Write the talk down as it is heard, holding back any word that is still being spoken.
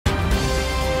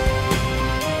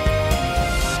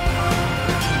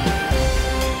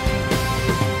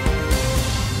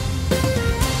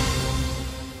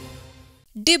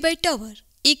Debate tower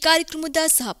ಈ ಕಾರ್ಯಕ್ರಮದ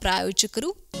ಸಹ ಪ್ರಾಯೋಜಕರು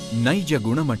ನೈಜ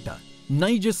ಗುಣಮಟ್ಟ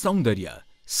ನೈಜ ಸೌಂದರ್ಯ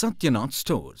ಸತ್ಯನಾಥ್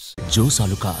ಸ್ಟೋರ್ಸ್ ಜೋಸ್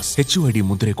ಆಲುಕಾಸ್ HUID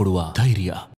ಮುದ್ರೆ ಕೊಡುವ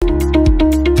ಧೈರ್ಯ.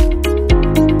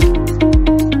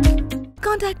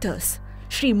 Contact us,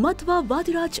 Sri Madhva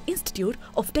Vadiraj Institute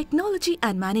of Technology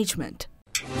and Management.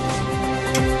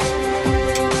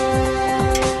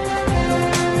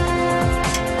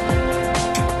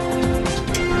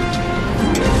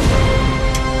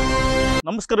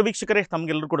 ನಮಸ್ಕಾರ ವೀಕ್ಷಕರೇ,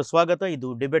 ತಮಗೆಲ್ಲರೂ ಕೂಡ ಸ್ವಾಗತ. ಇದು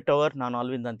ಡಿಬೇಟ್ ಟವರ್. ನಾನು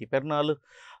ಅಲ್ವಿಂದ್ ಅಂತಿ ಪೆರ್ನಾಲ್,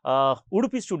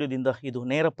 ಉಡುಪಿ ಸ್ಟುಡಿಯೋದಿಂದ ಇದು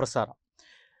ನೇರ ಪ್ರಸಾರ.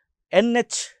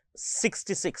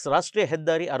 NH66 ರಾಷ್ಟ್ರೀಯ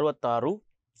ಹೆದ್ದಾರಿ 66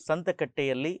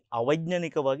 ಸಂತಕಟ್ಟೆಯಲ್ಲಿ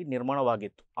ಅವೈಜ್ಞಾನಿಕವಾಗಿ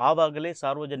ನಿರ್ಮಾಣವಾಗಿತ್ತು. ಆವಾಗಲೇ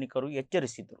ಸಾರ್ವಜನಿಕರು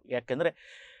ಎಚ್ಚರಿಸಿದರು. ಯಾಕೆಂದರೆ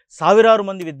ಸಾವಿರಾರು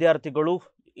ಮಂದಿ ವಿದ್ಯಾರ್ಥಿಗಳು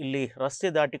ಇಲ್ಲಿ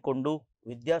ರಸ್ತೆ ದಾಟಿಕೊಂಡು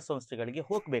ವಿದ್ಯಾಸಂಸ್ಥೆಗಳಿಗೆ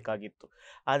ಹೋಗಬೇಕಾಗಿತ್ತು.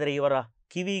 ಆದರೆ ಇವರ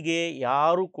ಕಿವಿಗೆ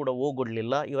ಯಾರೂ ಕೂಡ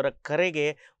ಹೋಗೊಡ್ಲಿಲ್ಲ, ಇವರ ಕರೆಗೆ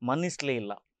ಮನ್ನಿಸಲೇ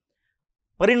ಇಲ್ಲ.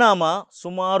 ಪರಿಣಾಮ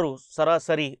ಸುಮಾರು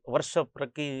ಸರಾಸರಿ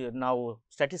ನಾವು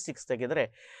ಸ್ಟ್ಯಾಟಿಸ್ಟಿಕ್ಸ್ ತೆಗೆದರೆ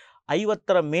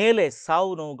 50ರ ಮೇಲೆ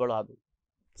ಸಾವು ನೋವುಗಳಾದವು.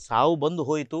 ಸಾವು ಬಂದು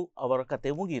ಹೋಯಿತು, ಅವರ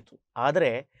ಕತೆ ಮುಗಿಯಿತು.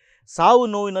 ಆದರೆ ಸಾವು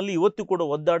ನೋವಿನಲ್ಲಿ ಇವತ್ತು ಕೂಡ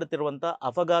ಒದ್ದಾಡುತ್ತಿರುವಂಥ,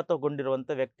 ಅಪಘಾತಗೊಂಡಿರುವಂಥ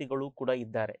ವ್ಯಕ್ತಿಗಳು ಕೂಡ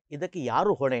ಇದ್ದಾರೆ. ಇದಕ್ಕೆ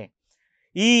ಯಾರು ಹೊಣೆ?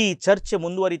 ಈ ಚರ್ಚೆ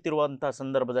ಮುಂದುವರಿತಿರುವಂಥ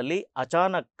ಸಂದರ್ಭದಲ್ಲಿ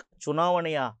ಅಚಾನಕ್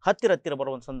ಚುನಾವಣೆಯ ಹತ್ತಿರ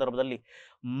ಬರುವಂಥ ಸಂದರ್ಭದಲ್ಲಿ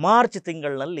ಮಾರ್ಚ್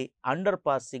ತಿಂಗಳಿನಲ್ಲಿ ಅಂಡರ್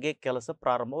ಪಾಸಿಗೆ ಕೆಲಸ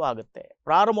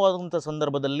ಪ್ರಾರಂಭವಾದಂಥ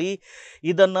ಸಂದರ್ಭದಲ್ಲಿ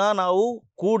ಇದನ್ನು ನಾವು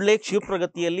ಕೂಡಲೇ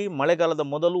ಕ್ಷಿಪ್ರಗತಿಯಲ್ಲಿ ಮಳೆಗಾಲದ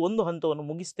ಮೊದಲು ಒಂದು ಹಂತವನ್ನು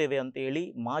ಮುಗಿಸ್ತೇವೆ ಅಂತ ಹೇಳಿ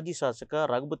ಮಾಜಿ ಶಾಸಕ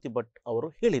ರಘುಪತಿ ಭಟ್ ಅವರು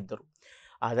ಹೇಳಿದ್ದರು.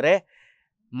 ಆದರೆ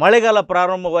ಮಳೆಗಾಲ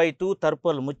ಪ್ರಾರಂಭವಾಯಿತು,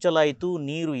 ತರ್ಪಲ್ ಮುಚ್ಚಲಾಯಿತು,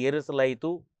 ನೀರು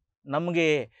ಏರಿಸಲಾಯಿತು. ನಮಗೆ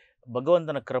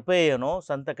ಭಗವಂತನ ಕೃಪೆ ಏನೋ,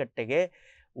 ಸಂತಕಟ್ಟೆಗೆ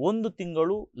 1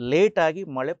 ತಿಂಗಳು ಲೇಟಾಗಿ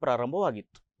ಮಳೆ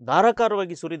ಪ್ರಾರಂಭವಾಗಿತ್ತು.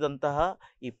 ಧಾರಾಕಾರವಾಗಿ ಸುರಿದಂತಹ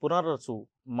ಈ ಪುನರಸು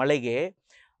ಮಳೆಗೆ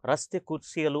ರಸ್ತೆ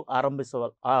ಕುಸಿಯಲು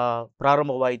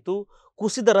ಪ್ರಾರಂಭವಾಯಿತು.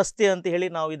 ಕುಸಿದ ರಸ್ತೆ ಅಂತ ಹೇಳಿ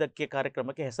ನಾವು ಇದಕ್ಕೆ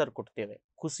ಕಾರ್ಯಕ್ರಮಕ್ಕೆ ಹೆಸರು ಕೊಡ್ತೇವೆ.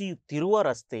 ಕುಸಿಯುತ್ತಿರುವ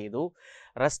ರಸ್ತೆ ಇದು.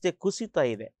 ರಸ್ತೆ ಕುಸಿತಾ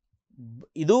ಇದೆ.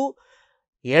 ಇದು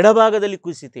ಎಡಭಾಗದಲ್ಲಿ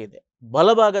ಕುಸಿತ ಇದೆ,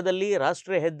 ಬಲಭಾಗದಲ್ಲಿ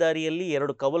ರಾಷ್ಟ್ರೀಯ ಹೆದ್ದಾರಿಯಲ್ಲಿ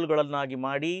 2 ಕವಲುಗಳನ್ನಾಗಿ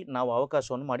ಮಾಡಿ ನಾವು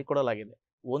ಅವಕಾಶವನ್ನು ಮಾಡಿಕೊಡಲಾಗಿದೆ.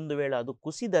 ಒಂದು ವೇಳೆ ಅದು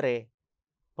ಕುಸಿದರೆ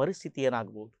ಪರಿಸ್ಥಿತಿ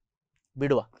ಏನಾಗ್ಬೋದು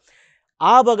ಬಿಡುವ.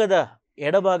 ಆ ಭಾಗದ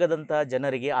ಎಡಭಾಗದಂಥ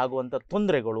ಜನರಿಗೆ ಆಗುವಂಥ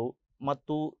ತೊಂದರೆಗಳು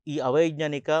ಮತ್ತು ಈ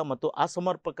ಅವೈಜ್ಞಾನಿಕ ಮತ್ತು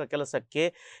ಅಸಮರ್ಪಕ ಕೆಲಸಕ್ಕೆ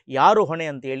ಯಾರು ಹೊಣೆ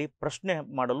ಅಂತೇಳಿ ಪ್ರಶ್ನೆ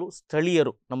ಮಾಡಲು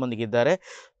ಸ್ಥಳೀಯರು ನಮ್ಮೊಂದಿಗಿದ್ದಾರೆ.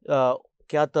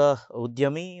 ಖ್ಯಾತ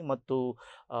ಉದ್ಯಮಿ ಮತ್ತು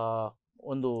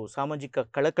ಒಂದು ಸಾಮಾಜಿಕ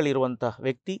ಕಳಕಳಿ ಇರುವಂಥ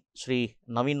ವ್ಯಕ್ತಿ ಶ್ರೀ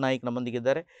ನವೀನ್ ನಾಯ್ಕ್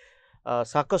ನಮ್ಮೊಂದಿಗಿದ್ದಾರೆ.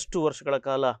 ಸಾಕಷ್ಟು ವರ್ಷಗಳ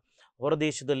ಕಾಲ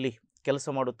ಹೊರದೇಶದಲ್ಲಿ ಕೆಲಸ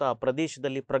ಮಾಡುತ್ತಾ ಆ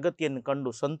ಪ್ರದೇಶದಲ್ಲಿ ಪ್ರಗತಿಯನ್ನು ಕಂಡು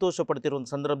ಸಂತೋಷ ಪಡ್ತಿರುವಂಥ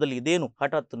ಸಂದರ್ಭದಲ್ಲಿ ಇದೇನು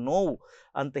ಹಠಾತ್ ನೋವು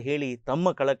ಅಂತ ಹೇಳಿ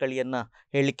ತಮ್ಮ ಕಳಕಳಿಯನ್ನು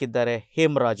ಹೇಳಲಿಕ್ಕಿದ್ದಾರೆ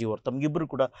ಹೇಮರಾಜ್ ಅವರು. ತಮಗಿಬ್ಬರು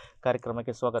ಕೂಡ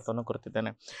ಕಾರ್ಯಕ್ರಮಕ್ಕೆ ಸ್ವಾಗತವನ್ನು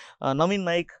ಕೊಡ್ತಿದ್ದೇನೆ. ನವೀನ್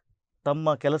ನಾಯ್ಕ್,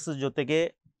 ತಮ್ಮ ಕೆಲಸದ ಜೊತೆಗೆ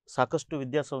ಸಾಕಷ್ಟು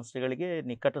ವಿದ್ಯಾಸಂಸ್ಥೆಗಳಿಗೆ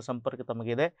ನಿಕಟ ಸಂಪರ್ಕ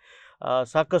ತಮಗಿದೆ.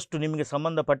 ಸಾಕಷ್ಟು ನಿಮಗೆ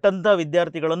ಸಂಬಂಧಪಟ್ಟಂಥ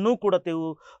ವಿದ್ಯಾರ್ಥಿಗಳನ್ನೂ ಕೂಡ ನೀವು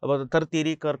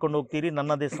ತರ್ತೀರಿ, ಕರ್ಕೊಂಡು ಹೋಗ್ತೀರಿ.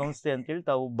 ನನ್ನದೇ ಸಂಸ್ಥೆ ಅಂತೇಳಿ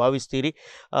ತಾವು ಭಾವಿಸ್ತೀರಿ.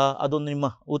 ಅದೊಂದು ನಿಮ್ಮ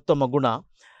ಉತ್ತಮ ಗುಣ.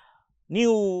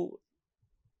 ನೀವು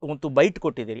ಒಂದು ಬೈಟ್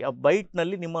ಕೊಟ್ಟಿದ್ದೀರಿ. ಆ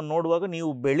ಬೈಟ್ನಲ್ಲಿ ನಿಮ್ಮನ್ನು ನೋಡುವಾಗ ನೀವು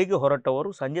ಬೆಳಿಗ್ಗೆ ಹೊರಟವರು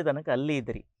ಸಂಜೆ ತನಕ ಅಲ್ಲೇ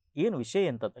ಇದ್ದೀರಿ. ಏನು ವಿಷಯ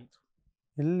ಎಂಥದ್ದಾಯಿತು?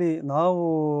 ಇಲ್ಲಿ ನಾವು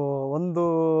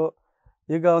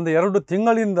ಈಗ ಒಂದು 2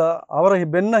 ತಿಂಗಳಿಂದ ಅವರ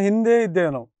ಬೆನ್ನ ಹಿಂದೆ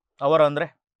ಇದ್ದೇವೆ ನಾವು. ಅವರ ಅಂದರೆ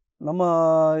ನಮ್ಮ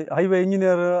ಹೈವೇ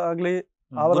ಇಂಜಿನಿಯರ್ ಆಗಲಿ,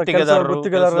 ಅವರ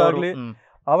ಗುತ್ತಿಗೆದಾರರಾಗಲಿ,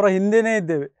 ಅವರ ಹಿಂದೆನೇ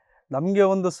ಇದ್ದೇವೆ. ನಮಗೆ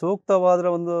ಒಂದು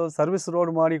ಸೂಕ್ತವಾದ ಒಂದು ಸರ್ವಿಸ್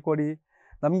ರೋಡ್ ಮಾಡಿಕೊಡಿ,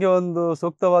 ನಮಗೆ ಒಂದು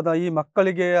ಸೂಕ್ತವಾದ ಈ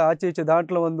ಮಕ್ಕಳಿಗೆ ಆಚೆ ಈಚೆ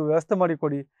ದಾಟಲು ಒಂದು ವ್ಯವಸ್ಥೆ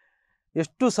ಮಾಡಿಕೊಡಿ.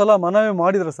 ಎಷ್ಟು ಸಲ ಮನವಿ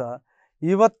ಮಾಡಿದ್ರು ಸಹ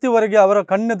ಇವತ್ತಿವರೆಗೆ ಅವರ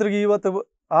ಕಣ್ಣೆದುರಿಗೆ ಇವತ್ತು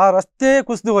ಆ ರಸ್ತೆ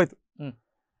ಕುಸಿದು ಹೋಯ್ತು.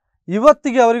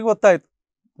 ಇವತ್ತಿಗೆ ಅವರಿಗೆ ಗೊತ್ತಾಯಿತು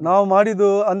ನಾವು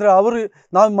ಮಾಡಿದ್ದು, ಅಂದರೆ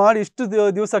ನಾವು ಮಾಡಿ ಇಷ್ಟು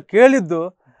ದಿವಸ ಕೇಳಿದ್ದು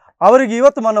ಅವರಿಗೆ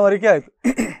ಇವತ್ತು ಮನವರಿಕೆ ಆಯಿತು.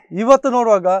 ಇವತ್ತು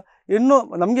ನೋಡುವಾಗ ಇನ್ನೂ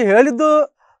ನಮಗೆ ಹೇಳಿದ್ದು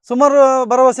ಸುಮಾರು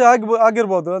ಭರವಸೆ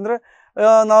ಆಗಿರ್ಬೋದು. ಅಂದರೆ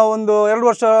ನಾವು ಒಂದು 2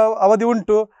 ವರ್ಷ ಅವಧಿ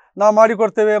ಉಂಟು, ನಾವು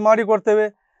ಮಾಡಿಕೊಡ್ತೇವೆ.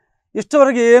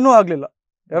 ಇಷ್ಟವರೆಗೆ ಏನೂ ಆಗಲಿಲ್ಲ.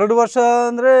 2 ವರ್ಷ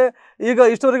ಅಂದರೆ ಈಗ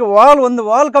ಇಷ್ಟವರೆಗೆ ಒಂದು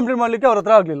ವಾಲ್ ಕಂಪ್ಲೀಟ್ ಮಾಡಲಿಕ್ಕೆ ಅವ್ರ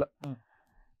ಹತ್ರ ಆಗಲಿಲ್ಲ.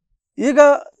 ಈಗ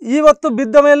ಇವತ್ತು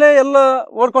ಬಿದ್ದ ಮೇಲೆ ಎಲ್ಲ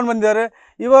ಓಡ್ಕೊಂಡು ಬಂದಿದ್ದಾರೆ.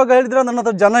 ಇವಾಗ ಹೇಳಿದ್ರೆ ನನ್ನ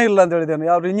ಹತ್ರ ಜನ ಇಲ್ಲ ಅಂತ ಹೇಳಿದ್ದೇನೆ.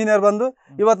 ಯಾರು ಇಂಜಿನಿಯರ್ ಬಂದು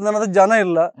ಇವತ್ತು ನನ್ನ ಹತ್ರ ಜನ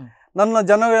ಇಲ್ಲ, ನನ್ನ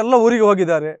ಜನ ಎಲ್ಲ ಊರಿಗೆ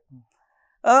ಹೋಗಿದ್ದಾರೆ.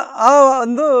 ಆ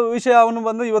ಒಂದು ವಿಷಯ ಅವನು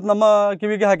ಬಂದು ಇವತ್ತು ನಮ್ಮ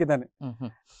ಕಿವಿಗೆ ಹಾಕಿದ್ದಾನೆ.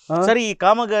 ಸರಿ, ಈ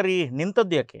ಕಾಮಗಾರಿ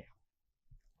ನಿಂತದ್ದು ಯಾಕೆ?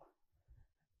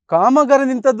 ಕಾಮಗಾರಿ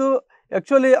ನಿಂತದ್ದು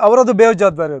ಆ್ಯಕ್ಚುಲಿ ಅವರದ್ದು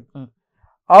ಬೇಜವಾಬ್ದಾರಿ.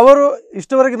 ಅವರು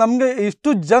ಇಷ್ಟವರೆಗೆ ನಮಗೆ ಇಷ್ಟು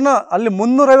ಜನ ಅಲ್ಲಿ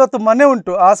 350 ಮನೆ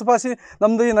ಉಂಟು. ಆಸುಪಾಸಿ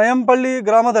ನಮ್ಮದು ಈ ನಯಂಪಳ್ಳಿ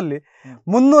ಗ್ರಾಮದಲ್ಲಿ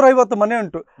 350 ಮನೆ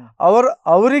ಉಂಟು.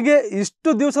 ಅವರಿಗೆ ಇಷ್ಟು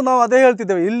ದಿವಸ ನಾವು ಅದೇ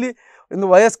ಹೇಳ್ತಿದ್ದೇವೆ. ಇಲ್ಲಿ ಒಂದು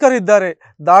ವಯಸ್ಕರಿದ್ದಾರೆ,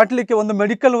 ದಾಟಲಿಕ್ಕೆ ಒಂದು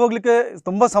ಮೆಡಿಕಲ್ ಹೋಗಲಿಕ್ಕೆ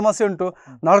ತುಂಬ ಸಮಸ್ಯೆ ಉಂಟು,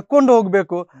 ನಡ್ಕೊಂಡು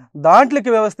ಹೋಗಬೇಕು,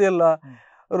 ದಾಟಲಿಕ್ಕೆ ವ್ಯವಸ್ಥೆ ಇಲ್ಲ,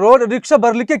 ರಿಕ್ಷಾ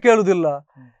ಬರಲಿಕ್ಕೆ ಕೇಳುವುದಿಲ್ಲ.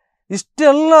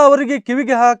 ಇಷ್ಟೆಲ್ಲ ಅವರಿಗೆ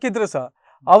ಕಿವಿಗೆ ಹಾಕಿದರೆ ಸಹ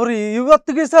ಅವರು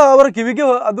ಇವತ್ತಿಗೆ ಸಹ ಅವರ ಕಿವಿಗೆ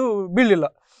ಅದು ಬೀಳಲಿಲ್ಲ.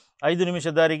 5 ನಿಮಿಷ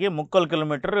ದಾರಿಗೆ 3/4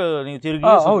 ಕಿಲೋಮೀಟರ್ ನೀವು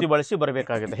ತಿರುಗಿ ಸುತ್ತಿ ಬಳಸಿ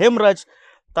ಬರಬೇಕಾಗುತ್ತೆ. ಹೇಮರಾಜ್,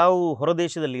 ತಾವು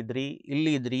ಹೊರದೇಶದಲ್ಲಿ ಇದ್ರಿ,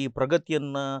 ಇಲ್ಲಿ ಇದ್ರಿ,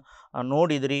 ಪ್ರಗತಿಯನ್ನು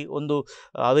ನೋಡಿದ್ರಿ. ಒಂದು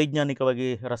ಅವೈಜ್ಞಾನಿಕವಾಗಿ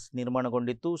ರಸ್ತೆ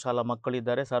ನಿರ್ಮಾಣಗೊಂಡಿತ್ತು, ಶಾಲಾ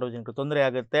ಮಕ್ಕಳಿದ್ದಾರೆ, ಸಾರ್ವಜನಿಕರು ತೊಂದರೆ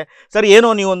ಆಗುತ್ತೆ. ಸರಿ,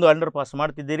 ಏನೋ ನೀವೊಂದು ಅಂಡರ್ ಪಾಸ್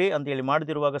ಮಾಡ್ತಿದ್ದೀರಿ ಅಂತೇಳಿ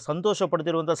ಮಾಡ್ತಿರುವಾಗ ಸಂತೋಷ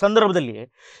ಪಡ್ತಿರುವಂಥ ಸಂದರ್ಭದಲ್ಲಿ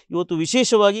ಇವತ್ತು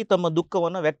ವಿಶೇಷವಾಗಿ ತಮ್ಮ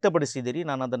ದುಃಖವನ್ನು ವ್ಯಕ್ತಪಡಿಸಿದ್ದೀರಿ.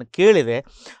 ನಾನು ಅದನ್ನು ಕೇಳಿದೆ.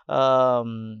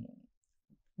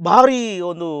 ಭಾರಿ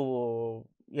ಒಂದು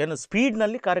ಏನು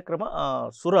ಸ್ಪೀಡ್ನಲ್ಲಿ ಕಾರ್ಯಕ್ರಮ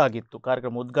ಶುರು ಆಗಿತ್ತು,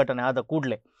 ಕಾರ್ಯಕ್ರಮ ಉದ್ಘಾಟನೆ ಆದ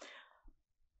ಕೂಡಲೇ.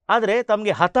 ಆದರೆ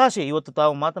ತಮಗೆ ಹತಾಶೆ, ಇವತ್ತು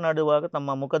ತಾವು ಮಾತನಾಡುವಾಗ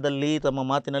ತಮ್ಮ ಮುಖದಲ್ಲಿ, ತಮ್ಮ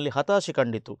ಮಾತಿನಲ್ಲಿ ಹತಾಶೆ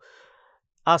ಕಂಡಿತು.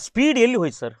 ಆ ಸ್ಪೀಡ್ ಎಲ್ಲಿ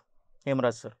ಹೋಯ್ತು ಸರ್,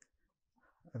 ಹೇಮರಾಜ್ ಸರ್?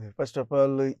 ಅದೇ ಫಸ್ಟ್ ಆಫ್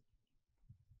ಆಲ್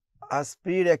ಆ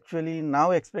ಸ್ಪೀಡ್ ಆ್ಯಕ್ಚುಲಿ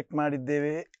ನಾವು ಎಕ್ಸ್ಪೆಕ್ಟ್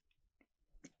ಮಾಡಿದ್ದೇವೆ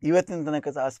ಇವತ್ತಿನ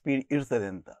ತನಕ ಆ ಸ್ಪೀಡ್ ಇರ್ತದೆ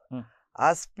ಅಂತ.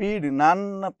 ಆ ಸ್ಪೀಡ್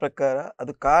ನನ್ನ ಪ್ರಕಾರ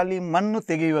ಅದು ಖಾಲಿ ಮಣ್ಣು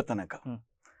ತೆಗೆಯುವ ತನಕ,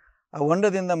 ಆ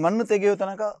ಹೊಂಡದಿಂದ ಮಣ್ಣು ತೆಗೆಯುವ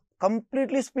ತನಕ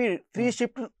ಕಂಪ್ಲೀಟ್ಲಿ ಸ್ಪೀಡ್ 3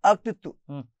 ಶಿಫ್ಟ್ ಆಗ್ತಿತ್ತು.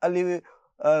 ಅಲ್ಲಿ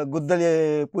ಗುದ್ದಲಿ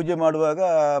ಪೂಜೆ ಮಾಡುವಾಗ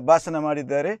ಭಾಷಣ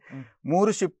ಮಾಡಿದ್ದಾರೆ.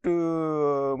 3 ಶಿಫ್ಟ್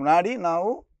ಮಾಡಿ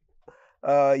ನಾವು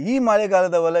ಈ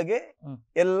ಮಳೆಗಾಲದ ಒಳಗೆ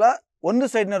ಎಲ್ಲ ಒಂದು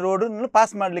ಸೈಡ್ನ ರೋಡ್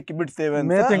ಪಾಸ್ ಮಾಡ್ಲಿಕ್ಕೆ ಬಿಡ್ತೇವೆ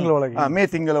ಅಂತ, ಮೇ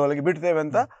ತಿಂಗಳ ಒಳಗೆ ಬಿಡ್ತೇವೆ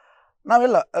ಅಂತ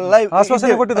ನಾವೆಲ್ಲ ಲೈವ್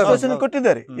ಆಶ್ವಾಸನೆ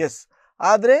ಕೊಟ್ಟಿದ್ದಾರೆ. ಎಸ್,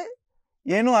 ಆದ್ರೆ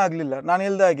ಏನೂ ಆಗ್ಲಿಲ್ಲ. ನಾನು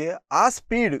ಹೇಳ್ದಾಗೆ ಆ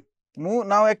ಸ್ಪೀಡ್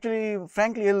ನಾವು ಆಕ್ಚುಲಿ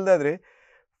ಫ್ರಾಂಕ್ಲಿ ಹೇಳ್ದಾದ್ರೆ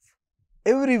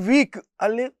ಎವ್ರಿ ವೀಕ್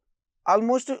ಅಲ್ಲಿ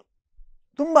ಆಲ್ಮೋಸ್ಟ್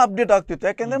ತುಂಬಾ ಅಪ್ಡೇಟ್ ಆಗ್ತಿತ್ತು.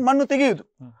 ಯಾಕೆಂದ್ರೆ ಮಣ್ಣು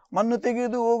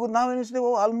ತೆಗೆಯುವುದು ಹೋಗುದು. ನಾವೇನಿಸ್ತೇವೆ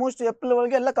ಆಲ್ಮೋಸ್ಟ್ ಏಪ್ರಿಲ್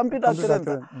ಒಳಗೆ ಎಲ್ಲ ಕಂಪ್ಲೀಟ್ ಆಗ್ತದೆ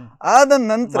ಅಂತ. ಆದ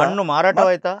ನಂತರ ಮಣ್ಣು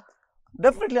ಮಾರಾಟವಾಯ್ತಾ?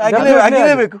 ಡೆಫಿನೆಟ್ಲಿ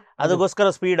ಆಗಿರಲೇಬೇಕು. ಅದಕ್ಕೋಸ್ಕರ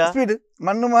ಸ್ಪೀಡ್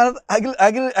ಮಣ್ಣು ಮಾರಾಟ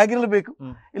ಆಗಿರಲೇಬೇಕು,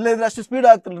 ಇಲ್ಲದಿದ್ರೆ ಅಷ್ಟು ಸ್ಪೀಡ್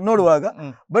ಆಗ್ತಿಲ್ಲ ನೋಡುವಾಗ.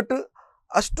 ಬಟ್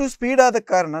ಅಷ್ಟು ಸ್ಪೀಡ್ ಆದ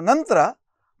ಕಾರಣ ನಂತರ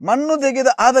ಮಣ್ಣು ತೆಗೆದ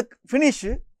ಫಿನಿಶ್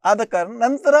ಆದ ಕಾರಣ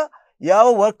ನಂತರ ಯಾವ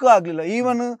ವರ್ಕ್ ಆಗ್ಲಿಲ್ಲ.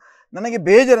 ಈವನ್ ನನಗೆ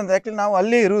ಬೇಜಾರಂತ, ಯಾಕಂದ್ರೆ ನಾವು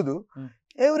ಅಲ್ಲೇ ಇರುವುದು.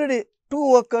 Every day 2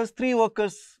 workers 3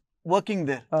 workers working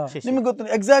there. ನಿಮ್ಗೆ ಗೊತ್ತು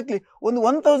ಎಕ್ಸಾಕ್ಟ್ಲಿ ಒಂದು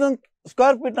 1000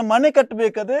 ಸ್ಕ್ವೇರ್ ಫೀಟ್ ನ ಮನೆ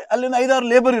ಕಟ್ಟಬೇಕಾದ್ರೆ ಅಲ್ಲಿ 5-6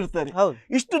 ಲೇಬರ್ ಇರ್ತಾರೆ.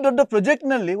 ಇಷ್ಟು ದೊಡ್ಡ ಪ್ರಾಜೆಕ್ಟ್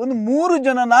ನಲ್ಲಿ ಒಂದು 3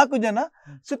 ಜನ 4 ಜನ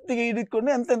ಸುತ್ತಿಗೆ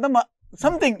ಹಿಡಿದುಕೊಂಡು ಎಂತ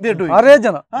ಸಮಥಿಂಗ್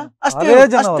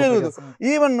ಅಷ್ಟೇ ಇರುವುದು.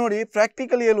 ಈವನ್ ನೋಡಿ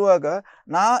ಪ್ರಾಕ್ಟಿಕಲಿ ಹೇಳುವಾಗ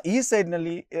ಈ ಸೈಡ್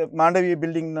ನಲ್ಲಿ ಮಾಂಡವಿ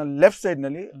ಬಿಲ್ಡಿಂಗ್ ನ ಲೆಫ್ಟ್ ಸೈಡ್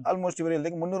ನಲ್ಲಿ ಆಲ್ಮೋಸ್ಟ್ ಇವರು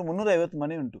ಹೇಳಿದಾಗ 300-350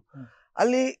 ಮನೆ ಉಂಟು.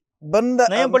 ಅಲ್ಲಿ ಬಂದ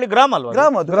ಗ್ರಾಮ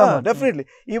ಡೆಫಿನೆಟ್ಲಿ.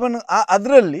 ಈವನ್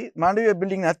ಅದರಲ್ಲಿ ಮಾಂಡವಿಯ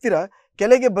ಬಿಲ್ಡಿಂಗ್ ಹತ್ತಿರ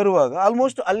ಕೆಳಗೆ ಬರುವಾಗ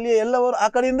ಆಲ್ಮೋಸ್ಟ್ ಅಲ್ಲಿ ಎಲ್ಲವರು ಆ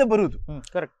ಕಡೆಯಿಂದ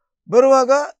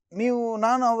ಬರುವಾಗ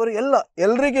ನಾನು ಅವರು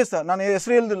ಎಲ್ರಿಗೆ ಸಹ ನಾನು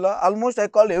ಹೆಸರು ಹೇಳಿಲ್ಲ. Almost I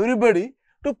call everybody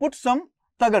to put some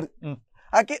ತಗಡ್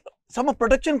ಹಾಕಿ ಸಮ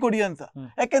ಪ್ರೊಟೆಕ್ಷನ್ ಕೊಡಿ ಅಂತ.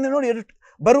 ಯಾಕೆಂದ್ರೆ ನೋಡಿ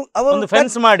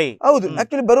ಹೌದು,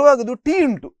 ಆಕ್ಚುಲಿ ಬರುವಾಗ ಟೀ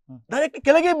ಉಂಟು, ಡೈರೆಕ್ಟ್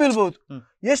ಕೆಳಗೆ ಬೀಳ್ಬಹುದು.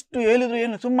 ಎಷ್ಟು ಹೇಳಿದ್ರು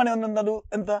ಏನು, ಸುಮ್ಮನೆ ಒಂದೊಂದು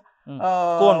ಎಂತ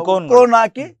ಕೋನ್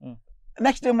ಹಾಕಿ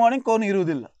ನೆಕ್ಸ್ಟ್ ಡೇ ಮಾರ್ನಿಂಗ್ ಕೋನ್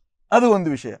ಇರುವುದಿಲ್ಲ. ಅದು ಒಂದು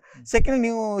ವಿಷಯ. ಸೆಕೆಂಡ್,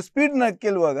 ನೀವು ಸ್ಪೀಡ್ ನ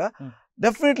ಕೇಳುವಾಗ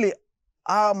ಡೆಫಿನೆಟ್ಲಿ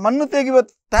ಆ ಮಣ್ಣು ತೆಗೆಯುವ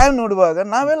ಟೈಮ್ ನೋಡುವಾಗ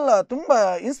ನಾವೆಲ್ಲ ತುಂಬಾ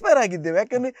ಇನ್ಸ್ಪೈರ್ ಆಗಿದ್ದೇವೆ.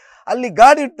 ಯಾಕಂದ್ರೆ ಅಲ್ಲಿ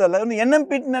ಗಾಡಿ ಇರ್ತಲ್ಲ, ಒಂದು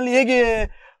NMP ನಲ್ಲಿ ಹೇಗೆ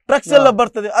ಟ್ರಕ್ಸ್ ಎಲ್ಲ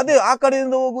ಬರ್ತದೆ, ಅದೇ ಆ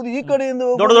ಕಡೆಯಿಂದ ಹೋಗುದು ಈ ಕಡೆಯಿಂದ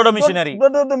ದೊಡ್ಡ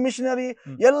ದೊಡ್ಡ ಮಿಷನರಿ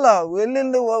ಎಲ್ಲ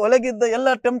ಎಲ್ಲಿಂದ ಒಳಗಿದ್ದ ಎಲ್ಲ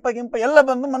ಗಿಂಪ ಎಲ್ಲ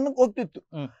ಬಂದು ಮಣ್ಣು ಹೋಗ್ತಿತ್ತು.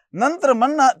 ನಂತರ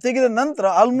ಮಣ್ಣು ತೆಗೆದ ನಂತರ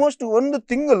ಆಲ್ಮೋಸ್ಟ್ 1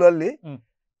 ತಿಂಗಳು ಅಲ್ಲಿ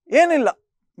ಏನಿಲ್ಲ.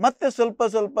 ಮತ್ತೆ ಸ್ವಲ್ಪ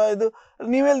ಇದು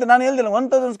ನಾನು ಹೇಳ್ದಿಲ್ಲ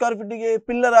 1000 ಸ್ಕ್ವೇರ್ ಫೀಟಿಗೆ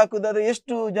ಪಿಲ್ಲರ್ ಹಾಕುದಾದ್ರೆ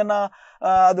ಎಷ್ಟು ಜನ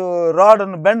ಅದು ರಾಡ್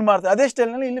ಅನ್ನು ಬೆಂಡ್ ಮಾಡ್ತಾರೆ, ಅದೇ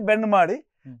ಸ್ಟೈಲ್ ನಲ್ಲಿ ಇಲ್ಲಿ ಬೆಂಡ್ ಮಾಡಿ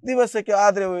ದಿವಸಕ್ಕೆ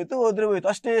ಆದ್ರೆ ಹೋದ್ರೆ ಹೋಯ್ತು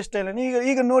ಅಷ್ಟೇ ಸ್ಟೈಲ್.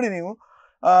 ಈಗ ನೋಡಿ ನೀವು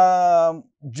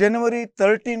January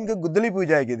 13 ಗುದ್ದಲಿ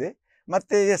ಪೂಜೆ ಆಗಿದೆ.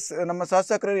 ಮತ್ತೆ ಎಸ್, ನಮ್ಮ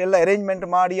ಶಾಸಕರು ಎಲ್ಲ ಅರೇಂಜ್ಮೆಂಟ್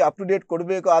ಮಾಡಿ ಅಪ್ ಟು ಡೇಟ್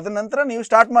ಕೊಡಬೇಕು. ಅದ ನಂತರ ನೀವು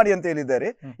ಸ್ಟಾರ್ಟ್ ಮಾಡಿ ಅಂತ ಹೇಳಿದ್ದಾರೆ.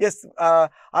 ಎಸ್,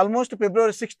 ಆಲ್ಮೋಸ್ಟ್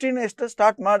February 16 ಎಷ್ಟು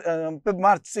ಸ್ಟಾರ್ಟ್ ಮಾಡಿ,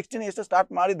 March 16 ಎಷ್ಟು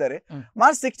ಸ್ಟಾರ್ಟ್ ಮಾಡಿದ್ದಾರೆ.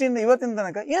 March 16 ಇವತ್ತಿನ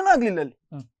ತನಕ ಏನಾಗ್ಲಿಲ್ಲ.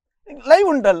 ಅಲ್ಲಿ ಲೈವ್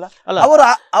ಉಂಟಲ್ಲ,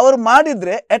 ಅವರು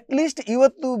ಮಾಡಿದ್ರೆ ಅಟ್ ಲೀಸ್ಟ್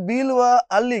ಇವತ್ತು ಬೀಳುವ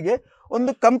ಅಲ್ಲಿಗೆ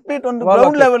ಒಂದು ಕಂಪ್ಲೀಟ್ ಒಂದು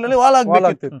ಗ್ರೌಂಡ್ ಲೆವೆಲ್ ಅಲ್ಲಿ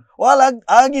ವಾಲ್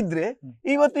ಆಗಿದ್ರೆ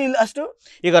ಇವತ್ತು ಇಲ್ಲಿ ಅಷ್ಟು.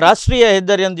 ಈಗ ರಾಷ್ಟ್ರೀಯ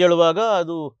ಹೆದ್ದಾರಿ ಅಂತ ಹೇಳುವಾಗ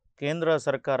ಅದು ಕೇಂದ್ರ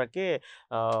ಸರ್ಕಾರಕ್ಕೆ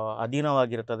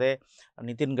ಅಧೀನವಾಗಿರ್ತದೆ.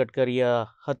 ನಿತಿನ್ ಗಡ್ಕರಿಯ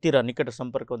ಹತ್ತಿರ ನಿಕಟ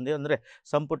ಸಂಪರ್ಕ ಹೊಂದಿದೆ. ಅಂದರೆ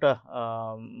ಸಂಪುಟ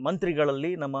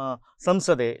ಮಂತ್ರಿಗಳಲ್ಲಿ ನಮ್ಮ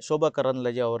ಸಂಸದೆ ಶೋಭಾ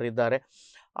ಕರಂದ್ಲಾಜೆ ಅವರಿದ್ದಾರೆ.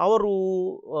 ಅವರು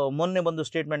ಮೊನ್ನೆ ಬಂದು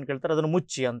ಸ್ಟೇಟ್ಮೆಂಟ್ ಕೇಳ್ತಾರೆ, ಅದನ್ನು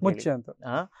ಮುಚ್ಚಿ ಅಂತ.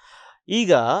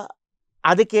 ಈಗ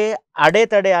ಅದಕ್ಕೆ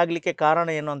ಅಡೆತಡೆ ಆಗಲಿಕ್ಕೆ ಕಾರಣ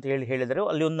ಏನು ಅಂತ ಹೇಳಿದರೆ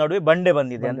ಅಲ್ಲಿ ಒಂದು ನಡುವೆ ಬಂಡೆ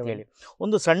ಬಂದಿದೆ ಅಂತ ಹೇಳಿ,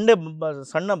 ಒಂದು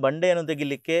ಸಣ್ಣ ಬಂಡೆಯನ್ನು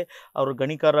ತೆಗಿಲಿಕ್ಕೆ ಅವರು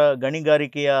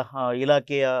ಗಣಿಗಾರಿಕೆಯ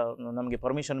ಇಲಾಖೆಯ ನಮಗೆ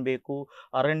ಪರ್ಮಿಷನ್ ಬೇಕು,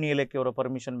 ಅರಣ್ಯ ಇಲಾಖೆಯವರ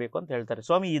ಪರ್ಮಿಷನ್ ಬೇಕು ಅಂತ ಹೇಳ್ತಾರೆ.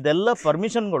 ಸ್ವಾಮಿ, ಇದೆಲ್ಲ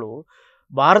ಪರ್ಮಿಷನ್ಗಳು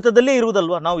ಭಾರತದಲ್ಲೇ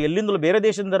ಇರುವುದಲ್ವಾ? ನಾವು ಎಲ್ಲಿಂದಲೂ ಬೇರೆ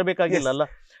ದೇಶದಿಂದ ತರಬೇಕಾಗಿಲ್ಲಲ್ಲ.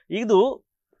 ಇದು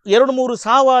 2-3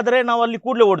 ಸಾವಾದರೆ ನಾವು ಅಲ್ಲಿ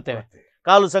ಕೂಡಲೇ ಓಡ್ತೇವೆ.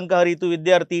 ಕಾಲು ಸಂಕ ಹರಿಯಿತು,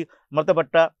 ವಿದ್ಯಾರ್ಥಿ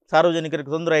ಮೃತಪಟ್ಟ,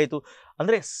 ಸಾರ್ವಜನಿಕರಿಗೆ ತೊಂದರೆ ಆಯಿತು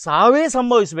ಅಂದ್ರೆ ಸಾವೇ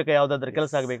ಸಂಭವಿಸಬೇಕಾ? ಯಾವ್ದಾದ್ರೆ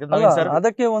ಕೆಲಸ ಆಗಬೇಕು.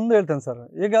 ಅದಕ್ಕೆ ಒಂದು ಹೇಳ್ತೇನೆ ಸರ್,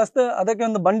 ಈಗ ಅಷ್ಟೇ ಅದಕ್ಕೆ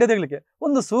ಒಂದು ಬಂಡೆ ತೆಗಲಿಕ್ಕೆ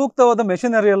ಒಂದು ಸೂಕ್ತವಾದ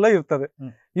ಮೆಷಿನರಿ ಎಲ್ಲ ಇರ್ತದೆ.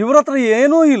 ಇವ್ರ ಹತ್ರ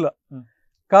ಏನೂ ಇಲ್ಲ.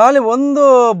 ಖಾಲಿ ಒಂದು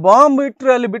ಬಾಂಬ್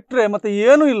ಇಟ್ರೆ ಅಲ್ಲಿ ಬಿಟ್ರೆ ಮತ್ತೆ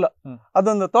ಏನೂ ಇಲ್ಲ.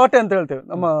 ಅದೊಂದು ತೋಟೆ ಅಂತ ಹೇಳ್ತೇವೆ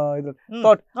ನಮ್ಮ ಇದು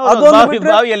ತೋಟೆ,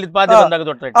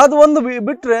 ಅದು ಒಂದು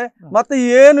ಬಿಟ್ರೆ ಮತ್ತೆ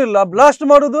ಏನು ಇಲ್ಲ. ಬ್ಲಾಸ್ಟ್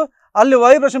ಮಾಡುದು, ಅಲ್ಲಿ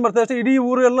ವೈಬ್ರೇಷನ್ ಬರ್ತದೆ ಅಷ್ಟೇ. ಇಡೀ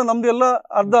ಊರು ಎಲ್ಲ ನಮ್ದು ಎಲ್ಲ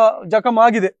ಅರ್ಧ ಜಖಮ್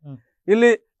ಆಗಿದೆ.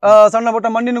 ಇಲ್ಲಿ ಸಣ್ಣ ಪುಟ್ಟ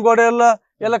ಮಣ್ಣಿನ ಗೋಡೆ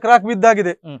ಎಲ್ಲ ಕ್ರಾಕ್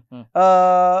ಬಿದ್ದಾಗಿದೆ.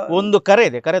 ಒಂದು ಕರೆ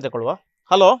ಇದೆ, ಕರೆ ತಗೊಳ್ಳುವ.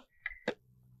 ಹಲೋ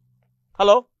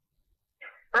ಹಲೋ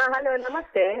ಹಲೋ,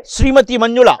 ನಮಸ್ತೆ. ಶ್ರೀಮತಿ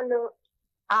ಮಂಜುಳಾ?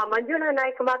 ಮಂಜುಳಾ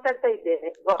ನಾಯ್ಕ ಮಾತಾಡ್ತಾ ಇದ್ದೇನೆ.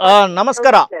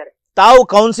 ನಮಸ್ಕಾರ. ತಾವು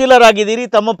ಕೌನ್ಸಿಲರ್ ಆಗಿದ್ದೀರಿ,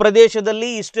 ತಮ್ಮ ಪ್ರದೇಶದಲ್ಲಿ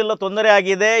ಇಷ್ಟೆಲ್ಲ ತೊಂದರೆ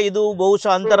ಆಗಿದೆ, ಇದು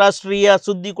ಬಹುಶಃ ಅಂತಾರಾಷ್ಟ್ರೀಯ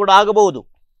ಸುದ್ದಿ ಕೂಡ ಆಗಬಹುದು.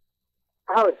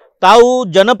 ತಾವು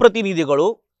ಜನಪ್ರತಿನಿಧಿಗಳು,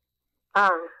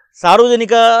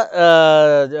 ಸಾರ್ವಜನಿಕ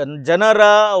ಜನರ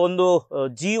ಒಂದು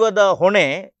ಜೀವದ ಹೊಣೆ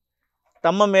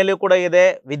ತಮ್ಮ ಮೇಲೆ ಕೂಡ ಇದೆ.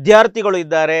 ವಿದ್ಯಾರ್ಥಿಗಳು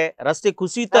ಇದ್ದಾರೆ, ರಸ್ತೆ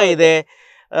ಕುಸಿತ ಇದೆ,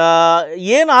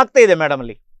 ಏನು ಆಗ್ತಾ ಇದೆ ಮೇಡಮ್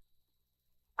ಅಲ್ಲಿ?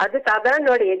 ಅದು ಸಾಧಾರಣ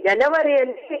ನೋಡಿ,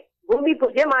 ಜನವರಿಯಲ್ಲಿ ಭೂಮಿ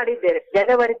ಪೂಜೆ ಮಾಡಿದ್ದೇವೆ,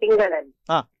 ಜನವರಿ ತಿಂಗಳಲ್ಲಿ.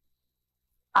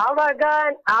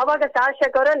 ಆವಾಗ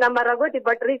ಶಾಸಕರು ನಮ್ಮ ರಘುವತಿ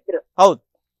ಭಟ್ರು ಇದ್ರು. ಹೌದು.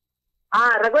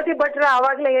 ರಘುವತಿ ಭಟ್ರು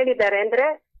ಆವಾಗ್ಲೇ ಹೇಳಿದ್ದಾರೆ, ಅಂದ್ರೆ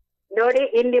ನೋಡಿ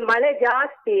ಇಲ್ಲಿ ಮಳೆ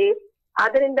ಜಾಸ್ತಿ,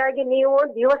 ಅದರಿಂದಾಗಿ ನೀವು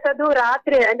ದಿವಸದ್ದು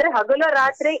ರಾತ್ರಿ ಅಂದ್ರೆ ಹಗಲು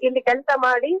ರಾತ್ರಿ ಇಲ್ಲಿ ಕೆಲಸ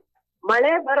ಮಾಡಿ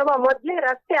ಮಳೆ ಬರುವ ಮೊದ್ಲೇ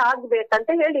ರಸ್ತೆ ಆಗ್ಬೇಕಂತ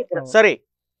ಹೇಳಿದ್ರು. ಸರಿ.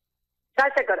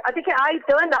 ಶಾಸಕರು ಅದಕ್ಕೆ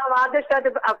ಆಯ್ತು, ನಾವು ಆದಷ್ಟು ಅದು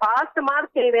ಫಾಸ್ಟ್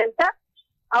ಮಾಡ್ತೇವೆ ಅಂತ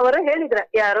ಅವರು ಹೇಳಿದ್ರು.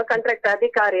 ಯಾರು ಕಾಂಟ್ರಾಕ್ಟ್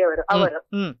ಅಧಿಕಾರಿಯವರು ಅವರು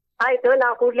ಆಯ್ತು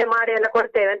ನಾವು ಕೂಡ್ಲೆ ಮಾಡಿ ಎಲ್ಲ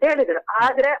ಕೊಡ್ತೇವೆ ಅಂತ ಹೇಳಿದ್ರು.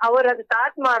 ಆದ್ರೆ ಅವರು ಅದು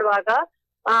ಸ್ಟಾರ್ಟ್ ಮಾಡುವಾಗ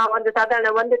ಒಂದು ಸಾಧಾರಣ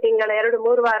 1 ತಿಂಗಳ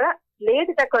 2-3 ವಾರ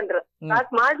ಲೇಟ್ ತಕೊಂಡ್ರು.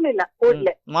 ಸ್ಟಾರ್ಟ್ ಮಾಡ್ಲಿಲ್ಲ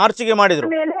ಕೂಡ್ಲೆ. ಮಾರ್ಚ್ಗೆ ಮಾಡಿದ್ರು.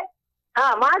 ಆಮೇಲೆ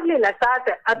ಮಾಡ್ಲಿಲ್ಲ ಸ್ಟಾರ್ಟ್.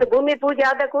 ಅದು ಭೂಮಿ ಪೂಜೆ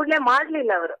ಆದ ಕೂಡ್ಲೆ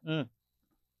ಮಾಡ್ಲಿಲ್ಲ ಅವರು,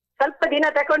 ಸ್ವಲ್ಪ ದಿನ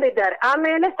ತಕೊಂಡಿದ್ದಾರೆ.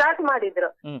 ಆಮೇಲೆ ಸ್ಟಾರ್ಟ್ ಮಾಡಿದ್ರು.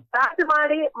 ಸ್ಟಾರ್ಟ್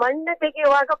ಮಾಡಿ ಮಣ್ಣು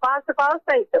ತೆಗೆಯುವಾಗ ಫಾಸ್ಟ್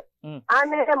ಆಯ್ತು.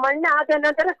 ಆಮೇಲೆ ಮಣ್ಣು ಆದ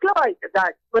ನಂತರ ಸ್ಲೋ ಆಯ್ತು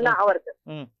ಗಾಡಿ ಪುನಃ ಅವರದ್ದು.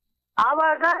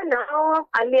 ಆವಾಗ ನಾವು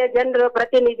ಅಲ್ಲಿಯ ಜನರು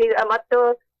ಪ್ರತಿನಿಧಿ ಮತ್ತು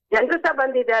ಜನರು ಸಹ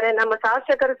ಬಂದಿದ್ದಾರೆ, ನಮ್ಮ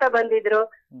ಶಾಸಕರು ಸಹ ಬಂದಿದ್ರು,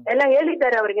 ಎಲ್ಲ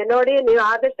ಹೇಳಿದ್ದಾರೆ ಅವರಿಗೆ, ನೋಡಿ ನೀವು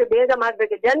ಆದಷ್ಟು ಬೇಗ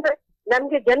ಮಾಡ್ಬೇಕು,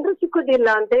 ನಮ್ಗೆ ಜನರು ಸಿಕ್ಕುದಿಲ್ಲ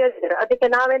ಅಂತ ಹೇಳಿದ್ರು. ಅದಕ್ಕೆ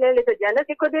ನಾವೇನ್ ಹೇಳಿದ್ರು, ಜನ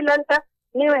ಸಿಕ್ಕುದಿಲ್ಲ ಅಂತ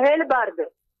ನೀವು ಹೇಳ್ಬಾರ್ದು.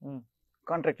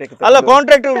 ಅಲ್ಲ,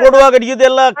 ಕಾಂಟ್ರಾಕ್ಟ್ ಕೊಡುವಾಗ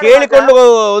ಇದೆಲ್ಲ ಕೇಳಿಕೊಂಡು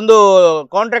ಒಂದು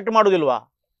ಕಾಂಟ್ರಾಕ್ಟ್ ಮಾಡುದಿಲ್ವಾ?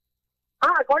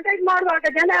 ಕಾಂಟ್ರಾಕ್ಟ್ ಮಾಡುವಾಗ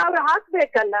ಜನ ಅವರು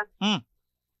ಹಾಕ್ಬೇಕಲ್ಲ.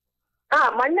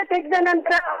 ಮಣ್ಣು ತೆಗೆದ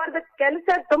ನಂತರ ಅವ್ರದ್ದು ಕೆಲಸ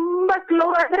ತುಂಬಾ ಸ್ಲೋ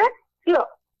ಅಂದ್ರೆ ಸ್ಲೋ.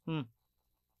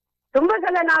 ತುಂಬಾ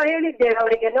ಸಲ ನಾವು ಹೇಳಿದ್ದೇವೆ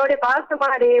ಅವರಿಗೆ, ನೋಡಿ ಫಾಸ್ಟ್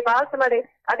ಮಾಡಿ.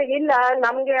 ಅದಕ್ಕೆ ಇಲ್ಲ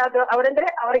ನಮ್ಗೆ ಅದು ಅವರಂದ್ರೆ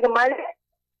ಅವರಿಗೆ ಮಳೆ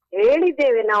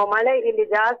ಹೇಳಿದ್ದೇವೆ ನಾವು, ಮಳೆ ಇಲ್ಲಿ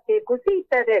ಜಾಸ್ತಿ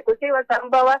ಕುಸಿಯುವ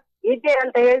ಸಂಭವ ಇದೆ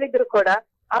ಅಂತ ಹೇಳಿದ್ರು ಕೂಡ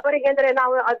ಅವರಿಗೆ, ಅಂದ್ರೆ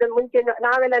ನಾವು ಅದು ಮುಂಚೆ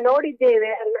ನಾವೆಲ್ಲ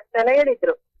ನೋಡಿದ್ದೇವೆ ಅಂತ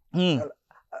ಹೇಳಿದ್ರು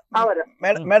ಅವರು.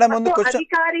 ಮೇಡಮ್ ಒಂದು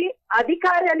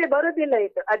ಅಧಿಕಾರಿ ಅಲ್ಲಿ ಬರುದಿಲ್ಲ,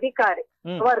 ಇದು ಅಧಿಕಾರಿ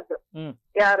ಅವರದ್ದು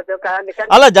ಯಾರ್ದು.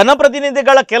 ಅಲ್ಲ,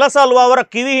 ಜನಪ್ರತಿನಿಧಿಗಳ ಕೆಲಸ ಅಲ್ವಾ, ಅವರ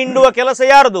ಕಿವಿ ಹಿಂಡುವ ಕೆಲಸ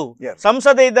ಯಾರ್ದು?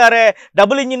 ಸಂಸದೆ ಇದ್ದಾರೆ,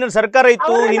 ಡಬಲ್ ಇಂಜಿನಿಯರ್ ಸರ್ಕಾರ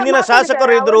ಇತ್ತು, ಹಿಂದಿನ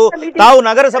ಶಾಸಕರು ಇದ್ರು, ತಾವು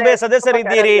ನಗರಸಭೆ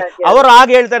ಸದಸ್ಯರಿದ್ದೀರಿ, ಅವರು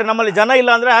ಹಾಗೆ ಹೇಳ್ತಾರೆ ನಮ್ಮಲ್ಲಿ ಜನ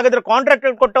ಇಲ್ಲ ಅಂದ್ರೆ. ಹಾಗಾದ್ರೆ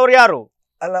ಕಾಂಟ್ರಾಕ್ಟ್ ಕೊಟ್ಟವ್ರು ಯಾರು?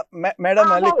 ಅಲ್ಲ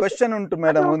ಮೇಡಮ್, ಅಲ್ಲಿ ಕ್ವಶನ್ ಉಂಟು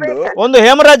ಮೇಡಮ್. ಒಂದು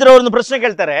ಹೇಮರಾಜ್ರವ್ರ ಒಂದು ಪ್ರಶ್ನೆ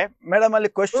ಕೇಳ್ತಾರೆ ಮೇಡಮ್. ಅಲ್ಲಿ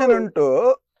ಕ್ವಶನ್ ಉಂಟು,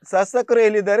 ಶಾಸಕರು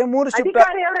ಹೇಳಿದ್ದಾರೆ 3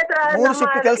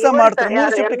 ಶಿಫ್ಟ್ ಕೆಲಸ ಮಾಡ್ತಾರೆ.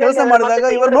 3 ಶಿಫ್ಟ್ ಕೆಲಸ ಮಾಡಿದಾಗ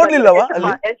ಇವರು ನೋಡ್ಲಿಲ್ಲವಾ?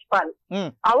 ಅಲ್ಲಿ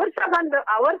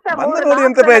ಬಂದು ನೋಡಿ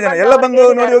ಎಂತ ಪ್ರಯೋಜನ, ಎಲ್ಲ ಬಂದು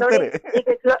ನೋಡಿ ಹೋಗ್ತಾರೆ.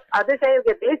 ಅದು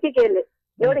ಬೇಸಿಗೆಯಲ್ಲಿ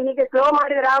ನೋಡಿ ಹೀಗೆ ಸ್ಲೋ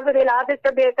ಮಾಡಿದ್ರೆ ಆಗುದಿಲ್ಲ, ಆದಷ್ಟು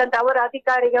ಬೇಕಂತ ಅವರ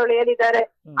ಅಧಿಕಾರಿಗಳು ಹೇಳಿದ್ದಾರೆ.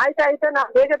 ಆಯ್ತಾಯ್ತು, ನಾವು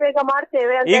ಬೇಗ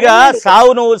ಮಾಡ್ತೇವೆ. ಈಗ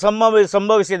ಸಾವು ನೋವು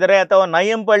ಸಂಭವಿಸಿದರೆ ಅಥವಾ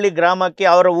ನಯ್ಯಂಪಳ್ಳಿ ಗ್ರಾಮಕ್ಕೆ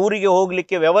ಅವರ ಊರಿಗೆ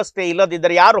ಹೋಗ್ಲಿಕ್ಕೆ ವ್ಯವಸ್ಥೆ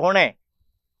ಇಲ್ಲದಿದ್ದರೆ ಯಾರು ಹೊಣೆ?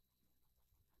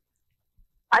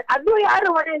 ಅದು ಯಾರು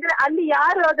ಹೊಣೆ ಅಂದ್ರೆ ಅಲ್ಲಿ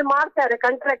ಯಾರು ಅದು ಮಾಡ್ತಾರೆ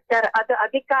ಕಾಂಟ್ರಾಕ್ಟರ್, ಅದು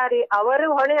ಅಧಿಕಾರಿ, ಅವರು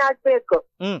ಹೊಣೆ ಆಗ್ಬೇಕು.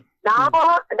 ನಾವು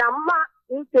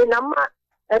ನಮ್ಮ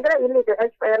ಅಂದ್ರೆ ಇಲ್ಲಿ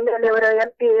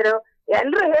MP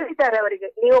ಎಲ್ರು ಹೇಳಿದ್ದಾರೆ ಅವರಿಗೆ,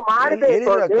 ನೀವು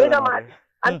ಮಾಡ್ಬೇಕು, ಬೇಗ ಮಾಡಿ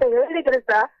ಅಂತ ಹೇಳಿದ್ರು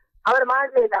ಸಹ ಅವ್ರು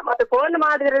ಮಾಡ್ಲಿಲ್ಲ. ಮತ್ತೆ ಫೋನ್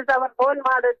ಮಾಡಿದ್ರು ಸಹ ಅವ್ರು ಫೋನ್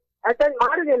ಅಟೆಂಡ್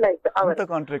ಮಾಡುದಿಲ್ಲ ಇತ್ತು ಅವರು.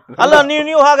 ಅಲ್ಲ,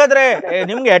 ನೀವು ಹಾಗಾದ್ರೆ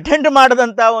ನಿಮ್ಗೆ ಅಟೆಂಡ್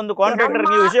ಮಾಡದಂತ ಒಂದು ಕಾಂಟ್ರಾಕ್ಟರ್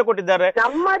ನೀವು ವಿಷಯ ಕೊಟ್ಟಿದ್ದಾರೆ,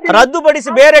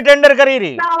 ರದ್ದುಪಡಿಸಿ ಬೇರೆ ಟೆಂಡರ್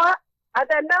ಕರೀರಿ.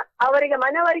 ಅದನ್ನ ಅವರಿಗೆ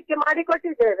ಮನವರಿಕೆ ಮಾಡಿ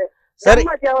ಕೊಟ್ಟಿದ್ದೇವೆ. ಸರಿ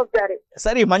ಜವಾಬ್ದಾರಿ.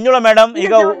 ಸರಿ ಮಂಜುಳಾ ಮೇಡಮ್,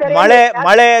 ಈಗ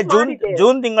ಮಳೆ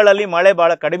ಜೂನ್ ತಿಂಗಳಲ್ಲಿ ಮಳೆ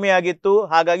ಬಹಳ ಕಡಿಮೆ ಆಗಿತ್ತು,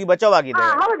 ಹಾಗಾಗಿ ಬಚಾವಾಗಿದೆ.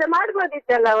 ಹೌದು,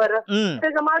 ಮಾಡ್ಬೋದಿತ್ತಲ್ಲ ಅವರು,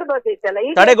 ಮಾಡ್ಬೋದಿತ್ತಲ್ಲ,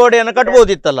 ತಡೆಗೋಡೆಯನ್ನು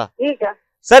ಕಟ್ಬೋದಿತ್ತಲ್ಲ. ಈಗ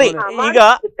ಸರಿ,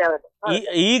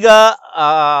 ಈಗ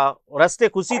ರಸ್ತೆ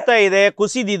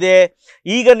ಕುಸಿದಿದೆ.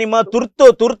 ಈಗ ನಿಮ್ಮ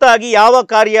ತುರ್ತಾಗಿ ಯಾವ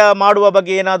ಕಾರ್ಯ ಮಾಡುವ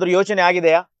ಬಗ್ಗೆ ಏನಾದ್ರೂ ಯೋಚನೆ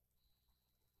ಆಗಿದೆಯಾ?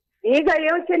 ಈಗ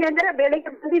ಯೋಚನೆ ಅಂದ್ರೆ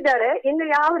ಬೆಳಿಗ್ಗೆ ಬಂದಿದ್ದಾರೆ, ಇನ್ನು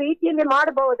ಯಾವ ರೀತಿಯಲ್ಲಿ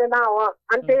ಮಾಡಬಹುದು ನಾವು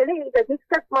ಅಂತ ಹೇಳಿ ಈಗ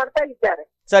ಡಿಸ್ಕಸ್ ಮಾಡ್ತಾ ಇದ್ದಾರೆ.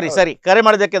 ಸರಿ, ಕರೆ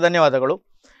ಮಾಡಿದ್ದಕ್ಕೆ ಧನ್ಯವಾದಗಳು.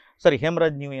 ಸರಿ,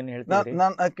 ಹೇಮರಾಜ್, ನೀವು ಏನು ಹೇಳ್ತೀರಿ?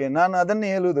 ನಾನು ಅದನ್ನೇ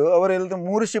ಹೇಳುದು, ಅವರು ಹೇಳಿದ್ರು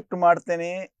 3 ಶಿಫ್ಟ್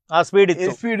ಮಾಡ್ತೇನೆ,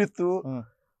 ಸ್ಪೀಡ್ ಇತ್ತು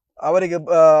ಅವರಿಗೆ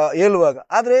ಹೇಳುವಾಗ.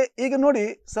 ಆದ್ರೆ ಈಗ ನೋಡಿ,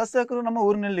 ಶಾಸಕರು ನಮ್ಮ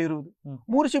ಊರಿನಲ್ಲಿ ಇರುವುದು,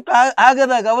 3 ಶಿಫ್ಟ್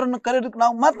ಆಗದಾಗ ಅವರನ್ನು ಕರೆದು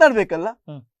ನಾವು ಮಾತನಾಡ್ಬೇಕಲ್ಲ.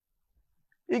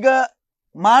 ಈಗ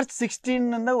ಮಾರ್ಚ್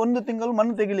 16 ಒಂದು ತಿಂಗಳು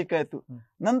ಮಣ್ಣು ತೆಗಿಲಿಕ್ಕೆ ಆಯ್ತು.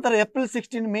 ನಂತರ ಏಪ್ರಿಲ್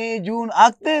 16, ಮೇ, ಜೂನ್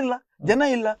ಆಗ್ತೇ ಇಲ್ಲ, ಜನ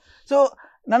ಇಲ್ಲ. ಸೊ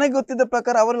ನನಗೆ ಗೊತ್ತಿದ್ದ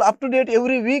ಪ್ರಕಾರ ಅವರು up to date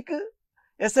every week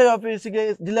SI ಆಫೀಸಿಗೆ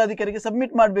ಜಿಲ್ಲಾಧಿಕಾರಿಗೆ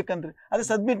ಸಬ್ಮಿಟ್ ಮಾಡ್ಬೇಕಂದ್ರೆ ಅದು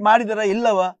ಸಬ್ಮಿಟ್ ಮಾಡಿದಾರ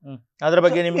ಇಲ್ಲವಾ ಅದರ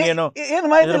ಬಗ್ಗೆ ನಿಮ್ಗೆ ಏನು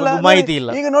ಮಾಹಿತಿ ಇಲ್ಲ.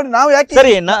 ಈಗ ನೋಡಿ ನಾವು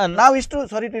ಯಾಕೆ ನಾವು ಇಷ್ಟು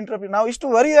ಸಾರಿ ಟು ಇಂಟರಪ್ಟ್, ನಾವು ಇಷ್ಟು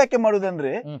ವರಿ ಯಾಕೆ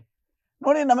ಮಾಡುದಂದ್ರೆ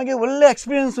ನೋಡಿ ನಮಗೆ ಒಳ್ಳೆ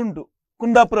ಎಕ್ಸ್ಪೀರಿಯನ್ಸ್ ಉಂಟು.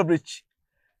 ಕುಂದಾಪುರ ಬ್ರಿಡ್ಜ್,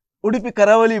 ಉಡುಪಿ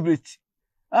ಕರಾವಳಿ ಬ್ರಿಡ್ಜ್,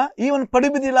 ಈವನ್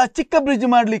ಪಡುಬಿದಿಲ್ಲ ಚಿಕ್ಕ ಬ್ರಿಡ್ಜ್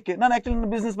ಮಾಡ್ಲಿಕ್ಕೆ ನಾನು ಆಕ್ಚುಲಿ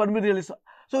ಬಿಸ್ನೆಸ್ ಪಡುಬಿದಿಯಲ್ಲಿ.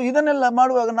 ಸೊ ಇದನ್ನೆಲ್ಲ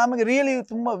ಮಾಡುವಾಗ ನಮಗೆ ರಿಯಲಿ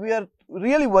ತುಂಬಾ ವಿ ಆರ್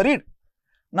ರಿಯಲಿ ವರಿಡ್.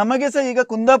 ನಮಗೆ ಸಹ ಈಗ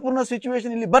ಕುಂದಾಪುರ್ನ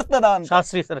ಸಿಚುವೇಶನ್ ಇಲ್ಲಿ ಬರ್ತದ ಅಂತ.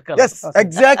 ಶಾಸ್ತ್ರಿ ಸರ್ಕಲ್, ಎಸ್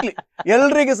ಎಕ್ಸಾಕ್ಟ್ಲಿ,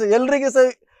 ಎಲ್ರಿಗೆ ಸಹ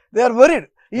ದೇ ಆರ್ ವರಿಡ್.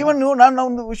 ಈವನ್ ನಾನು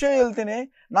ಒಂದು ವಿಷಯ ಹೇಳ್ತೇನೆ,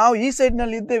 ನಾವು ಈ ಸೈಡ್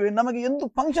ನಲ್ಲಿ ಇದ್ದೇವೆ, ನಮಗೆ ಎಂದು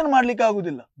ಫಂಕ್ಷನ್ ಮಾಡ್ಲಿಕ್ಕೆ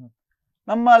ಆಗುದಿಲ್ಲ.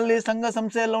 ನಮ್ಮ ಅಲ್ಲಿ ಸಂಘ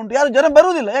ಸಂಸ್ಥೆ ಎಲ್ಲ ಉಂಟು, ಯಾರು ಜನ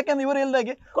ಬರುವುದಿಲ್ಲ. ಯಾಕಂದ್ರೆ ಇವರು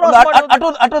ಎಲ್ಲಾಗೆ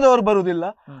ಆಟೋದವರು ಬರುವುದಿಲ್ಲ,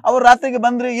 ಅವರು ರಾತ್ರಿಗೆ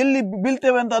ಬಂದ್ರೆ ಎಲ್ಲಿ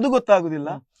ಬೀಳ್ತೇವೆ ಅಂತ ಅದು ಗೊತ್ತಾಗುದಿಲ್ಲ.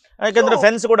 ಯಾಕಂದ್ರೆ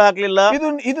ಫೆನ್ಸ್ ಕೂಡ ಹಾಕ್ಲಿಲ್ಲ.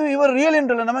 ಇದು ಇವರ ರಿಯಲ್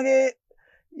ಇಂಟಲ್ಲ. ನಮಗೆ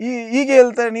ಈಗ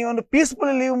ಹೇಳ್ತಾರೆ ನೀವೊಂದು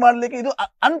ಪೀಸ್ಫುಲ್ ಲೀವ್ ಮಾಡ್ಲಿಕ್ಕೆ ಇದು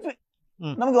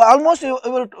ನಮಗೆ ಆಲ್ಮೋಸ್ಟ್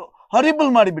ಹಾರಿಬಲ್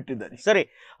ಮಾಡಿಬಿಟ್ಟಿದ್ದಾರೆ. ಸರಿ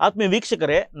ಆತ್ಮೀಯ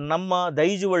ವೀಕ್ಷಕರೇ, ನಮ್ಮ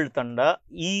ದೈಜಿವರ್ಲ್ಡ್ ತಂಡ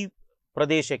ಈ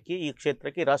ಪ್ರದೇಶಕ್ಕೆ, ಈ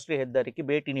ಕ್ಷೇತ್ರಕ್ಕೆ, ರಾಷ್ಟ್ರೀಯ ಹೆದ್ದಾರಿಗೆ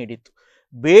ಭೇಟಿ ನೀಡಿತ್ತು.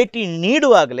 ಭೇಟಿ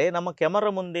ನೀಡುವಾಗಲೇ ನಮ್ಮ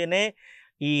ಕ್ಯಾಮರಾ ಮುಂದೆನೆ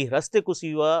ಈ ರಸ್ತೆ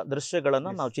ಕುಸಿಯುವ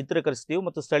ದೃಶ್ಯಗಳನ್ನು ನಾವು ಚಿತ್ರೀಕರಿಸಿದೆವು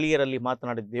ಮತ್ತು ಸ್ಥಳೀಯರಲ್ಲಿ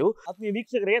ಮಾತನಾಡಿದ್ದೆವು. ಆತ್ಮೀಯ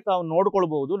ವೀಕ್ಷಕರೇ, ತಾವು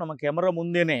ನೋಡ್ಕೊಳ್ಬಹುದು ನಮ್ಮ ಕ್ಯಾಮರಾ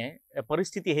ಮುಂದೆನೆ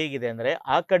ಪರಿಸ್ಥಿತಿ ಹೇಗಿದೆ ಅಂದರೆ,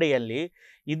 ಆ ಕಡೆಯಲ್ಲಿ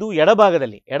ಇದು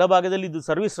ಎಡಭಾಗದಲ್ಲಿ ಇದು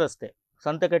ಸರ್ವಿಸ್ ರಸ್ತೆ,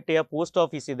 ಸಂತಕಟ್ಟೆಯ ಪೋಸ್ಟ್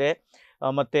ಆಫೀಸ್ ಇದೆ,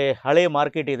 ಮತ್ತು ಹಳೆ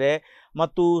ಮಾರ್ಕೆಟ್ ಇದೆ,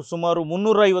 ಮತ್ತು ಸುಮಾರು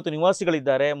 350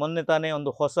 ನಿವಾಸಿಗಳಿದ್ದಾರೆ. ಮೊನ್ನೆ ತಾನೇ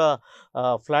ಒಂದು ಹೊಸ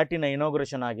ಫ್ಲ್ಯಾಟಿನ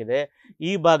ಇನಾಗ್ರೇಷನ್ ಆಗಿದೆ.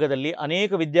 ಈ ಭಾಗದಲ್ಲಿ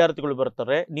ಅನೇಕ ವಿದ್ಯಾರ್ಥಿಗಳು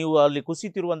ಬರ್ತಾರೆ. ನೀವು ಅಲ್ಲಿ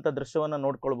ಕುಸಿತಿರುವಂಥ ದೃಶ್ಯವನ್ನು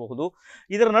ನೋಡ್ಕೊಳ್ಬಹುದು.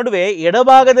 ಇದರ ನಡುವೆ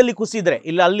ಎಡಭಾಗದಲ್ಲಿ ಕುಸಿದ್ರೆ,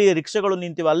 ಅಲ್ಲಿ ರಿಕ್ಷಾಗಳು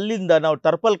ನಿಂತಿವೆ, ಅಲ್ಲಿಂದ ನಾವು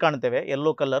ಟರ್ಪಲ್ ಕಾಣ್ತೇವೆ,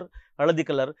 ಯೆಲ್ಲೋ ಕಲರ್, ಹಳದಿ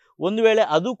ಕಲರ್. ಒಂದು ವೇಳೆ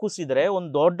ಅದು ಕುಸಿದ್ರೆ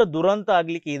ಒಂದು ದೊಡ್ಡ ದುರಂತ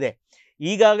ಆಗಲಿಕ್ಕೆ ಇದೆ.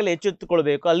 ಈಗಾಗಲೇ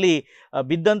ಎಚ್ಚೆತ್ತುಕೊಳ್ಬೇಕು. ಅಲ್ಲಿ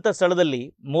ಬಿದ್ದಂಥ ಸ್ಥಳದಲ್ಲಿ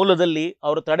ಮೂಲದಲ್ಲಿ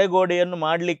ಅವರು ತಡೆಗೋಡೆಯನ್ನು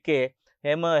ಮಾಡಲಿಕ್ಕೆ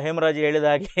ಹೇಮರಾಜ್ ಹೇಳಿದ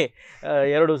ಹಾಗೆ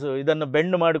ಇದನ್ನು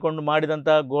ಬೆಂಡ್ ಮಾಡಿಕೊಂಡು ಮಾಡಿದಂಥ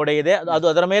ಗೋಡೆ ಇದೆ. ಅದು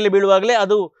ಅದರ ಮೇಲೆ ಬೀಳುವಾಗಲೇ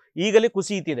ಅದು ಈಗಲೇ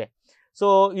ಕುಸಿಯುತ್ತಿದೆ. ಸೊ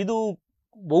ಇದು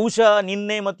ಬಹುಶಃ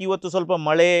ನಿನ್ನೆ ಮತ್ತು ಇವತ್ತು ಸ್ವಲ್ಪ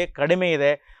ಮಳೆ ಕಡಿಮೆ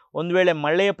ಇದೆ. ಒಂದು ವೇಳೆ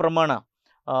ಮಳೆಯ ಪ್ರಮಾಣ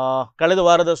ಕಳೆದ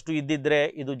ವಾರದಷ್ಟು ಇದ್ದಿದ್ದರೆ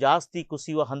ಇದು ಜಾಸ್ತಿ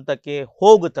ಕುಸಿಯುವ ಹಂತಕ್ಕೆ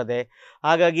ಹೋಗುತ್ತದೆ.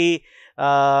 ಹಾಗಾಗಿ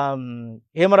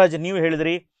ಹೇಮರಾಜ್, ನೀವು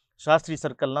ಹೇಳಿದ್ರಿ ಶಾಸ್ತ್ರಿ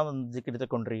ಸರ್ಕಲ್ನ ಒಂದು ಜಿಕಿಟ್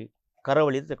ತಗೊಂಡ್ರಿ,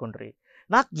 ಕರಾವಳಿ ತಗೊಂಡ್ರಿ.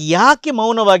 ಯಾಕೆ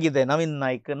ಮೌನವಾಗಿದೆ ನವೀನ್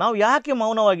ನಾಯ್ಕ್? ನಾವು ಯಾಕೆ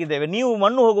ಮೌನವಾಗಿದ್ದೇವೆ? ನೀವು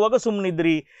ಮಣ್ಣು ಹೋಗುವಾಗ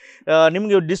ಸುಮ್ಮನಿದ್ರಿ,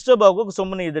 ನಿಮಗೆ ಡಿಸ್ಟರ್ಬ್ ಆಗುವಾಗ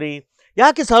ಸುಮ್ಮನೆ ಇದ್ರಿ.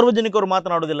 ಯಾಕೆ ಸಾರ್ವಜನಿಕರು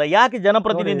ಮಾತನಾಡುವುದಿಲ್ಲ? ಯಾಕೆ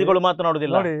ಜನಪ್ರತಿನಿಧಿಗಳು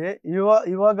ಮಾತನಾಡುವುದಿಲ್ಲ? ನೋಡಿ,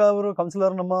 ಇವಾಗ ಅವರು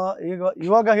ಕೌನ್ಸಿಲರ್ ನಮ್ಮ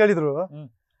ಇವಾಗ ಹೇಳಿದ್ರು,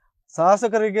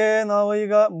 ಶಾಸಕರಿಗೆ ನಾವು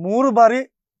ಈಗ 3 ಬಾರಿ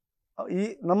ಈ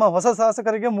ನಮ್ಮ ಹೊಸ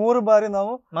ಶಾಸಕರಿಗೆ 3 ಬಾರಿ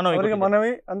ನಾವು ಅವರಿಗೆ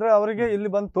ಮನವಿ ಅಂದ್ರೆ ಅವರಿಗೆ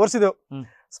ಇಲ್ಲಿ ಬಂದು ತೋರಿಸಿದೆವು,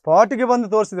 ಸ್ಪಾಟಿಗೆ ಬಂದು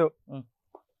ತೋರಿಸಿದೆವು.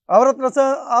 ಅವರ ಹತ್ರ ಸಹ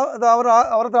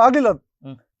ಅವರ ಹತ್ರ ಆಗ್ಲಿಲ್ಲ ಅದು.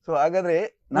 ಸೊ ಹಾಗಾದ್ರೆ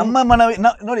ನಮ್ಮ ಮನವಿ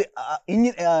ನೋಡಿ,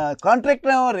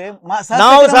 ಕಾಂಟ್ರಾಕ್ಟರ್ ಅವರೇ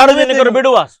ನಾವು ಸಾರ್ವಜನಿಕರು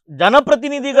ಬಿಡುವ,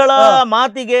 ಜನಪ್ರತಿನಿಧಿಗಳ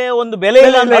ಮಾತಿಗೆ ಒಂದು ಬೆಲೆ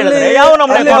ಇಲ್ಲ ಅಂತ ಹೇಳಿದ್ರೆ ಯಾವ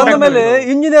ಬಂದ ಮೇಲೆ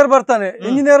ಇಂಜಿನಿಯರ್ ಬರ್ತಾನೆ,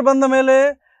 ಇಂಜಿನಿಯರ್ ಬಂದ ಮೇಲೆ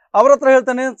ಅವ್ರ ಹತ್ರ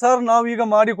ಹೇಳ್ತಾನೆ, ಸರ್ ನಾವು ಈಗ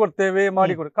ಮಾಡಿಕೊಡ್ತೇವೆ,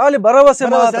 ಖಾಲಿ ಭರವಸೆ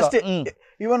ಅಷ್ಟೇ.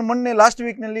 ಇವನ್ ಮೊನ್ನೆ ಲಾಸ್ಟ್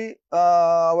ವೀಕ್ ನಲ್ಲಿ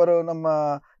ಅವರು ನಮ್ಮ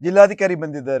ಜಿಲ್ಲಾಧಿಕಾರಿ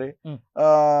ಬಂದಿದ್ದಾರೆ,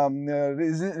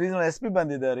 ರೀಜನಲ್ SP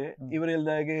ಬಂದಿದ್ದಾರೆ, ಇವರು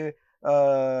ಹೇಳಿದಾಗೆ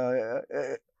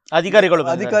ಅಧಿಕಾರಿಗಳು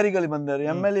ಬಂದಿದ್ದಾರೆ,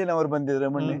 MLA ನವರು ಬಂದಿದ್ದಾರೆ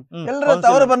ಮೊನ್ನೆ. ಎಲ್ಲರ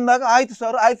ಅವರು ಬಂದಾಗ ಆಯ್ತು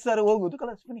ಸರ್ ಹೋಗುದು,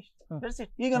 ಫಿನಿಶ್.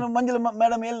 ಈಗ ಮಂಜುಳ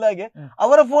ಮೇಡಮ್ ಹೇಳಿದಾಗೆ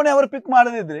ಅವರ ಫೋನ್ ಅವರು ಪಿಕ್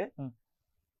ಮಾಡದಿದ್ರೆ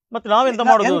ಮತ್ತೆ ನಾವೆಂತ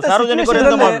ಮಾಡುದು?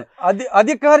 ಸಾರ್ವಜನಿಕರು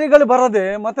ಅಧಿಕಾರಿಗಳು ಬರದೆ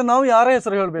ಮತ್ತೆ ನಾವು ಯಾರ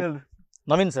ಹೆಸರು ಹೇಳ್ಬೇಕು?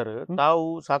 ನವೀನ್ ಸರ್, ತಾವು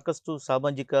ಸಾಕಷ್ಟು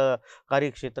ಸಾಮಾಜಿಕ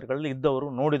ಕಾರ್ಯಕ್ಷೇತ್ರಗಳಲ್ಲಿ ಇದ್ದವರು,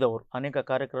 ನೋಡಿದವರು, ಅನೇಕ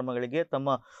ಕಾರ್ಯಕ್ರಮಗಳಿಗೆ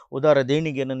ತಮ್ಮ ಉದಾರ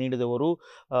ದೇಣಿಗೆಯನ್ನು ನೀಡಿದವರು,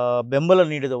 ಬೆಂಬಲ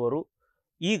ನೀಡಿದವರು.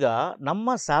 ಈಗ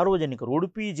ನಮ್ಮ ಸಾರ್ವಜನಿಕರು,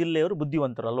 ಉಡುಪಿ ಜಿಲ್ಲೆಯವರು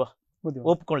ಬುದ್ಧಿವಂತರಲ್ವಾ,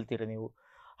 ಒಪ್ಕೊಳ್ತೀರಿ ನೀವು?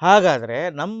 ಹಾಗಾದರೆ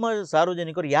ನಮ್ಮ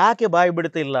ಸಾರ್ವಜನಿಕರು ಯಾಕೆ ಬಾಯಿ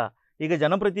ಬಿಡ್ತಾ ಇಲ್ಲ? ಈಗ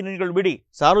ಜನಪ್ರತಿನಿಧಿಗಳು ಬಿಡಿ,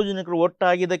 ಸಾರ್ವಜನಿಕರು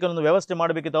ಒಟ್ಟಾಗಿ ಇದಕ್ಕೆ ಒಂದು ವ್ಯವಸ್ಥೆ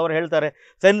ಮಾಡಬೇಕಿತ್ತು. ಅವ್ರು ಹೇಳ್ತಾರೆ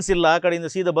ಫೆನ್ಸ್ ಇಲ್ಲ, ಆ ಕಡೆಯಿಂದ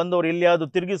ಸೀದಾ ಬಂದವರು ಎಲ್ಲಿಯಾದರೂ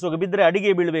ತಿರುಗಿಸುವಾಗ ಬಿದ್ದರೆ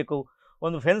ಅಡಿಗೆ ಬೀಳಬೇಕು,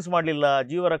 ಒಂದು ಫೆನ್ಸ್ ಮಾಡಲಿಲ್ಲ,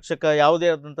 ಜೀವರಕ್ಷಕ ಯಾವುದೇ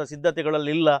ಆದಂಥ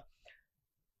ಸಿದ್ಧತೆಗಳಲ್ಲಿ ಇಲ್ಲ.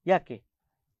 ಯಾಕೆ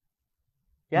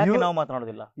ನಾವು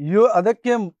ಮಾತನಾಡೋದಿಲ್ಲ?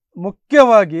 ಅದಕ್ಕೆ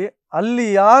ಮುಖ್ಯವಾಗಿ ಅಲ್ಲಿ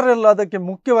ಯಾರೆಲ್ಲ ಅದಕ್ಕೆ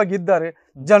ಮುಖ್ಯವಾಗಿ ಇದ್ದಾರೆ,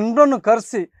 ಜನರನ್ನು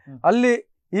ಕರೆಸಿ ಅಲ್ಲಿ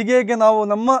ಹೀಗೆ ನಾವು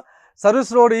ನಮ್ಮ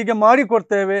ಸರ್ವಿಸ್ ರೋಡ್ ಹೀಗೆ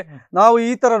ಮಾಡಿಕೊಡ್ತೇವೆ, ನಾವು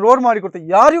ಈ ತರ ರೋಡ್ ಮಾಡಿಕೊಡ್ತೇವೆ,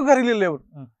 ಯಾರಿಗೂ ಕರೀಲಿಲ್ಲ ಇವರು,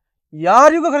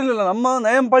 ಯಾರಿಗೂ ಕರೀಲಿಲ್ಲ. ನಮ್ಮ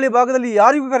ನಯಂಪಳ್ಳಿ ಭಾಗದಲ್ಲಿ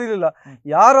ಯಾರಿಗೂ ಕರೀಲಿಲ್ಲ.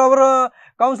 ಯಾರು ಅವರ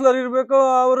ಕೌನ್ಸಿಲರ್ ಇರಬೇಕು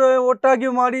ಅವರು ಒಟ್ಟಾಗಿ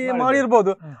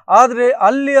ಮಾಡಿರ್ಬೋದು, ಆದ್ರೆ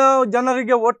ಅಲ್ಲಿಯ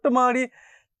ಜನರಿಗೆ ಒಟ್ಟು ಮಾಡಿ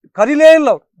ಕರೀಲೇ ಇಲ್ಲ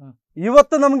ಅವರು.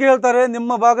 ಇವತ್ತು ನಮ್ಗೆ ಹೇಳ್ತಾರೆ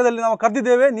ನಿಮ್ಮ ಭಾಗದಲ್ಲಿ ನಾವು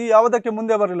ಕರೆದಿದ್ದೇವೆ, ನೀವು ಯಾವುದಕ್ಕೆ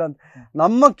ಮುಂದೆ ಬರಲಿಲ್ಲ ಅಂತ.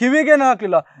 ನಮ್ಮ ಕಿವಿಗೇನೆ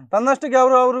ಹಾಕ್ಲಿಲ್ಲ. ತನ್ನಷ್ಟಕ್ಕೆ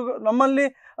ಅವರು ನಮ್ಮಲ್ಲಿ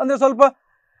ಅಂದ್ರೆ ಸ್ವಲ್ಪ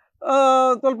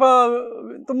ಸ್ವಲ್ಪ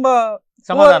ತುಂಬಾ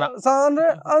ಸಮಾಧಾನ ಅಂದ್ರೆ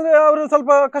ಅಂದ್ರೆ ಅವರು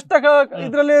ಸ್ವಲ್ಪ ಕಷ್ಟ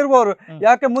ಇದ್ರಲ್ಲೇ ಇರುವವರು.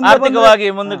 ಯಾಕೆ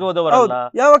ಮುಂದಕ್ಕೆ ಹೋದವರಲ್ಲ,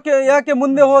 ಯಾಕೆ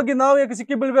ಮುಂದೆ ಹೋಗಿ ನಾವು ಯಾಕೆ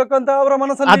ಸಿಕ್ಕಿ ಬೀಳ್ಬೇಕು ಅಂತ ಅವರ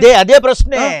ಮನಸ್ಸಲ್ಲಿ ಅದೇ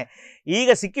ಪ್ರಶ್ನೆ. ಈಗ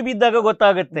ಸಿಕ್ಕಿ ಬಿದ್ದಾಗ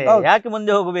ಗೊತ್ತಾಗುತ್ತೆ ಯಾಕೆ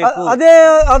ಮುಂದೆ ಹೋಗಬೇಕು.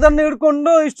 ಅದನ್ನು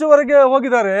ಹಿಡ್ಕೊಂಡು ಇಷ್ಟುವರೆಗೆ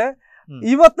ಹೋಗಿದ್ದಾರೆ.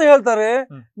 ಇವತ್ತು ಹೇಳ್ತಾರೆ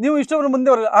ನೀವು ಇಷ್ಟವರೆಗೆ ಮುಂದೆ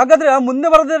ಬರ, ಹಾಗಾದ್ರೆ ಆ ಮುಂದೆ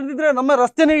ಬರದಿದ್ರೆ ನಮ್ಮ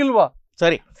ರಸ್ತೆನೇ ಇಲ್ವಾ?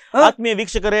 ಸರಿ, ಆತ್ಮೀಯ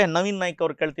ವೀಕ್ಷಕರೇ, ನವೀನ್ ನಾಯ್ಕ್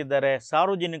ಅವರು ಕೇಳ್ತಿದ್ದಾರೆ,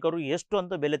 ಸಾರ್ವಜನಿಕರು ಎಷ್ಟು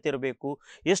ಅಂತ ಬೆಲೆ ತೆರಬೇಕು,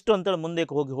 ಎಷ್ಟು ಅಂತ ಮುಂದೆ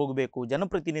ಹೋಗಬೇಕು,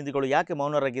 ಜನಪ್ರತಿನಿಧಿಗಳು ಯಾಕೆ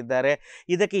ಮೌನರಾಗಿದ್ದಾರೆ,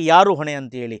 ಇದಕ್ಕೆ ಯಾರು ಹೊಣೆ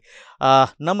ಅಂತ ಹೇಳಿ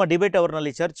ನಮ್ಮ ಡಿಬೇಟ್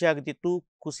ಅವರ್ನಲ್ಲಿ ಚರ್ಚೆ ಆಗುತ್ತಿತ್ತು.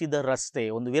 ಕುಸಿದ ರಸ್ತೆ.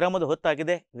 ಒಂದು ವಿರಾಮದ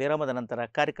ಹೊತ್ತಾಗಿದೆ. ವಿರಾಮದ ನಂತರ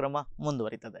ಕಾರ್ಯಕ್ರಮ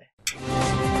ಮುಂದುವರಿತದೆ.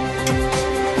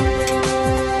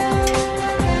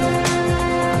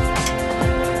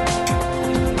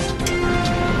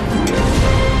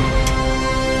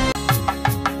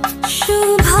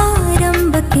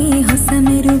 ಶುಭಾರಂಭಕ್ಕೆ ಹೊಸ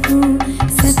ಮೆರುಗು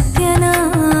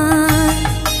ಸತ್ಯನಾಥ್,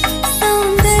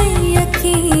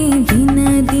 ಸೌಂದರ್ಯಕ್ಕೆ ದಿನ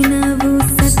ದಿನವೂ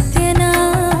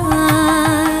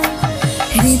ಸತ್ಯನಾಥ್,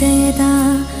 ಹೃದಯದ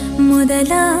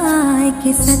ಮೊದಲ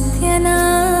ಆಯ್ಕೆ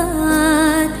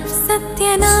ಸತ್ಯನಾಥ್,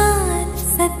 ಸತ್ಯನಾಥ್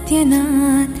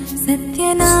ಸತ್ಯನಾಥ್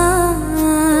ಸತ್ಯನಾಥ್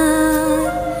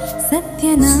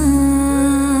ಸತ್ಯನಾಥ್.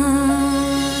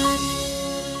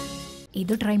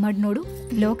 ಇದು ಟ್ರೈ ಮಾಡಿ ನೋಡು.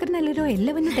 ಲೋಕರ್ನಲ್ಲಿರೋ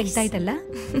ಎಲ್ಲವನ್ನು ತೆಗ್ದಾಯ್ತಲ್ಲ.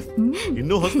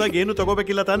 ಇನ್ನೂ ಹೊಸದಾಗಿ ಏನು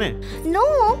ತಗೋಬೇಕಿಲ್ಲ ತಾನೆ? ನೋ,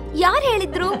 ಯಾರು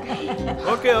ಹೇಳಿದ್ರು?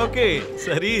 ಓಕೆ ಓಕೆ,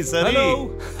 ಸರಿ ಸರಿ.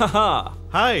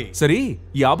 ಹಾಯ್. ಸರಿ,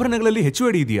 ಈ ಆಭರಣಗಳಲ್ಲಿ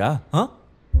HUID ಇದೆಯಾ?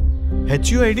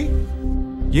 HUID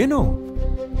ಏನು?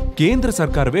 ಕೇಂದ್ರ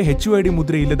ಸರ್ಕಾರವೇ HUID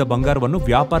ಮುದ್ರೆ ಇಲ್ಲದ ಬಂಗಾರವನ್ನು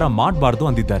ವ್ಯಾಪಾರ ಮಾಡಬಾರ್ದು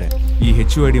ಅಂದಿದ್ದಾರೆ. ಈ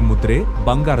HUID ಮುದ್ರೆ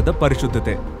ಬಂಗಾರದ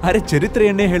ಪರಿಶುದ್ಧತೆ, ಅರೆ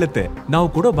ಚರಿತ್ರೆಯನ್ನೇ ಹೇಳುತ್ತೆ. ನಾವು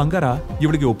ಕೊಡೋ ಬಂಗಾರ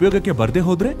ಇವಳಿಗೆ ಉಪಯೋಗಕ್ಕೆ ಬರ್ದೇ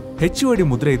ಹೋದ್ರೆ HUID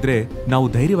ಮುದ್ರೆ ಇದ್ರೆ ನಾವು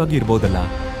ಧೈರ್ಯವಾಗಿ ಇರ್ಬೋದಲ್ಲ.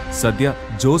 ಸದ್ಯ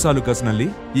ಜೋಸ್ ಆಲುಕಾಸ್ನಲ್ಲಿ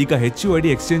ಈಗ HUID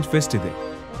ಎಕ್ಸ್ಚೇಂಜ್ ಫೆಸ್ಟ್ ಇದೆ.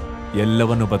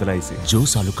 ಎಲ್ಲವನ್ನು ಬದಲಾಯಿಸಿ.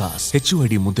 ಜೋಸ್ ಆಲುಕಾಸ್,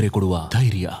 HUID ಮುದ್ರೆ ಕೊಡುವ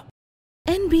ಧೈರ್ಯ.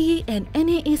 NBA and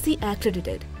NAAC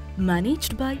accredited,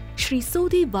 managed by Sri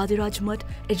Sodhi Vadiraj Math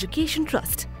Education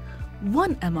Trust,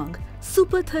 one among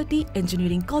Super 30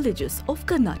 engineering colleges of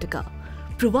Karnataka,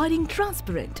 providing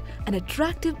transparent and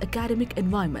attractive academic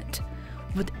environment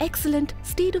with excellent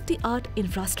state-of-the-art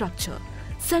infrastructure,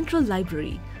 central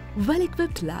library,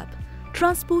 well-equipped lab,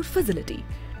 transport facility,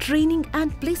 training and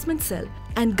placement cell,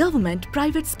 and government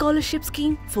private scholarship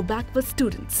scheme for backward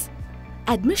students.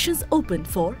 Admissions open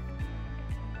for.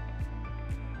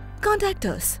 Contact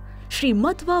us, Sri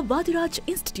Madhva Vadiraj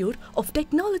Institute of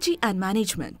Technology and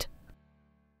Management.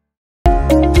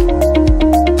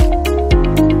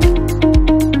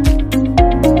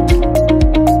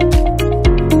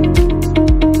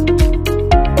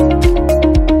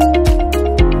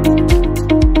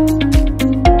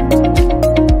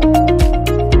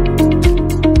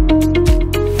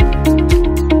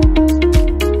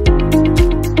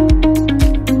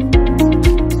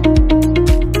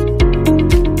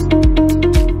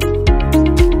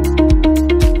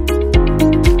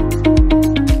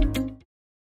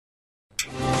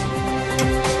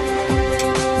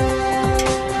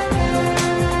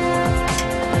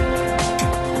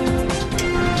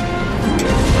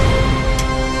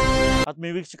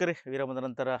 ವೀಕ್ಷಕರೇ, ವಿರಾಮದ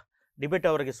ನಂತರ debate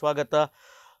ಅವರಿಗೆ ಸ್ವಾಗತ.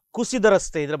 ಕುಸಿದ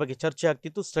ರಸ್ತೆ, ಇದರ ಬಗ್ಗೆ ಚರ್ಚೆ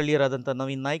ಆಗ್ತಿತ್ತು. ಸ್ಥಳೀಯರಾದಂಥ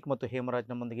ನವೀನ್ ನಾಯ್ಕ್ ಮತ್ತು ಹೇಮರಾಜ್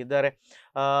ನಮ್ಮೊಂದಿಗಿದ್ದಾರೆ.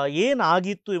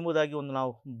 ಏನಾಗಿತ್ತು ಎಂಬುದಾಗಿ ಒಂದು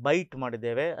ನಾವು ಬೈಟ್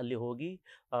ಮಾಡಿದ್ದೇವೆ, ಅಲ್ಲಿ ಹೋಗಿ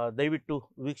ದಯವಿಟ್ಟು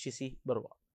ವೀಕ್ಷಿಸಿ ಬರುವ.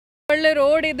 ಒಳ್ಳೆ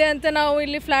ರೋಡ್ ಇದೆ ಅಂತ ನಾವು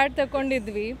ಇಲ್ಲಿ ಫ್ಲ್ಯಾಟ್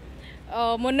ತಗೊಂಡಿದ್ವಿ.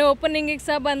 ಮೊನ್ನೆ ಓಪನಿಂಗಿಗೆ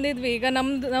ಸಹ ಬಂದಿದ್ವಿ. ಈಗ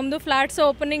ನಮ್ಮದು ಫ್ಲ್ಯಾಟ್ಸ್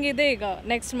ಓಪನಿಂಗ್ ಇದೆ ಈಗ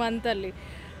ನೆಕ್ಸ್ಟ್ ಮಂತಲ್ಲಿ.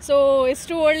 ಸೊ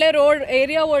ಎಷ್ಟು ಒಳ್ಳೆ ರೋಡ್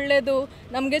ಏರಿಯಾ ಒಳ್ಳೆಯದು,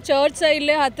 ನಮಗೆ ಚರ್ಚ್ ಸಹ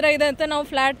ಇಲ್ಲೇ ಹತ್ತಿರ ಇದೆ ಅಂತ ನಾವು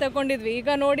ಫ್ಲ್ಯಾಟ್ ತಗೊಂಡಿದ್ವಿ. ಈಗ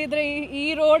ನೋಡಿದರೆ ಈ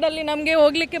ರೋಡಲ್ಲಿ ನಮಗೆ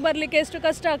ಹೋಗಲಿಕ್ಕೆ ಬರಲಿಕ್ಕೆ ಎಷ್ಟು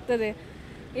ಕಷ್ಟ ಆಗ್ತದೆ.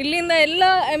 ಇಲ್ಲಿಂದ ಎಲ್ಲ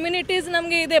ಅಮ್ಯುನಿಟೀಸ್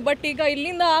ನಮಗೆ ಇದೆ, ಬಟ್ ಈಗ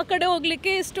ಇಲ್ಲಿಂದ ಆ ಕಡೆ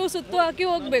ಹೋಗಲಿಕ್ಕೆ ಇಷ್ಟು ಸುತ್ತು ಹಾಕಿ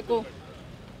ಹೋಗಬೇಕು.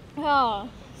 ಹಾಂ,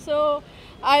 ಸೊ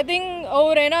ಐ ಥಿಂಕ್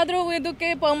ಅವ್ರೇನಾದರೂ ಇದಕ್ಕೆ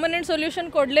ಪರ್ಮನೆಂಟ್ ಸೊಲ್ಯೂಷನ್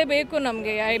ಕೊಡಲೇಬೇಕು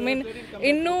ನಮಗೆ. ಐ ಮೀನ್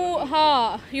ಇನ್ನೂ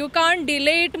you can't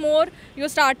delay it more. You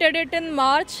started it in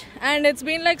March and it's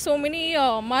been like so many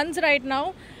months right ನಾವು.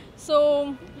 ಸೊ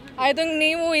ಐ ಥಿಂಕ್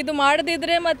ನೀವು ಇದು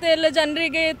ಮಾಡದಿದ್ರೆ ಮತ್ತೆ ಎಲ್ಲ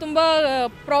ಜನರಿಗೆ ತುಂಬ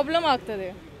ಪ್ರಾಬ್ಲಮ್ ಆಗ್ತದೆ.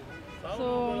 ಸೊ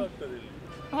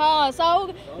ಸಾವು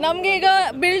ನಮಗೆ ಈಗ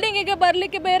ಬಿಲ್ಡಿಂಗಿಗೆ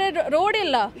ಬರಲಿಕ್ಕೆ ಬೇರೆ ರೋಡ್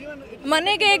ಇಲ್ಲ.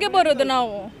 ಮನೆಗೆ ಹೇಗೆ ಬರೋದು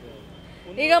ನಾವು?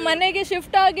 ಈಗ ಮನೆಗೆ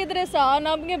ಶಿಫ್ಟ್ ಆಗಿದ್ರೆ ಸಹ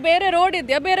ನಮಗೆ ಬೇರೆ ರೋಡ್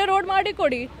ಇದೆಯಾ? ಬೇರೆ ರೋಡ್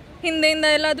ಮಾಡಿಕೊಡಿ, ಹಿಂದೆಯಿಂದ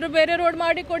ಎಲ್ಲಾದರೂ ಬೇರೆ ರೋಡ್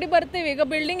ಮಾಡಿಕೊಡಿ, ಬರ್ತೀವಿ. ಈಗ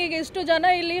ಬಿಲ್ಡಿಂಗಿಗೆ ಇಷ್ಟು ಜನ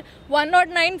ಇಲ್ಲಿ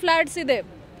 109 ಫ್ಲ್ಯಾಟ್ಸ್ ಇದೆ,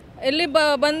 ಇಲ್ಲಿ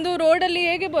ಬಂದು ರೋಡಲ್ಲಿ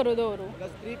ಹೇಗೆ ಬರೋದು ಅವರು?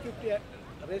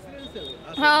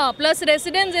 ಪ್ಲಸ್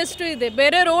ರೆಸಿಡೆನ್ಸ್ ಎಷ್ಟು ಇದೆ,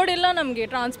 ಬೇರೆ ರೋಡ್ ಇಲ್ಲ ನಮಗೆ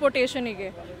ಟ್ರಾನ್ಸ್ಪೋರ್ಟೇಷನಿಗೆ.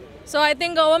 So I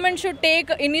think government should take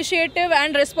initiative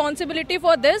and responsibility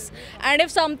for this, and if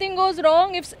something goes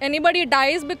wrong, if anybody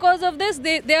dies because of this,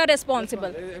 they are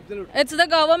responsible. It's the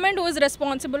government who is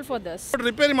responsible for this.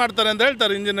 Repair ಮಾಡ್ತಾರೆ ಅಂತ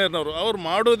ಹೇಳ್ತಾರೆ ಇಂಜಿನಿಯರ್ನವರು, ಅವ್ರು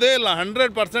ಮಾಡೋದೇ ಇಲ್ಲ.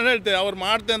 100% ಹೇಳ್ತೇವೆ ಅವ್ರು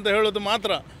ಮಾಡ್ತೆ ಅಂತ ಹೇಳೋದು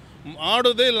ಮಾತ್ರ,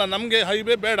 ಮಾಡೋದೇ ಇಲ್ಲ. ನಮಗೆ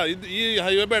ಹೈವೇ ಬೇಡ, ಈ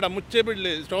ಹೈವೇ ಬೇಡ, ಮುಚ್ಚೇ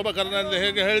ಬಿಡಲಿ. ಶೋಭಾ ಕರಂದ್ಲಾಜೆ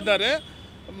ಹೇಗೆ ಹೇಳಿದ್ದಾರೆ,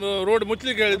 ರೋಡ್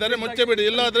ಮುಚ್ಚಲಿಕ್ಕೆ ಹೇಳಿದ್ದಾರೆ, ಮುಚ್ಚೇ ಬಿಡಿ,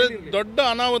 ಇಲ್ಲಾದರೆ ದೊಡ್ಡ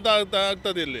ಅನಾಹುತ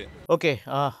ಆಗ್ತದೆ ಇಲ್ಲಿ. ಓಕೆ,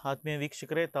 ಆತ್ಮೀಯ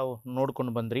ವೀಕ್ಷಕರೇ, ತಾವು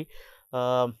ನೋಡ್ಕೊಂಡು ಬಂದ್ರಿ.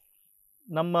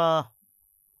 ನಮ್ಮ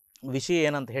ವಿಷಯ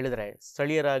ಏನಂತ ಹೇಳಿದರೆ,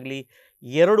 ಸ್ಥಳೀಯರಾಗಲಿ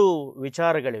 2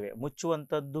 ವಿಚಾರಗಳಿವೆ,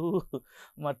 ಮುಚ್ಚುವಂಥದ್ದು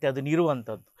ಮತ್ತು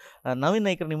ಅದನ್ನಿರುವಂಥದ್ದು. ನವೀನ್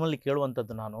ನಾಯ್ಕರು ನಿಮ್ಮಲ್ಲಿ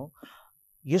ಕೇಳುವಂಥದ್ದು ನಾನು,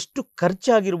 ಎಷ್ಟು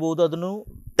ಖರ್ಚಾಗಿರ್ಬೋದು ಅದನ್ನು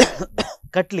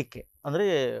ಕಟ್ಟಲಿಕ್ಕೆ? ಅಂದರೆ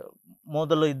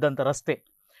ಮೊದಲು ಇದ್ದಂಥ ರಸ್ತೆ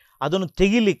ಅದನ್ನು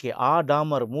ತೆಗಿಲಿಕ್ಕೆ, ಆ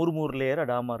ಡಾಮರ್ 3 ಲೇಯರ್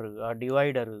ಡಾಮರ್, ಆ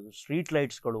ಡಿವೈಡರ್, ಸ್ಟ್ರೀಟ್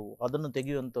ಲೈಟ್ಸ್ಗಳು, ಅದನ್ನು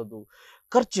ತೆಗೆಯುವಂಥದ್ದು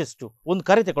ಖರ್ಚೆಷ್ಟು? ಒಂದು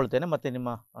ಕರೆ ತಗೊಳ್ತೇನೆ, ಮತ್ತೆ ನಿಮ್ಮ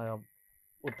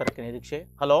ಉತ್ತರಕ್ಕೆ ನಿರೀಕ್ಷೆ.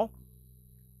 ಹಲೋ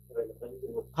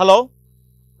ಹಲೋ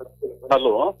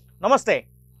ಹಲೋ, ನಮಸ್ತೆ.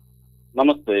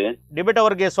 ನಮಸ್ತೆ. ಡಿಬೇಟ್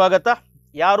ಅವರಿಗೆ ಸ್ವಾಗತ.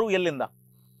 ಯಾರು, ಎಲ್ಲಿಂದ?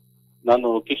 ನಾನು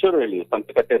ಕಿಶೋರ್ ಹೇಳಿ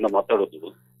ಸಂತೆಕಟ್ಟೆಯಿಂದ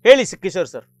ಮಾತಾಡೋದು. ಹೇಳಿ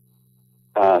ಕಿಶೋರ್ ಸರ್.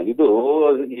 ಇದು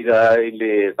ಈಗ ಇಲ್ಲಿ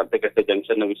ಸಂತೆಕಟ್ಟೆ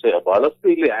ಜಂಕ್ಷನ್ ವಿಷಯ, ಬಹಳಷ್ಟು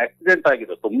ಇಲ್ಲಿ ಆಕ್ಸಿಡೆಂಟ್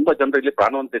ಆಗಿದೆ, ತುಂಬಾ ಜನರು ಇಲ್ಲಿ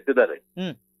ಪ್ರಾಣವನ್ನು ತೆತ್ತಿದ್ದಾರೆ.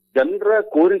 ಜನರ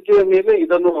ಕೋರಿಕೆಯ ಮೇಲೆ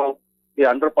ಇದನ್ನು, ಈ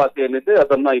ಅಂಡರ್ ಪಾಸ್ ಏನಿದೆ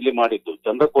ಅದನ್ನ ಇಲ್ಲಿ ಮಾಡಿದ್ದು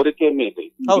ಜನರ ಕೋರಿಕೆಯ ಮೇಲೆ.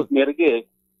 ಮೇರೆಗೆ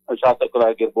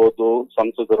ಶಾಸಕರಾಗಿರ್ಬೋದು,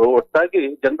 ಸಂಸದರು ಒಟ್ಟಾಗಿ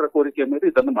ಜನರ ಕೋರಿಕೆಯ ಮೇಲೆ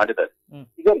ಇದನ್ನು ಮಾಡಿದ್ದಾರೆ.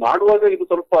 ಈಗ ಮಾಡುವಾಗ ಇದು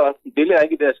ಸ್ವಲ್ಪ ಡಿಲೇ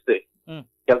ಆಗಿದೆ ಅಷ್ಟೇ,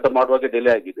 ಕೆಲಸ ಮಾಡುವಾಗ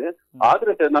ಡಿಲೇ ಆಗಿದೆ.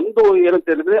 ಆದ್ರೆ ನಂದು ಏನಂತ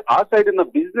ಹೇಳಿದ್ರೆ, ಆ ಸೈಡಿನ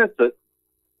ಬಿಸ್ನೆಸ್,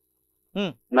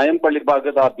 ನಯಂಪಳ್ಳಿ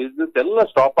ಭಾಗದ ಆ ಬಿಸ್ನೆಸ್ ಎಲ್ಲ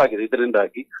ಸ್ಟಾಪ್ ಆಗಿದೆ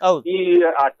ಇದರಿಂದಾಗಿ. ಈ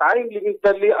ಆ ಟೈಮ್ ಲಿಮಿಟ್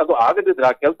ಅಲ್ಲಿ ಅದು ಆಗದಿದ್ರೆ,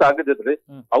 ಆ ಕೆಲಸ ಆಗದಿದ್ರೆ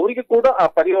ಅವರಿಗೆ ಕೂಡ ಆ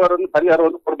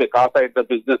ಪರಿಹಾರವನ್ನು ಕೊಡ್ಬೇಕು, ಆ ಸೈಡ್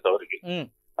ಬಿಸ್ನೆಸ್ ಅವರಿಗೆ.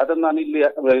 ಅದನ್ನ ನಾನು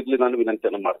ಇಲ್ಲಿ ನಾನು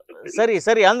ವಿನಂತಿಯನ್ನು ಮಾಡ್ತೇನೆ. ಸರಿ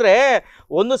ಸರಿ, ಅಂದ್ರೆ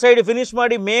ಒಂದು ಸೈಡ್ ಫಿನಿಶ್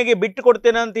ಮಾಡಿ ಮೇಗೆ ಬಿಟ್ಟು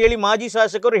ಕೊಡ್ತೇನೆ ಅಂತ ಹೇಳಿ ಮಾಜಿ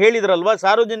ಶಾಸಕರು ಹೇಳಿದ್ರಲ್ವಾ,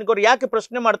 ಸಾರ್ವಜನಿಕರು ಯಾಕೆ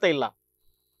ಪ್ರಶ್ನೆ ಮಾಡ್ತಾ ಇಲ್ಲ?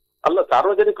 ಅಲ್ಲ,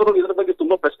 ಸಾರ್ವಜನಿಕರು ಇದ್ರ ಬಗ್ಗೆ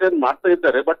ತುಂಬಾ ಪ್ರಶ್ನೆಯನ್ನು ಮಾಡ್ತಾ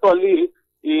ಇದ್ದಾರೆ. ಬಟ್ ಅಲ್ಲಿ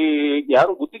ಈ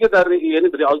ಯಾರು ಗುತ್ತಿಗೆದಾರರು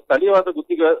ಏನಿದ್ರೆ ಅವ್ರು ಸ್ಥಳೀಯವಾದ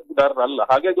ಗುತ್ತಿಗೆದಾರರಲ್ಲ,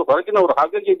 ಹಾಗಾಗಿ ಹೊರಗಿನವರು,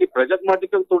 ಹಾಗಾಗಿ ಇಲ್ಲಿ ಪ್ರೆಜೆಂಟ್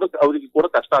ಮಾಡ್ಲಿಕ್ಕೆ ಅವರಿಗೆ ಕೂಡ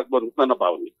ಕಷ್ಟ ಆಗ್ಬೋದು ನನ್ನ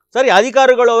ಭಾವನೆ. ಸರಿ,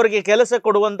 ಅಧಿಕಾರಿಗಳು ಅವರಿಗೆ ಕೆಲಸ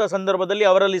ಕೊಡುವಂತ ಸಂದರ್ಭದಲ್ಲಿ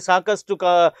ಅವರಲ್ಲಿ ಸಾಕಷ್ಟು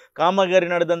ಕಾಮಗಾರಿ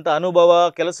ನಡೆದಂತ ಅನುಭವ,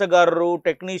 ಕೆಲಸಗಾರರು,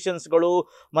 ಟೆಕ್ನಿಷಿಯನ್ಸ್ಗಳು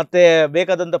ಮತ್ತೆ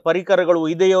ಬೇಕಾದಂತ ಪರಿಕರಗಳು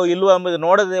ಇದೆಯೋ ಇಲ್ವೋ ಎಂಬುದು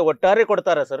ನೋಡದೆ ಒಟ್ಟಾರೆ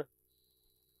ಕೊಡ್ತಾರ ಸರ್?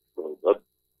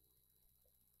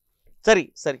 ಸರಿ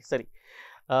ಸರಿ ಸರಿ,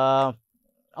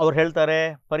 ಅವ್ರು ಹೇಳ್ತಾರೆ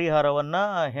ಪರಿಹಾರವನ್ನ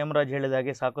ಹೇಮರಾಜ್ ಹೇಳಿದ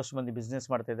ಹಾಗೆ ಸಾಕಷ್ಟು ಮಂದಿ ಬಿಸ್ನೆಸ್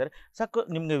ಮಾಡ್ತಾ ಇದ್ದಾರೆ.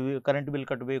 ನಿಮ್ಗೆ ಕರೆಂಟ್ ಬಿಲ್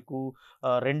ಕಟ್ಟಬೇಕು,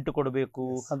 ರೆಂಟ್ ಕೊಡಬೇಕು,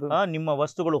 ನಿಮ್ಮ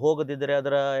ವಸ್ತುಗಳು ಹೋಗದಿದ್ದರೆ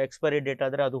ಅದರ ಎಕ್ಸ್ಪೈರಿ ಡೇಟ್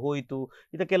ಆದರೆ ಅದು ಹೋಯಿತು,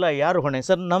 ಇದಕ್ಕೆಲ್ಲ ಯಾರು ಹೊಣೆ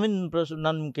ಸರ್?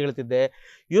 ನಾನು ಕೇಳ್ತಿದ್ದೆ,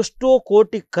 ಎಷ್ಟೋ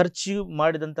ಕೋಟಿ ಖರ್ಚು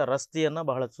ಮಾಡಿದಂಥ ರಸ್ತೆಯನ್ನು,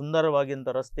 ಬಹಳ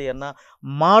ಸುಂದರವಾಗಿದ್ದಂಥ ರಸ್ತೆಯನ್ನು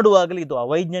ಮಾಡುವಾಗಲೇ ಇದು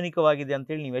ಅವೈಜ್ಞಾನಿಕವಾಗಿದೆ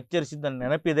ಅಂತೇಳಿ ನೀವು ಎಚ್ಚರಿಸಿದ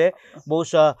ನೆನಪಿದೆ.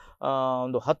 ಬಹುಶಃ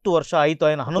ಒಂದು 10 ವರ್ಷ ಆಯಿತು,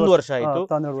 11 ವರ್ಷ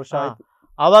ಆಯಿತು.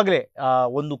 ಆವಾಗಲೇ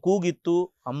ಒಂದು ಕೂಗಿತ್ತು,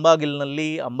 ಅಂಬಾಗಿಲ್ನಲ್ಲಿ,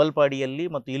 ಅಂಬಲ್ಪಾಡಿಯಲ್ಲಿ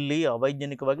ಮತ್ತು ಇಲ್ಲಿ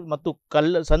ಅವೈಜ್ಞಾನಿಕವಾಗಿ, ಮತ್ತು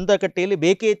ಸಂತೆಕಟ್ಟೆಯಲ್ಲಿ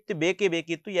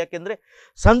ಬೇಕಿತ್ತು. ಯಾಕೆಂದರೆ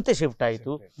ಸಂತೆ ಶಿಫ್ಟ್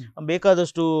ಆಯಿತು,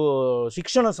 ಬೇಕಾದಷ್ಟು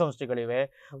ಶಿಕ್ಷಣ ಸಂಸ್ಥೆಗಳಿವೆ,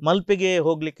 ಮಲ್ಪೆಗೆ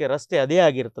ಹೋಗಲಿಕ್ಕೆ ರಸ್ತೆ ಅದೇ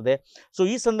ಆಗಿರ್ತದೆ. ಸೊ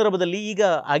ಈ ಸಂದರ್ಭದಲ್ಲಿ ಈಗ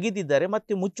ಆಗಿದ್ದಿದ್ದಾರೆ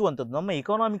ಮತ್ತೆ ಮುಚ್ಚುವಂಥದ್ದು. ನಮ್ಮ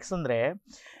ಎಕಾನಾಮಿಕ್ಸ್ ಅಂದರೆ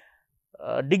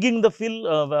digging the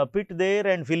pit there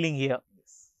and filling here,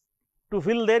 to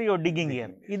fill there your digging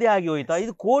here, ಇದೇ ಆಗಿ ಹೋಯ್ತಾ?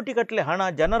 ಇದು ಕೋಟಿ ಗಟ್ಟಲೆ ಹಣ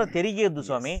ಜನರ ತೆರಿಗೆಯದ್ದು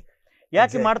ಸ್ವಾಮಿ.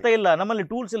 ಯಾಕೆ ಮಾಡ್ತಾ ಇಲ್ಲ? ನಮ್ಮಲ್ಲಿ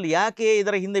ಟೂಲ್ಸ್ ಇಲ್ಲ, ಯಾಕೆ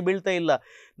ಇದರ ಹಿಂದೆ ಬೀಳ್ತಾ ಇಲ್ಲ?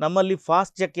 ನಮ್ಮಲ್ಲಿ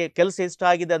ಫಾಸ್ಟ್ ಚೆಕ್ ಕೆಲಸ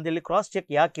ಎಷ್ಟಾಗಿದೆ ಅಂತ ಹೇಳಿ ಕ್ರಾಸ್ ಚೆಕ್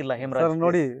ಯಾಕಿಲ್ಲ? ಹೇಮರಾಜ್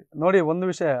ನೋಡಿ ಒಂದು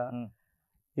ವಿಷಯ,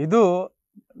 ಇದು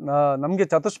ನಮ್ಗೆ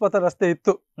ಚತುಷ್ಪಥ ರಸ್ತೆ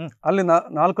ಇತ್ತು, ಅಲ್ಲಿ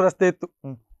 4 ರಸ್ತೆ ಇತ್ತು.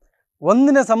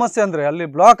 ಒಂದಿನ ಸಮಸ್ಯೆ ಅಂದ್ರೆ ಅಲ್ಲಿ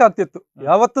ಬ್ಲಾಕ್ ಆಗ್ತಿತ್ತು,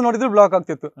 ಯಾವತ್ತು ನೋಡಿದ್ರು ಬ್ಲಾಕ್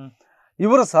ಆಗ್ತಿತ್ತು.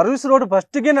 ಇವರು ಸರ್ವಿಸ್ ರೋಡ್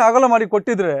ಫಸ್ಟಿಗೆ ಅಗಲ ಮಾಡಿ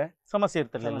ಕೊಟ್ಟಿದ್ರೆ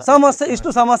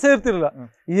ಇಷ್ಟು ಸಮಸ್ಯೆ ಇರ್ತಿರ್ಲಿಲ್ಲ,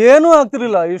 ಏನೂ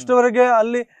ಆಗ್ತಿರ್ಲಿಲ್ಲ. ಇಷ್ಟವರೆಗೆ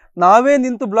ಅಲ್ಲಿ ನಾವೇ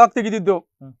ನಿಂತು ಬ್ಲಾಕ್ ತೆಗೆದಿದ್ದು.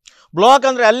 ಬ್ಲಾಕ್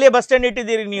ಅಂದ್ರೆ ಅಲ್ಲೇ ಬಸ್ ಸ್ಟ್ಯಾಂಡ್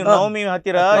ಇಟ್ಟಿದ್ದೀರಿ ನೀವು, ನವಮಿ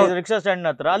ಹತ್ತಿರ ರಿಕ್ಷಾ ಸ್ಟ್ಯಾಂಡ್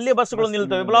ಹತ್ರ, ಅಲ್ಲೇ ಬಸ್ಗಳು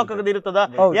ನಿಲ್ತವೆ, ಬ್ಲಾಕ್ ಆಗದಿರ್ತದ?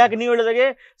 ಯಾಕೆ ನೀವು ಹೇಳಿದಾಗೆ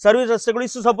ಸರ್ವಿಸ್ ರಸ್ತೆಗಳು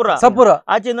ಇಷ್ಟು ಸಪುರ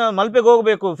ಆಚೆಯಿಂದ ಮಲ್ಪೆಗೆ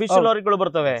ಹೋಗ್ಬೇಕು, ಫಿಶ್ ಲಾರಿಗಳು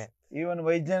ಬರ್ತವೆ. ಈವನ್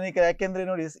ವೈಜ್ಞಾನಿಕ, ಯಾಕೆಂದ್ರೆ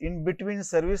ನೋಡಿ, ಇನ್ ಬಿಟ್ವೀನ್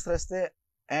ಸರ್ವಿಸ್ ರಸ್ತೆ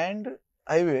and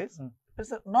highways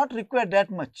not required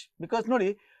that much, because ನೋಡಿ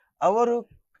ಅವರು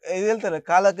ಹೇಳ್ತಾರೆ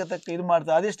ಕಾಲಕ್ಕೆ ತಕ್ಕ ಇದು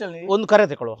ಮಾಡ್ತಾರೆ. ಅದೆಷ್ಟಲ್ಲಿ ಒಂದು ಕರೆ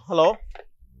ತಗೊಳ್ಳುವ. ಹಲೋ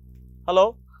ಹಲೋ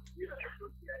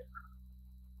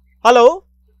ಹಲೋ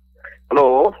ಹಲೋ,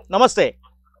 ನಮಸ್ತೆ.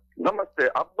 ನಮಸ್ತೆ,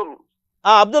 ಅಬ್ದುಲ್.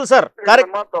 ಅಬ್ದುಲ್ ಸರ್,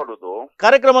 ಮಾತಾಡುದು.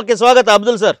 ಕಾರ್ಯಕ್ರಮಕ್ಕೆ ಸ್ವಾಗತ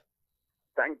ಅಬ್ದುಲ್ ಸರ್.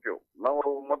 Thank you. ನಾವು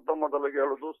ಮೊದಲಿಗೆ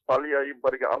ಹೇಳುದು, ಸ್ಥಳೀಯ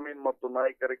ಇಬ್ಬರಿಗೆ ಅಮೀನ್ ಮತ್ತು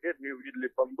ನಾಯಕರಿಗೆ ನೀವು ಇಲ್ಲಿ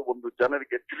ಬಂದು ಒಂದು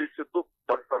ಜನರಿಗೆ ತಿಳಿಸಿದ್ದು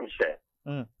ದೊಡ್ಡ ವಿಷಯ.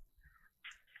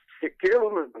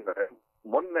 ಕೇಳುವುದಂದ್ರೆ,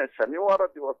 ಮೊನ್ನೆ ಶನಿವಾರ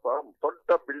ದಿವಸ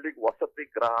ದೊಡ್ಡ ಬಿಲ್ಡಿಂಗ್ ವಸತಿ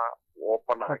ಗೃಹ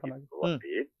ಓಪನ್ ಆಗಿತ್ತು.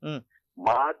 ಅಲ್ಲಿ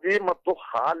ಮಾಜಿ ಮತ್ತು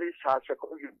ಹಾಲಿ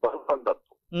ಶಾಸಕರು ಇಬ್ಬರು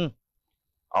ಬಂದದ್ದು.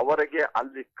 ಅವರಿಗೆ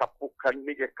ಅಲ್ಲಿ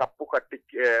ಕಣ್ಣಿಗೆ ಕಪ್ಪು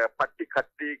ಪಟ್ಟಿ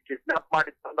ಕಟ್ಟಿ ಕಿಡ್ನಾಪ್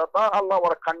ಮಾಡಿ ತಂದದ ಅಲ್ಲ,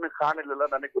 ಅವರ ಕಣ್ಣು ಕಾಣಲಿಲ್ಲ,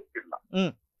 ನನಗೆ ಗೊತ್ತಿಲ್ಲ.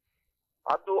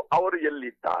 ಅದು ಅವರು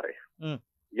ಎಲ್ಲಿದ್ದಾರೆ.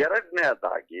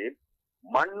 ಎರಡನೇದಾಗಿ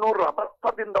ಮಣ್ಣು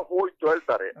ರಭಸದಿಂದ ಹೋಯ್ತು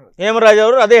ಹೇಳ್ತಾರೆ. ಹೇಮರಾಜ್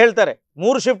ಅವರು ಅದೇ ಹೇಳ್ತಾರೆ,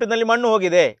 3 ಶಿಫ್ಟ್ ನಲ್ಲಿ ಮಣ್ಣು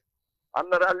ಹೋಗಿದೆ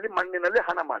ಅಂದರೆ ಅಲ್ಲಿ ಮಣ್ಣಿನಲ್ಲಿ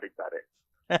ಹಣ ಮಾಡಿದ್ದಾರೆ.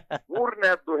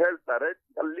 ಮೂರನೇದ್ದು ಹೇಳ್ತಾರೆ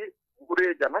ಅಲ್ಲಿ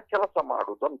 3 ಜನ ಕೆಲಸ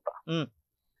ಮಾಡುದು ಅಂತ.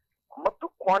 ಮತ್ತು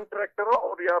ಕಾಂಟ್ರಾಕ್ಟರ್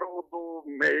ಅವ್ರು ಯಾರು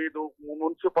ಇದು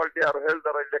ಮುನ್ಸಿಪಾಲಿಟಿ ಯಾರು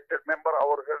ಹೇಳ್ದಾರ, ಎಲೆಕ್ಟೆಡ್ ಮೆಂಬರ್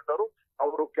ಅವ್ರು ಹೇಳ್ದಾರು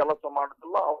ಅವರು ಕೆಲಸ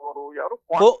ಮಾಡುದಿಲ್ಲ, ಅವರು ಯಾರು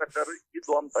ಕಾಂಟ್ರಾಕ್ಟರ್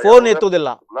ಇದು ಅಂತ ಫೋನ್ ಎತ್ತುವುದಿಲ್ಲ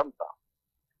ಅಂತ.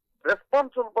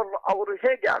 ರೆಸ್ಪಾನ್ಸಿಬಲ್ ಅವರು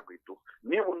ಹೇಗೆ ಆಗೋಯ್ತು?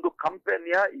 ನೀವೊಂದು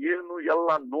ಕಂಪನಿಯ ಏನು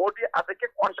ಎಲ್ಲ ನೋಡಿ ಅದಕ್ಕೆ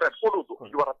ಕಾಂಟ್ರಾಕ್ಟ್ ಕೊಡುದು,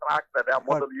 ಇವರ ಹತ್ರ ಆಗ್ತದೆ,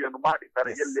 ಮೊದಲು ಏನು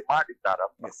ಮಾಡಿದ್ದಾರೆ, ಎಲ್ಲಿ ಮಾಡಿದ್ದಾರೆ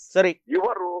ಅಂತ. ಸರಿ,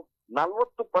 ಇವರು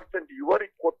 40%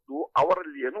 ಇವರಿಗೆ ಕೊಟ್ಟು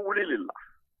ಅವರಲ್ಲಿ ಏನು ಉಳಿಲಿಲ್ಲ.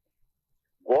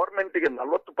 ಗೌರ್ಮೆಂಟ್ಗೆ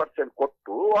 40%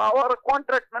 ಕೊಟ್ಟು ಅವರ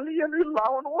ಕಾಂಟ್ರಾಕ್ಟ್ ನಲ್ಲಿ ಏನು ಇಲ್ಲ,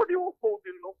 ಅವನು ಓಡಿ ಹೋಗ್ಬಹುದು.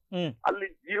 ಇನ್ನು ಅಲ್ಲಿ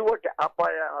ಜೀವಕ್ಕೆ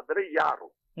ಅಪಾಯ ಆದ್ರೆ ಯಾರು?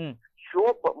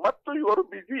 ಶೋಭ ಮತ್ತು ಇವರು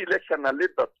ಬಿಸಿ ಇಲೆಕ್ಷನ್ ನಲ್ಲಿ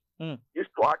ಇದ್ದದ್ದು.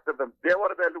 ಇಷ್ಟು ಆಗ್ತದೆ.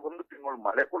 ದೇವರದಲ್ಲಿ 1 ತಿಂಗಳು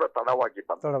ಮಳೆ ಕೂಡ ತಡವಾಗಿ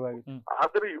ಬಂತು,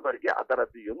 ಆದ್ರೆ ಇವರಿಗೆ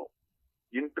ಅದರದ್ದು ಏನು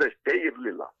ಇಂಟ್ರೆಸ್ಟೇ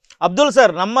ಇರ್ಲಿಲ್ಲ. ಅಬ್ದುಲ್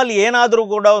ಸರ್, ನಮ್ಮಲ್ಲಿ ಏನಾದ್ರೂ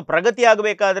ಕೂಡ ಪ್ರಗತಿ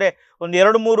ಆಗ್ಬೇಕಾದ್ರೆ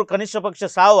 1-2-3 ಕನಿಷ್ಠ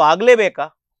ಪಕ್ಷ ಸಾವು ಆಗ್ಲೇಬೇಕಾ?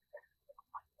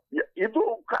 ಇದು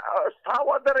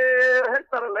ಸಾವಾದರೆ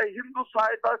ಹೇಳ್ತಾರಲ್ಲ, ಹಿಂದೂ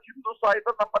ಸಾಯ್ದ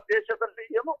ನಮ್ಮ ದೇಶದಲ್ಲಿ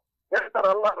ಏನು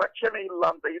ಹೇಳ್ತಾರಲ್ಲ, ರಕ್ಷಣೆ ಇಲ್ಲ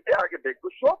ಅಂತ. ಇದೇ ಆಗಬೇಕು.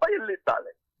 ಶೋಭಾ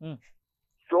ಎಲ್ಲಿದ್ದಾಳೆ?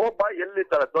 ಶೋಭಾ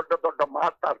ಎಲ್ಲಿದ್ದಾಳೆ? ದೊಡ್ಡ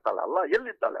ಮಾತಾಡ್ತಾಳಲ್ಲ,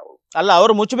 ಎಲ್ಲಿದ್ದಾಳೆ ಅವಳು? ಅಲ್ಲ,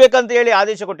 ಅವರು ಮುಚ್ಚಬೇಕಂತ ಹೇಳಿ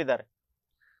ಆದೇಶ ಕೊಟ್ಟಿದ್ದಾರೆ.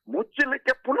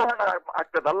 ಮುಚ್ಚಲಿಕ್ಕೆ ಪುನಃ ಹಣ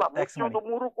ಆಗ್ತದಲ್ಲ, ಮುಚ್ಚೋದು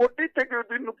 3 ಕೋಟಿ,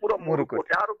 ತೆಗೆಯುವುದು ಇನ್ನು ಪುರ 3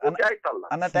 ಕೋಟಿ, 6 ಕೋಟಿ ಆಯ್ತಲ್ಲ.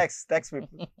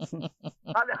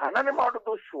 ಅಲ್ಲಿ ಹಣನೆ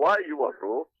ಮಾಡುದು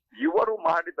ಇವರು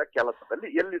ಮಾಡಿದ ಕೆಲಸದಲ್ಲಿ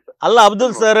ಎಲ್ಲಿ? ಅಲ್ಲ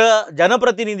ಅಬ್ದುಲ್ ಸರ್,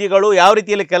 ಜನಪ್ರತಿನಿಧಿಗಳು ಯಾವ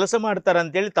ರೀತಿಯಲ್ಲಿ ಕೆಲಸ ಮಾಡ್ತಾರೆ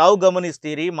ಅಂತೇಳಿ ತಾವು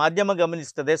ಗಮನಿಸ್ತೀರಿ, ಮಾಧ್ಯಮ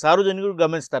ಗಮನಿಸ್ತದೆ, ಸಾರ್ವಜನಿಕರು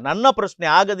ಗಮನಿಸ್ತಾರೆ. ನನ್ನ ಪ್ರಶ್ನೆ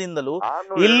ಆಗದಿಂದಲೂ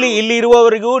ಇಲ್ಲಿ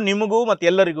ಇರುವವರಿಗೂ ನಿಮಗೂ ಮತ್ತೆ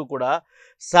ಎಲ್ಲರಿಗೂ ಕೂಡ,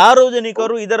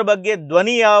 ಸಾರ್ವಜನಿಕರು ಇದರ ಬಗ್ಗೆ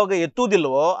ಧ್ವನಿ ಯಾವಾಗ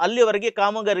ಎತ್ತುವುದಿಲ್ವೋ ಅಲ್ಲಿವರೆಗೆ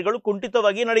ಕಾಮಗಾರಿಗಳು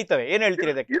ಕುಂಠಿತವಾಗಿ ನಡೀತವೆ. ಏನ್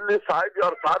ಹೇಳ್ತೀರಿ ಇದಕ್ಕೆ? ಇಲ್ಲಿ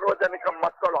ಸಾರ್ವಜನಿಕ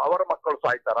ಮಕ್ಕಳು ಅವರ ಮಕ್ಕಳು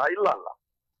ಸಾಯ್ತಾರಾ? ಇಲ್ಲ ಅಲ್ಲ,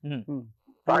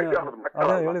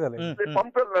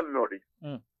 ಪಂಪಲ್ ನಲ್ಲಿ ನೋಡಿ,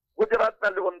 ಗುಜರಾತ್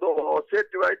ನಲ್ಲಿ ಒಂದು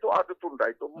ಸೇತುವೆ ಆಯ್ತು, ಅದು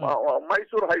ತುಂಡಾಯ್ತು.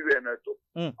 ಮೈಸೂರು ಹೈವೇ ಏನಾಯ್ತು,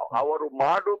 ಅವರು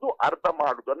ಮಾಡುದು ಅರ್ಧ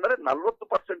ಮಾಡುದು ಅಂದ್ರೆ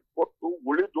 40% ಕೊಟ್ಟು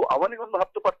ಉಳಿದು ಅವನಿಗೊಂದು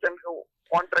 10%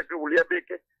 ಕಾಂಟ್ರಾಕ್ಟ್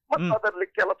ಉಳಿಯಬೇಕೆ, ಮತ್ತು ಅದರಲ್ಲಿ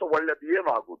ಕೆಲಸ ಒಳ್ಳೇದು ಏನು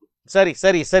ಆಗುದು? ಸರಿ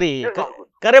ಸರಿ ಸರಿ,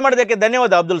 ಕರೆ ಮಾಡೋದಕ್ಕೆ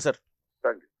ಧನ್ಯವಾದ ಅಬ್ದುಲ್ ಸರ್.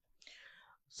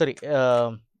 ಸರಿ,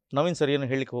 ನವೀನ್ ಸರ್,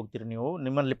 ಏನು ಹೇಳಿಕ್ಕೆ ಹೋಗ್ತೀರಿ ನೀವು?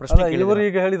 ನಿಮ್ಮಲ್ಲಿ ಪ್ರಶ್ನೆ ಇವರು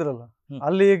ಈಗ ಹೇಳಿದ್ರಲ್ಲ,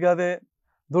 ಅಲ್ಲಿ ಈಗ ಅದೇ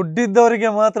ದುಡ್ಡಿದ್ದವರಿಗೆ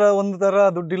ಮಾತ್ರ ಒಂದು ತರ,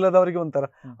 ದುಡ್ಡಿಲ್ಲದವರಿಗೆ ಒಂಥರ.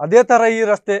 ಅದೇ ತರ ಈ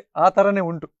ರಸ್ತೆ ಆ ತರನೇ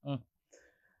ಉಂಟು.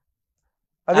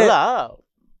 ಅಲ್ಲ,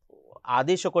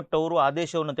 ಆದೇಶ ಕೊಟ್ಟವರು,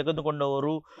 ಆದೇಶವನ್ನು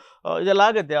ತೆಗೆದುಕೊಂಡವರು, ಇದೆಲ್ಲ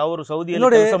ಆಗತ್ತೆ. ಅವರು ಸೌದಿಯಲ್ಲಿ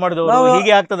ಕೆಲಸ ಮಾಡಿದವರು,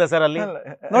 ಹೀಗೆ ಆಗ್ತದೆ ಸರ್ ಅಲ್ಲಿ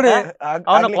ನೋಡಿ.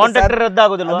 ಅವನ ಕಾಂಟ್ರಾಕ್ಟರ್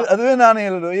ರದ್ದಾಗೋದಿಲ್ಲ. ಅದುವೇ ನಾನು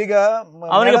ಹೇಳುದು, ಈಗ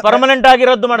ಅವನಿಗೆ ಪರ್ಮನೆಂಟ್ ಆಗಿ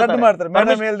ರದ್ದು ಮಾಡ್ತಾರೆ.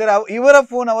 ಮೇಡಮ್ ಹೇಳಿದ್ರೆ ಇವರ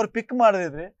ಫೋನ್ ಅವರು ಪಿಕ್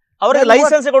ಮಾಡದಿದ್ರೆ ಅವರಿಗೆ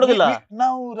ಲೈಸೆನ್ಸ್ ಕೊಡುದಿಲ್ಲ.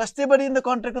 ನಾವು ರಸ್ತೆ ಬದಿಯಿಂದ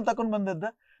ಕಾಂಟ್ರಾಕ್ಟ್ ತಕೊಂಡು ಬಂದದ್ದ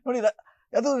ನೋಡಿ.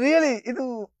 ಅದು ರಿಯಲಿ ಇದು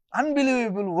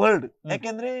ಅನ್ಬಿಲೀವೇಬಲ್ ವರ್ಲ್ಡ್.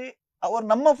 ಯಾಕೆಂದ್ರೆ ಅವರು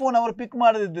ನಮ್ಮ ಫೋನ್ ಅವರು ಪಿಕ್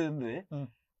ಮಾಡದಿದ್ರೆ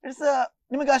ಇಟ್ಸ್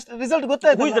ನಿಮಗೆ ಅಷ್ಟು ರಿಸಲ್ಟ್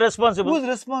ಗೊತ್ತಾಯ್ತು.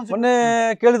 ಮೊನ್ನೆ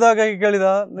ಕೇಳಿದ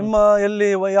ನಿಮ್ಮ ಎಲ್ಲಿ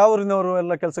ಯಾವ ಊರಿನವರು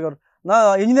ಎಲ್ಲ ಕೆಲಸಗಾರರು, ನಾ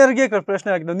ಇಂಜಿನಿಯರ್ಗೆ ಪ್ರಶ್ನೆ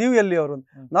ಹಾಕಿದ್ದೆ, ನೀವು ಎಲ್ಲಿ ಅವರು?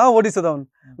 ನಾವು ಓಡಿಸದವನು,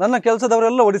 ನನ್ನ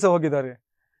ಕೆಲಸದವರೆಲ್ಲ ಓಡಿಸ ಹೋಗಿದ್ದಾರೆ.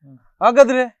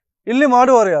 ಹಾಗಾದ್ರೆ ಇಲ್ಲಿ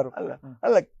ಮಾಡುವವರು ಯಾರು?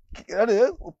 ಅಲ್ಲ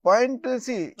ಪಾಯಿಂಟ್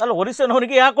ಅಲ್ಲ,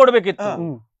 ಒರಿಸ್ಸನವರಿಗೆ ಯಾಕೆ ಕೊಡ್ಬೇಕಿತ್ತು?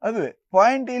 ಅದುವೇ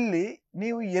ಪಾಯಿಂಟ್. ಇಲ್ಲಿ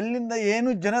ನೀವು ಎಲ್ಲಿಂದ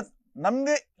ಏನು ಜನ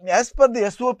ನಮ್ಗೆ ಆಸ್ ಪರ್ ದಿ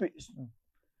SOP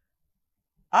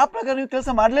ಆ ಪ್ರಕಾರ ನೀವು ಕೆಲಸ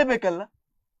ಮಾಡ್ಲೇಬೇಕಲ್ಲ.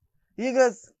 ಈಗ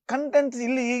ಕಂಟೆಂಟ್ಸ್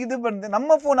ಇಲ್ಲಿ ಇದು ಬಂದಿದೆ,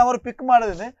 ನಮ್ಮ ಫೋನ್ ಅವರು ಪಿಕ್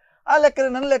ಮಾಡಿದ್ರೆ ಆ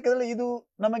ಲೆಕ್ಕದಲ್ಲಿ ನನ್ನ ಲೆಕ್ಕದಲ್ಲಿ ಇದು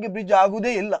ನಮಗೆ ಬ್ರಿಡ್ಜ್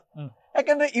ಆಗುದೇ ಇಲ್ಲ.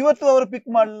 ಯಾಕಂದ್ರೆ ಇವತ್ತು ಅವರು ಪಿಕ್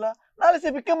ಮಾಡಲಿಲ್ಲ, ನಾಳೆ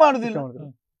ಸಹ ಪಿಕ್ ಮಾಡುದಿಲ್ಲ.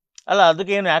 ಅಲ್ಲ,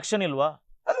 ಅದಕ್ಕೆ ಏನು ಆಕ್ಷನ್ ಇಲ್ವಾ?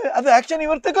 ಅದು ಆಕ್ಷನ್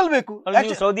ಇವರು ತಗೊಳ್ಬೇಕು.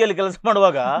 ಸೌದಿಯಲ್ಲಿ ಕೆಲಸ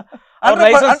ಮಾಡುವಾಗ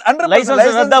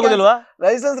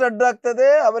ಲೈಸೆನ್ಸ್ ರದ್ದಾಗ್ತದೆ,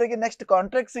 ಅವರಿಗೆ ನೆಕ್ಸ್ಟ್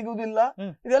ಕಾಂಟ್ರಾಕ್ಟ್ ಸಿಗುವುದಿಲ್ಲ,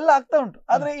 ಇದೆಲ್ಲ ಆಗ್ತಾ ಉಂಟು.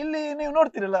 ಆದ್ರೆ ಇಲ್ಲಿ ನೀವು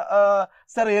ನೋಡ್ತಿರಲ್ಲ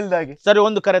ಸರ್ ಹೇಳ್ದಾಗೆ. ಸರಿ,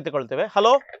 ಒಂದು ಕರೆ ತಗೊಳ್ತೇವೆ.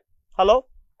 ಹಲೋ ಹಲೋ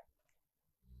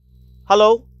ಹಲೋ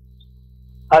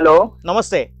ಹಲೋ,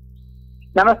 ನಮಸ್ತೆ.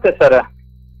 ನಮಸ್ತೆ ಸರ್,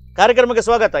 ಕಾರ್ಯಕ್ರಮಕ್ಕೆ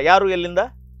ಸ್ವಾಗತ. ಯಾರು, ಎಲ್ಲಿಂದ?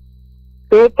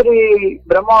 ಪೇತ್ರಿ,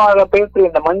 ಬ್ರಹ್ಮವರ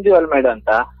ಪೇತ್ರಿಯಿಂದ ಮಂಜು ಅಲ್ಮೇಡ ಅಂತ.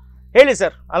 ಹೇಳಿ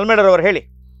ಸರ್, ಅಲ್ಮೇಡರ್ ಅವರು ಹೇಳಿ.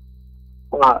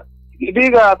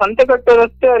 ಇದೀಗ ಸಂತೆಕಟ್ಟೆ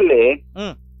ರಸ್ತೆಯಲ್ಲಿ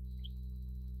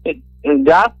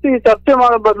ಜಾಸ್ತಿ ಚರ್ಚೆ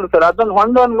ಮಾಡೋ ಬದಲು ಸರ್ ಅದನ್ನ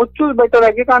ಹೊಂಡವನ್ನು ಮುಚ್ಚುದು ಬೆಟರ್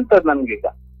ಆಗಿ ಕಾಣ್ತದೆ ನಮ್ಗೀಗ.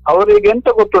 ಅವ್ರಿಗೆ ಎಂತ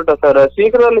ಗೊತ್ತುಂಟ ಸರ್,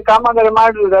 ಶೀಘ್ರದಲ್ಲಿ ಕಾಮಗಾರಿ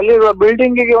ಮಾಡಿದ್ರೆ ಅಲ್ಲಿರುವ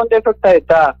ಬಿಲ್ಡಿಂಗಿಗೆ ಒಂದು ಎಫೆಕ್ಟ್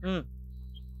ಆಯ್ತಾ,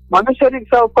 ಮನುಷ್ಯರಿಗೆ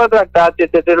ಸಹ ಉಪದ್ರ ಆಗ್ತಾ,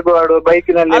 ಆಚೆ ತಿರುಗುವಾಡು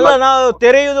ಬೈಕಿನಲ್ಲಿ. ಅಲ್ಲ, ನಾವು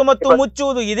ತೆರೆಯುವುದು ಮತ್ತು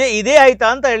ಮುಚ್ಚುವುದು ಇದೇ ಆಯ್ತಾ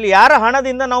ಅಂತ ಹೇಳಿ. ಯಾರ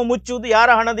ಹಣದಿಂದ ನಾವು ಮುಚ್ಚುವುದು, ಯಾರ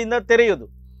ಹಣದಿಂದ ತೆರೆಯುವುದು?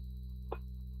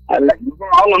 ಅಲ್ಲ,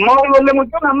 ನಮ್ಮ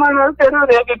ಮುಚ್ಚು ನಮ್ಮ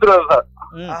ತೆರೆಯೋದು ಹೇಗಿದ್ರು ಸರ್,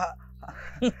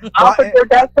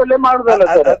 ಟ್ಯಾಕ್ಸ್ ಅಲ್ಲೇ ಮಾಡುದಲ್ಲ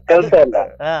ಸರ್ ಕೆಲಸ ಎಲ್ಲ.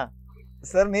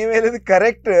 ಸರ್ ನೀವು ಹೇಳಿದ್ದು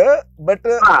ಕರೆಕ್ಟ್, ಬಟ್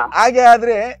ಹಾಗೆ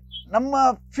ಆದ್ರೆ ನಮ್ಮ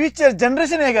ಫ್ಯೂಚರ್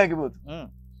ಜನರೇಷನ್ ಹೇಗಾಗಿರ್ಬೋದು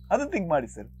ಅದು ಥಿಂಕ್ ಮಾಡಿ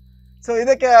ಸರ್. ಸೊ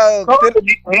ಇದಕ್ಕೆ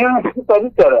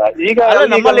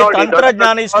ನಮ್ಮಲ್ಲಿ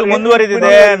ತಂತ್ರಜ್ಞಾನ ಇಷ್ಟು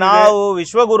ಮುಂದುವರಿದಿದೆ, ನಾವು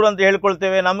ವಿಶ್ವಗುರು ಅಂತ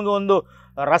ಹೇಳ್ಕೊಳ್ತೇವೆ, ನಮಗೆ ಒಂದು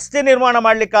ರಸ್ತೆ ನಿರ್ಮಾಣ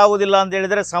ಮಾಡ್ಲಿಕ್ಕೆ ಆಗುದಿಲ್ಲ ಅಂತ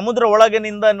ಹೇಳಿದ್ರೆ ಸಮುದ್ರ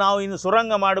ಒಳಗಿನಿಂದ ನಾವು ಇನ್ನು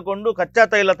ಸುರಂಗ ಮಾಡಿಕೊಂಡು ಕಚ್ಚಾ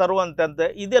ತೈಲ ತರುವಂತೆ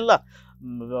ಇದೆಲ್ಲ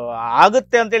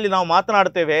ಆಗುತ್ತೆ ಅಂತೇಳಿ ನಾವು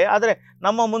ಮಾತನಾಡ್ತೇವೆ. ಆದರೆ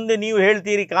ನಮ್ಮ ಮುಂದೆ ನೀವು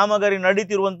ಹೇಳ್ತೀರಿ ಕಾಮಗಾರಿ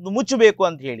ನಡೀತಿರುವಂಥದ್ದು ಮುಚ್ಚಬೇಕು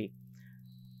ಅಂತ ಹೇಳಿ.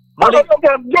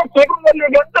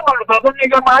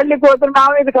 ಈಗ ಮಾಡ್ಲಿಕ್ಕೆ ಹೋದ್ರೆ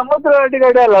ನಾವೀಗ ಸಮುದ್ರ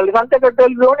ಅಡಿಗಡೆ ಅಲ್ಲ, ಅಲ್ಲಿ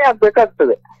ಸಂತೆಕಟ್ಟೆಯಲ್ಲಿ ದೋಣಿ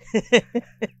ಹಾಕ್ಬೇಕಾಗ್ತದೆ.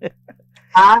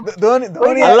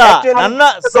 ಅಲ್ಲ, ನನ್ನ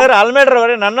ಸರ್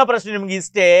ಆಲ್ಮೇಡ್ರವರೇ, ನನ್ನ ಪ್ರಶ್ನೆ ನಿಮ್ಗೆ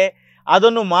ಇಷ್ಟೇ,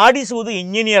 ಅದನ್ನು ಮಾಡಿಸುವುದು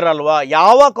ಇಂಜಿನಿಯರ್ ಅಲ್ವಾ?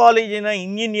 ಯಾವ ಕಾಲೇಜಿನ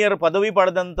ಇಂಜಿನಿಯರ್ ಪದವಿ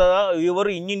ಪಡೆದಂತ ಇವರು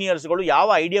ಇಂಜಿನಿಯರ್ಸ್ಗಳು ಯಾವ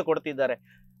ಐಡಿಯಾ ಕೊಡ್ತಿದ್ದಾರೆ?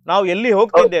 ನಾವು ಎಲ್ಲಿ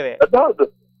ಹೋಗ್ತಿದ್ದೇವೆ?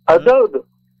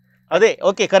 ಅದೇ.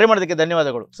 ಓಕೆ, ಕರೆ ಮಾಡೋದಕ್ಕೆ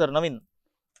ಧನ್ಯವಾದಗಳು ಸರ್. ನವೀನ್,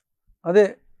 ಅದೇ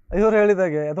ಇವರು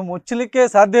ಹೇಳಿದಾಗೆ ಅದು ಮುಚ್ಚಲಿಕ್ಕೆ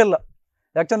ಸಾಧ್ಯ ಇಲ್ಲ.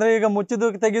 ಯಾಕಂದ್ರೆ ಈಗ ಮುಚ್ಚಿದ್ದು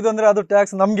ತೆಗೆದು ಅಂದ್ರೆ ಅದು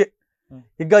ಟ್ಯಾಕ್ಸ್ ನಮ್ಗೆ.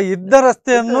 ಈಗ ಇದ್ದ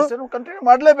ರಸ್ತೆಯನ್ನು ಕಂಟಿನ್ಯೂ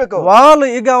ಮಾಡ್ಲೇಬೇಕು. ವಾಲ್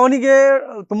ಈಗ ಅವನಿಗೆ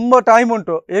ತುಂಬಾ ಟೈಮ್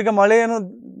ಉಂಟು, ಈಗ ಮಳೆ ಏನು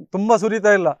ತುಂಬಾ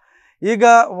ಸುರಿತಾ ಇಲ್ಲ. ಈಗ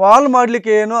ವಾಲ್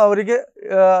ಮಾಡ್ಲಿಕ್ಕೆ ಏನು ಅವರಿಗೆ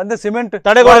ಅಂದ್ರೆ ಸಿಮೆಂಟ್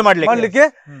ತಡೆಗೋಡೆ ಮಾಡ್ಲಿಕ್ಕೆ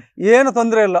ಏನು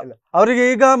ತೊಂದರೆ ಇಲ್ಲ ಅವರಿಗೆ.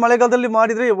 ಈಗ ಮಳೆಗಾಲದಲ್ಲಿ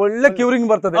ಮಾಡಿದ್ರೆ ಒಳ್ಳೆ ಕ್ಯೂರಿಂಗ್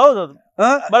ಬರ್ತದೆ,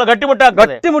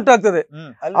 ಗಟ್ಟಿಮುಟ್ಟಾಗ್ತದೆ.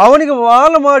 ಅವನಿಗೆ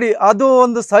ವಾಲ್ ಮಾಡಿ ಅದು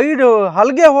ಒಂದು ಸೈಡ್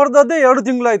ಹಲ್ಗೆ ಹೊಡೆದದ್ದೇ 2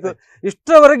 ತಿಂಗಳಾಯ್ತು.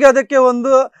 ಇಷ್ಟರವರೆಗೆ ಅದಕ್ಕೆ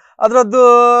ಒಂದು ಅದರದ್ದು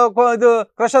ಇದು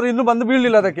ಕ್ರಷರ್ ಇನ್ನು ಬಂದು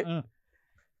ಬೀಳಲಿಲ್ಲ ಅದಕ್ಕೆ.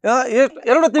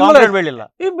 2 ತಿಂಗಳು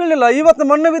ಬೀಳಿಲ್ಲ. ಇವತ್ತು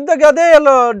ಮಣ್ಣು ಬಿದ್ದಾಗ ಅದೇ ಎಲ್ಲ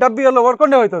ಡಬ್ಬಿ ಎಲ್ಲ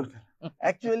ಹೊಡ್ಕೊಂಡೇ ಹೋಯ್ತು.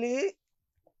 ಆಕ್ಚುಲಿ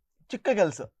ಚಿಕ್ಕ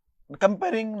ಕೆಲಸ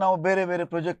ಕಂಪೇರಿಂಗ್ ನಾವು ಬೇರೆ ಬೇರೆ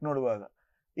ಪ್ರಾಜೆಕ್ಟ್ ನೋಡುವಾಗ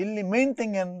ಇಲ್ಲಿ ಮೇನ್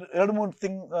ಥಿಂಗ್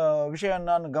 2-3 ವಿಷಯ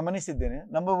ನಾನು ಗಮನಿಸಿದ್ದೇನೆ.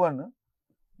 Number 1,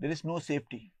 there is no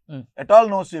safety at all,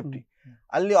 no safety.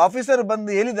 ಅಲ್ಲಿ ಆಫೀಸರ್ ಬಂದು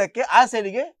ಹೇಳಿದಕ್ಕೆ ಆ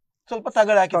ಸೈಡ್ಗೆ ಸ್ವಲ್ಪ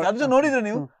ತಗಡ ಹಾಕಿದ್ರು, ಅದು ನೋಡಿದ್ರೆ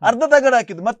ನೀವು ಅರ್ಧ ತಗಡ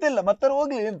ಹಾಕಿದ್ದು, ಮತ್ತೆ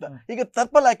ಹೋಗ್ಲಿ ಅಂತ. ಈಗ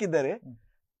ತರ್ಪಲ್ ಹಾಕಿದ್ದಾರೆ.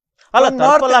 ಅಲ್ಲ,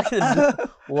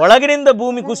 ಒಳಗಿನಿಂದ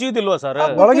ಭೂಮಿ ಕುಸಿಯುವುದಿಲ್ವಾ ಸರ್?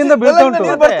 ಒಳಗಿಂದ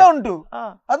ಬರ್ತಾ ಉಂಟು.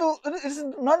 ಅದು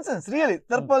ನಾನ್ಸೆನ್ಸ್, ರಿಯಲಿ.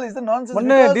 ತರ್ಪಲ್ is nonsense.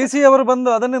 ಮೊನ್ನೆ DC ಅವರು ಬಂದು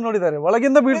ಅದನ್ನೇ ನೋಡಿದ್ದಾರೆ,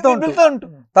 ಒಳಗಿಂದ ಬೀಳ್ತಾ ಉಂಟು.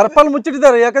 ತರ್ಪಲ್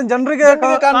ಮುಚ್ಚಿಟ್ಟಿದ್ದಾರೆ, ಯಾಕಂದ್ರೆ ಜನರಿಗೆ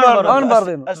ಕಾಣಬಾರ್ದು.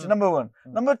 Number 1.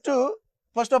 Number 2,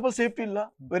 first of all safety ಇಲ್ಲ.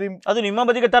 ವೆರಿ. ಅದು ನಿಮ್ಮ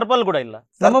ಬದಿಗೆ ಟರ್ಪಲ್ ಕೂಡ ಇಲ್ಲ,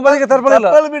 ನಮ್ಮ ಬದಿಗೆ ಟರ್ಪಲ್ ಇಲ್ಲ.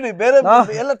 ಬಿಡಿ, ಬೇರೆ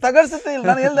ಎಲ್ಲ ತಗಡ್ಸುತ್ತೆ ಇಲ್ಲ.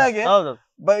 ನಾನು ಹೇಳ್ದ ಹಾಗೆ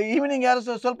ಈವ್ನಿಂಗ್ ಯಾರು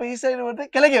ಸ್ವಲ್ಪ ಈ ಸೈಡ್ ಬರ್ತದೆ,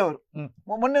 ಕೆಳಗೆ ಅವರು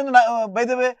ಮೊನ್ನೆ ಒಂದು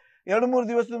ಬೈದವೆ 2-3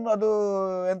 ದಿವಸ ಅದು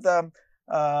ಎಂತ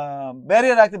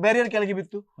ಬ್ಯಾರಿಯರ್ ಕೆಳಗೆ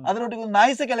ಬಿತ್ತು. ಅದರೊಟ್ಟಿಗೆ ಒಂದು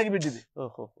ನಾಯಿ ಸಹ ಕೆಳಗೆ ಬಿದ್ದಿದೆ.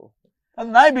 ಅದು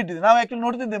ನಾಯಿ ಬಿಟ್ಟಿದೆ. ನಾವು ಆಕ್ಚುಲಿ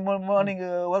ನೋಡ್ತಿದ್ದೆ ಮಾರ್ನಿಂಗ್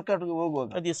ವರ್ಕೌಟ್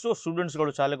ಹೋಗುವಾಗ. ಎಷ್ಟೋ ಸ್ಟೂಡೆಂಟ್ಸ್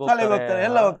ಗಳು ಶಾಲೆಗೆ ಹೋಗ್ತಾರೆ,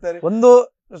 ಎಲ್ಲ ಹೋಗ್ತಾರೆ. ಒಂದು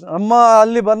ನಮ್ಮ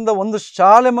ಅಲ್ಲಿ ಬಂದ ಒಂದು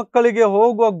ಶಾಲೆ ಮಕ್ಕಳಿಗೆ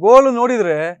ಹೋಗುವ ಗೋಲು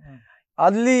ನೋಡಿದ್ರೆ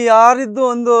ಅಲ್ಲಿ ಯಾರಿದ್ದು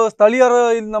ಒಂದು ಸ್ಥಳೀಯರು,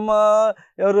 ನಮ್ಮ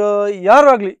ಇವರು ಯಾರು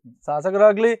ಆಗ್ಲಿ,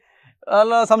 ಶಾಸಕರಾಗ್ಲಿ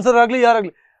ಅಲ್ಲ ಸಂಸದರಾಗ್ಲಿ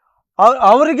ಯಾರಾಗ್ಲಿ,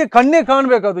 ಅವರಿಗೆ ಕಣ್ಣೇ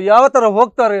ಕಾಣ್ಬೇಕದು ಯಾವ ತರ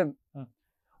ಹೋಗ್ತಾರೆ ಅಂತ.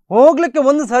 ಹೋಗ್ಲಿಕ್ಕೆ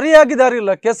ಒಂದು ಸರಿಯಾಗಿ ದಾರಿ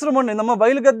ಇಲ್ಲ. ಕೆಸರು ಮಣ್ಣು, ನಮ್ಮ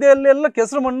ಬಯಲು ಗದ್ದೆಯಲ್ಲಿ ಎಲ್ಲ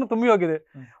ಕೆಸರು ಮಣ್ಣು ತುಂಬಿ ಹೋಗಿದೆ.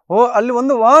 ಅಲ್ಲಿ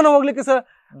ಒಂದು ವಾಹನ ಹೋಗ್ಲಿಕ್ಕೆ ಸಹ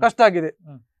ಕಷ್ಟ ಆಗಿದೆ.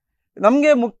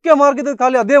 ನಮ್ಗೆ ಮುಖ್ಯ ಮಾರ್ಗದ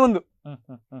ಖಾಲಿ ಅದೇ ಒಂದು.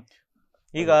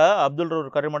 ಈಗ ಅಬ್ದುಲ್ ರವರು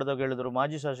ಕರೆ ಮಾಡಿದಾಗ ಹೇಳಿದ್ರು,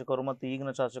 ಮಾಜಿ ಶಾಸಕರು ಮತ್ತು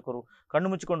ಈಗಿನ ಶಾಸಕರು ಕಣ್ಣು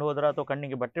ಮುಚ್ಚಿಕೊಂಡು ಹೋದ್ರ ಅಥವಾ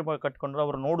ಕಣ್ಣಿಗೆ ಬಟ್ಟೆ ಕಟ್ಕೊಂಡ್ರೆ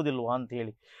ಅವರು ನೋಡುದಿಲ್ವಾ ಅಂತ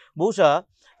ಹೇಳಿ. ಬಹುಶಃ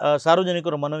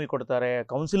ಸಾರ್ವಜನಿಕರು ಮನವಿ ಕೊಡ್ತಾರೆ,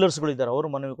 ಕೌನ್ಸಿಲರ್ಸ್ಗಳಿದ್ದಾರೆ ಅವರು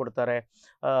ಮನವಿ ಕೊಡ್ತಾರೆ,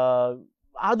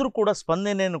 ಆದರೂ ಕೂಡ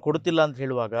ಸ್ಪಂದನೆಯನ್ನು ಕೊಡ್ತಿಲ್ಲ ಅಂತ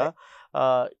ಹೇಳುವಾಗ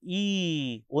ಈ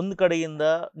ಒಂದು ಕಡೆಯಿಂದ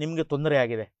ನಿಮಗೆ ತೊಂದರೆ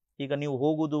ಆಗಿದೆ. ಈಗ ನೀವು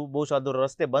ಹೋಗುದು ಬಹುಶಃ ಅದು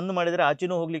ರಸ್ತೆ ಬಂದ್ ಮಾಡಿದ್ರೆ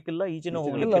ಆಚೆನೂ ಹೋಗ್ಲಿಕ್ಕಿಲ್ಲ, ಈಚೆನೂ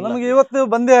ಹೋಗ್ಲಿಕ್ಕಿಲ್ಲ. ನಮಗೆ ಇವತ್ತು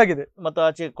ಬಂದೇ ಆಗಿದೆ. ಮತ್ತೆ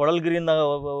ಆಚೆ ಕೊಳಲ್ಗಿರಿಯಿಂದ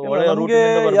ಒಳ್ಳೆಯ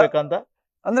ರೂಟಿನಿಂದ ಬರ್ಬೇಕಂತ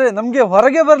ಅಂದ್ರೆ ನಮ್ಗೆ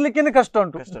ಹೊರಗೆ ಬರ್ಲಿಕ್ಕೇನೆ ಕಷ್ಟ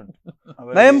ಉಂಟು.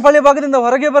 ನಯಂಪಳ್ಳಿ ಭಾಗದಿಂದ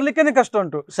ಹೊರಗೆ ಬರ್ಲಿಕ್ಕೇನೆ ಕಷ್ಟ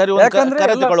ಉಂಟು. ಸರಿ,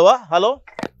 ಕರೆದುಕೊಳ್ಳುವ. ಹಲೋ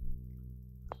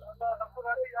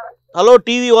ಹಲೋ,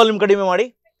 ಟಿವಿ ವಾಲ್ಯೂಮ್ ಕಡಿಮೆ ಮಾಡಿ.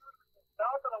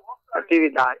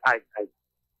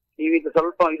 ಟಿವಿ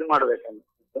ಸ್ವಲ್ಪ ಇದು ಮಾಡ್ಬೇಕಂತ,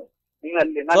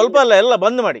 ಸ್ವಲ್ಪ ಅಲ್ಲ ಎಲ್ಲ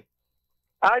ಬಂದ್ ಮಾಡಿ.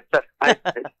 ಆಯ್ತು ಸರ್.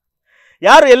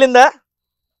 ಯಾರು, ಎಲ್ಲಿಂದ?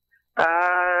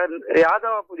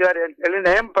 ಯಾದವ ಪೂಜಾರಿ ಅಂತ ಹೇಳಿ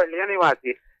ನಯಂಪಳ್ಳಿಯ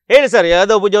ನಿವಾಸಿ. ಹೇಳಿ ಸರ್,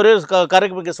 ಯಾದವ ಪೂಜಾರಿ,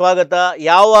 ಕಾರ್ಯಕ್ರಮಕ್ಕೆ ಸ್ವಾಗತ.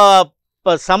 ಯಾವ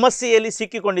ಸಮಸ್ಯೆಯಲ್ಲಿ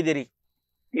ಸಿಕ್ಕಿಕೊಂಡಿದ್ದೀರಿ?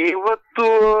 ಇವತ್ತು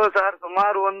ಸರ್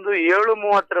ಸುಮಾರು ಒಂದು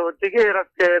 7:30 ಹೊತ್ತಿಗೆ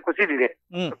ರಸ್ತೆ ಕುಸಿದಿದೆ,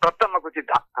 ಪ್ರಥಮ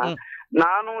ಕುಸಿತ.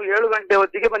 ನಾನು 7 ಗಂಟೆ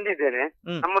ಹೊತ್ತಿಗೆ ಬಂದಿದ್ದೇನೆ.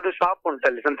 ನಮ್ಮದು ಶಾಪ್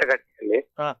ಉಂಟಲ್ಲಿ ಸಂತೆಕಟ್ಟೆಯಲ್ಲಿ.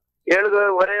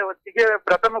 7:15 ಹೊತ್ತಿಗೆ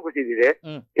ಪ್ರಥಮ ಕುಸಿದಿದೆ.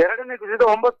 2ನೇ ಕುಸಿದ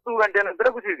 9 ಗಂಟೆ ನಂತರ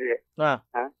ಕುಸಿದಿದೆ.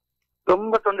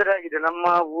 ತುಂಬಾ ತೊಂದರೆ ಆಗಿದೆ. ನಮ್ಮ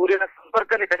ಊರಿನ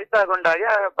ಸಂಪರ್ಕನೇ ಕಡಿತಗೊಂಡಾಗ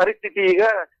ಪರಿಸ್ಥಿತಿ ಈಗ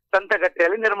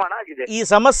ಸಂತೆಕಟ್ಟೆಯಲ್ಲಿ ನಿರ್ಮಾಣ ಆಗಿದೆ. ಈ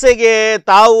ಸಮಸ್ಯೆಗೆ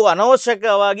ತಾವು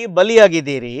ಅನವಶ್ಯಕವಾಗಿ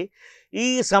ಬಲಿಯಾಗಿದ್ದೀರಿ. ಈ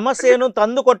ಸಮಸ್ಯೆಯನ್ನು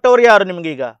ತಂದು ಕೊಟ್ಟವರು ಯಾರು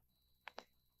ನಿಮ್ಗೀಗ?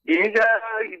 ಈಗ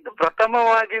ಇದು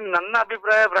ಪ್ರಥಮವಾಗಿ ನನ್ನ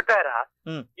ಅಭಿಪ್ರಾಯ ಪ್ರಕಾರ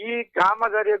ಈ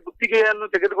ಕಾಮಗಾರಿಯ ಗುತ್ತಿಗೆಯನ್ನು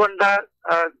ತೆಗೆದುಕೊಂಡ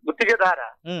ಗುತ್ತಿಗೆದಾರ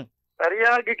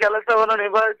ಸರಿಯಾಗಿ ಕೆಲಸವನ್ನು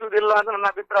ನಿಭಾಯಿಸುವುದಿಲ್ಲ ಅಂತ ನನ್ನ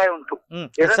ಅಭಿಪ್ರಾಯ ಉಂಟು.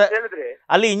 ಹೇಳಿದ್ರೆ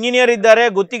ಅಲ್ಲಿ ಇಂಜಿನಿಯರ್ ಇದ್ದಾರೆ,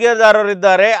 ಗುತ್ತಿಗೆದಾರರು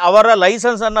ಇದ್ದಾರೆ, ಅವರ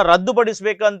ಲೈಸೆನ್ಸ್ ಅನ್ನ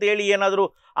ರದ್ದುಪಡಿಸಬೇಕಂತ ಹೇಳಿ ಏನಾದ್ರು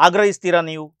ಆಗ್ರಹಿಸ್ತೀರಾ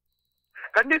ನೀವು?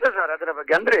 ಖಂಡಿತ ಸರ್. ಅದರ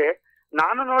ಬಗ್ಗೆ ಅಂದ್ರೆ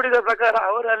ನಾನು ನೋಡಿದ ಪ್ರಕಾರ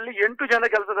ಅವರಲ್ಲಿ 8 ಜನ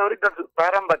ಕೆಲಸದವರು ಇದ್ದದ್ದು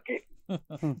ಪ್ರಾರಂಭಕ್ಕೆ.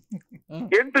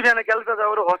 8 ಜನ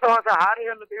ಕೆಲಸದವರು ಹೊಸ ಹೊಸ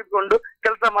ಹಾರೆಯನ್ನು ತೆಗೆದುಕೊಂಡು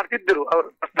ಕೆಲಸ ಮಾಡ್ತಿದ್ರು ಅವರು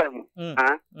ಫಸ್ಟ್ ಟೈಮ್.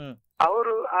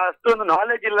 ಅವರು ಅಷ್ಟೊಂದು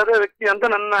ನಾಲೆಜ್ ಇಲ್ಲದ ವ್ಯಕ್ತಿ ಅಂತ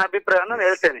ನನ್ನ ಅಭಿಪ್ರಾಯ ನಾನು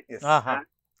ಹೇಳ್ತೇನೆ.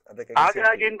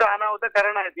 ಹಾಗಾಗಿ ಇಂತ ಅನಾಹುತ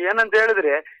ಕಾರಣ ಆಯ್ತು. ಏನಂತ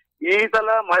ಹೇಳಿದ್ರೆ ಈ ಸಲ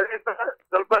ಮಳೆ ಸಹ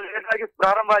ಸ್ವಲ್ಪ ಲೇಟ್ ಆಗಿ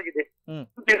ಪ್ರಾರಂಭ ಆಗಿದೆ.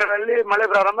 ತಿಂಗಳಲ್ಲಿ ಮಳೆ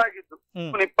ಪ್ರಾರಂಭ ಆಗಿತ್ತು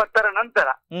 20ರ ನಂತರ.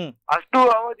 ಅಷ್ಟು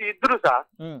ಅವಧಿ ಇದ್ರು ಸಹ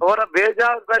ಅವರ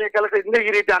ಬೇಜವಾಬ್ದಾರಿಯ ಕೆಲಸದಿಂದ ಈ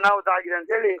ರೀತಿ ಅನಾಹುತ ಆಗಿದೆ ಅಂತ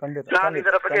ಹೇಳಿ ನಾನು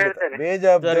ಇದರ ಬಗ್ಗೆ ಹೇಳ್ತೇನೆ.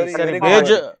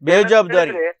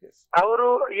 ಅವರು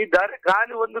ಈ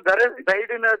ಖಾಲಿ ಒಂದು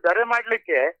ಸೈಡಿನ ದರೆ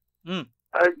ಮಾಡ್ಲಿಕ್ಕೆ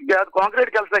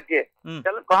ಕಾಂಕ್ರೀಟ್ ಕೆಲಸಕ್ಕೆ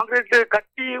ಕಾಂಕ್ರೀಟ್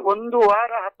ಕಟ್ಟಿ 1 ವಾರ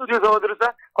 10 ದಿವಸ ಹೋದ್ರು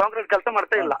ಸಹ ಕಾಂಕ್ರೀಟ್ ಕೆಲಸ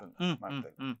ಮಾಡ್ತಾ ಇಲ್ಲ.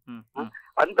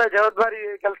 ಅಂತ ಜವಾಬ್ದಾರಿ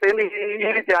ಕೆಲಸ ಈ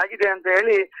ರೀತಿ ಆಗಿದೆ ಅಂತ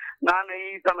ಹೇಳಿ ನಾನು ಈ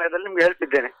ಸಮಯದಲ್ಲಿ ನಿಮ್ಗೆ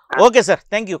ಹೇಳ್ತಿದ್ದೇನೆ. Okay sir,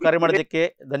 thank you. ಕರೆ ಮಾಡೋದಕ್ಕೆ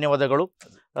ಧನ್ಯವಾದಗಳು.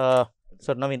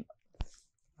 ಸರ್ ನವೀನ್,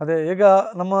 ಅದೇ ಈಗ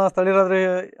ನಮ್ಮ ಸ್ಥಳೀಯರಾದ್ರೆ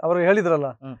ಅವರು ಹೇಳಿದ್ರಲ್ಲ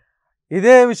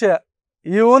ಇದೇ ವಿಷಯ.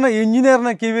 ಇವನ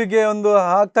ಇಂಜಿನಿಯರ್ನ ಕಿವಿಗೆ ಒಂದು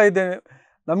ಹಾಕ್ತಾ ಇದ್ದೇನೆ,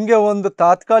 ನಮಗೆ ಒಂದು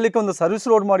ತಾತ್ಕಾಲಿಕ ಒಂದು ಸರ್ವಿಸ್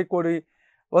ರೋಡ್ ಮಾಡಿಕೊಡಿ,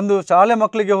 ಒಂದು ಶಾಲೆ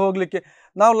ಮಕ್ಕಳಿಗೆ ಹೋಗ್ಲಿಕ್ಕೆ.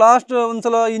 ನಾವು ಲಾಸ್ಟ್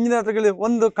ಒಂದ್ಸಲ ಇಂಜಿನಿಯರ್ ತಗೊಳ್ಳಿ,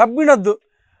 ಒಂದು ಕಬ್ಬಿಣದ್ದು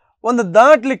ಒಂದು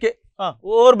ದಾಟ್ಲಿಕ್ಕೆ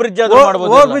ಓವರ್ ಬ್ರಿಡ್ಜ್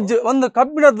ಒಂದು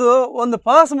ಕಬ್ಬಿಣದ್ದು ಒಂದು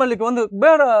ಪಾಸ್ ಮಾಡ್ಲಿಕ್ಕೆ ಒಂದು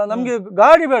ಬೇಡ, ನಮ್ಗೆ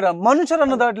ಗಾಡಿ ಬೇಡ,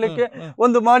 ಮನುಷ್ಯರನ್ನು ದಾಟ್ಲಿಕ್ಕೆ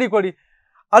ಒಂದು ಮಾಡಿಕೊಡಿ.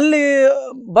 ಅಲ್ಲಿ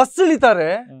ಬಸ್ ಇಳಿತಾರೆ,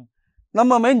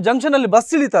 ನಮ್ಮ ಮೈನ್ ಜಂಕ್ಷನ್ ಅಲ್ಲಿ ಬಸ್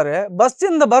ಇಳಿತಾರೆ,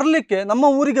 ಬಸ್ಸಿಂದ ಬರ್ಲಿಕ್ಕೆ ನಮ್ಮ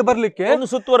ಊರಿಗೆ ಬರ್ಲಿಕ್ಕೆ ಒಂದು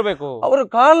ಸುತ್ತು ಬರಬೇಕು. ಅವರು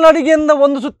ಕಾಲ್ನಡಿಗೆಯಿಂದ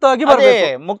ಒಂದು ಸುತ್ತಾಗಿ ಬರಬೇಕು,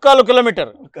 3/4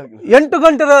 ಕಿಲೋಮೀಟರ್. 8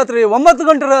 ಗಂಟೆ ರಾತ್ರಿ 9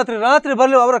 ಗಂಟೆ ರಾತ್ರಿ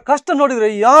ಬರ್ಲಿ. ಅವರ ಕಷ್ಟ ನೋಡಿದ್ರೆ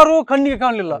ಯಾರೂ ಕಣ್ಣಿಗೆ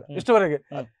ಕಾಣಲಿಲ್ಲ ಇಷ್ಟವರೆಗೆ.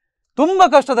 ತುಂಬಾ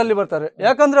ಕಷ್ಟದಲ್ಲಿ ಬರ್ತಾರೆ,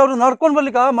 ಯಾಕಂದ್ರೆ ಅವರು ನಡ್ಕೊಂಡು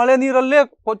ಬರ್ಲಿಕ್ಕೆ ಆ ಮಳೆ ನೀರಲ್ಲೇ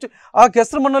ಆ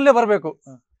ಕೆಸರು ಮಣ್ಣಲ್ಲೇ ಬರಬೇಕು.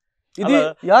 ಇದು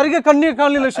ಯಾರಿಗೆ ಕಣ್ಣಿಗೆ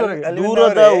ಕಾಣಲಿಲ್ಲ ಇಷ್ಟವರೆಗೆ.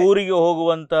 ದೂರದ ಊರಿಗೆ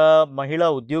ಹೋಗುವಂತ ಮಹಿಳಾ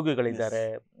ಉದ್ಯೋಗಿಗಳಿದ್ದಾರೆ,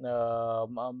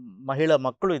 ಮಹಿಳಾ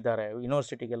ಮಕ್ಕಳು ಇದ್ದಾರೆ,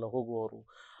 ಯೂನಿವರ್ಸಿಟಿಗೆಲ್ಲ ಹೋಗುವವರು.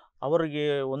 ಅವರಿಗೆ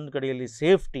ಒಂದು ಕಡೆಯಲ್ಲಿ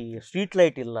ಸೇಫ್ಟಿ, ಸ್ಟ್ರೀಟ್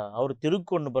ಲೈಟ್ ಇಲ್ಲ, ಅವರು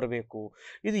ತಿರುಗಿಕೊಂಡು ಬರಬೇಕು.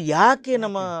 ಇದು ಯಾಕೆ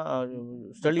ನಮ್ಮ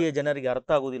ಸ್ಥಳೀಯ ಜನರಿಗೆ ಅರ್ಥ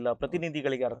ಆಗುದಿಲ್ಲ,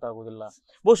 ಪ್ರತಿನಿಧಿಗಳಿಗೆ ಅರ್ಥ ಆಗುದಿಲ್ಲ?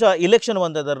 ಬಹುಶಃ ಇಲೆಕ್ಷನ್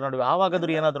ಬಂದದರ ನಡುವೆ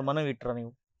ಆವಾಗಾದ್ರೂ ಏನಾದ್ರು ಮನವಿ ಇಟ್ರ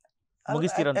ನೀವು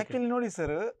ಮುಗಿಸ್ತೀರ? ಆಕ್ಚುಲಿ ನೋಡಿ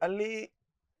ಸರ್, ಅಲ್ಲಿ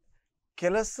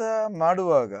ಕೆಲಸ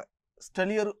ಮಾಡುವಾಗ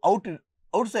ಸ್ಥಳೀಯರು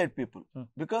ಔಟ್ಸೈಡ್ ಪೀಪಲ್,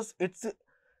 ಬಿಕಾಸ್ ಇಟ್ಸ್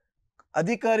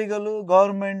ಅಧಿಕಾರಿಗಳು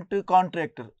ಗವರ್ಮೆಂಟ್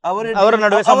ಕಾಂಟ್ರಾಕ್ಟರ್ ಅವರ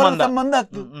ನಡುವೆ ಸಂಬಂಧ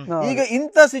ಆಗ್ತದೆ. ಈಗ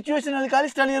ಇಂಥ ಸಿಚುವೇಶನ್ ಅಲ್ಲಿ ಖಾಲಿ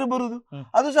ಸ್ಥಳೀಯರು ಬರುದು,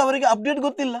 ಅದು ಸಹ ಅವರಿಗೆ ಅಪ್ಡೇಟ್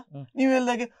ಗೊತ್ತಿಲ್ಲ. ನೀವು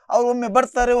ಹೇಳಿದಾಗೆ ಅವ್ರು ಒಮ್ಮೆ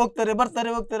ಬರ್ತಾರೆ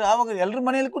ಹೋಗ್ತಾರೆ ಆವಾಗ ಎಲ್ಲರೂ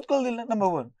ಮನೆಯಲ್ಲಿ ಕುತ್ಕೊಳ್ಳೋದಿಲ್ಲ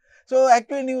ನಂಬರ್ 1. ಸೊ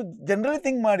ಆಕ್ಚುಲಿ ನೀವು ಜನರಲಿ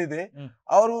ಥಿಂಕ್ ಮಾಡಿದೆ,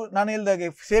 ಅವರು ನಾನು ಹೇಳಿದಾಗೆ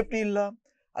ಸೇಫ್ಟಿ ಇಲ್ಲ,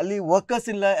 ಅಲ್ಲಿ ವರ್ಕರ್ಸ್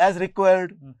ಇಲ್ಲ ಆಸ್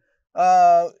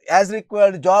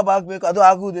ರಿಕ್ವೈರ್ಡ್ ಜಾಬ್ ಆಗ್ಬೇಕು, ಅದು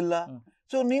ಆಗುವುದಿಲ್ಲ.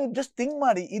 ಸೊ ನೀವು ಜಸ್ಟ್ ಥಿಂಕ್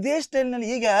ಮಾಡಿ, ಇದೇ ಸ್ಟೈಲ್ ನಲ್ಲಿ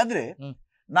ಹೀಗೆ ಆದ್ರೆ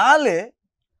ನಾಳೆ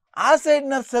ಆ ಸೈಡ್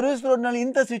ನ ಸರ್ವಿಸ್ ರೋಡ್ ನಲ್ಲಿ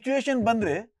ಇಂಥ ಸಿಚುವೇಶನ್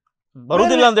ಬಂದ್ರೆ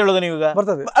ಬರುವುದಿಲ್ಲ ಅಂತ ಹೇಳೋದು ನೀವು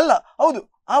ಬರ್ತದೆ ಅಲ್ಲ? ಹೌದು.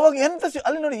 ಆವಾಗ ಎಂತ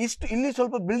ಅಲ್ಲಿ ನೋಡಿ, ಇಷ್ಟು ಇಲ್ಲಿ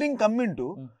ಸ್ವಲ್ಪ ಬಿಲ್ಡಿಂಗ್ ಕಮ್ಮಿ ಉಂಟು.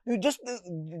 ನೀವು ಜಸ್ಟ್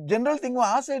ಜನರಲ್ ಥಿಂಕ್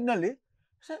ಆ ಸೈಡ್ ನಲ್ಲಿ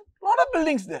ಲಾಟ್ ಆಫ್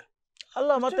ಬಿಲ್ಡಿಂಗ್ಸ್ ದೇರ್ ಅಲ್ಲ,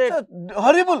 ಮತ್ತೆ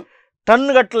ಹಾರಿಬಲ್ ಟನ್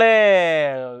ಗಟ್ಲೆ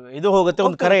ಇದು ಹೋಗುತ್ತೆ.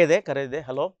 ಒಂದು ಕರೆ ಇದೆ.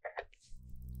 Hello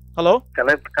hello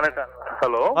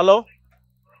hello hello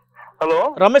hello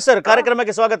Ramesh sir,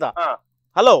 ಕಾರ್ಯಕ್ರಮಕ್ಕೆ ಸ್ವಾಗತ.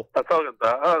 ಹಲೋ ಸ್ವಾಗತ.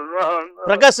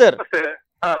 ಪ್ರಕಾಶ್ ಸರ್.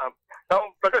 ನಾವು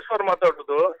ಪ್ರಕಾಶ್ ಅವರು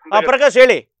ಮಾತಾಡುದು. ಪ್ರಕಾಶ್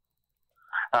ಹೇಳಿ.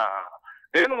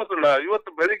 ಏನು ಗೊತ್ತಿಲ್ಲ,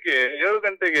 ಇವತ್ತು ಬೆಳಿಗ್ಗೆ 7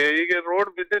 ಗಂಟೆಗೆ ಈಗ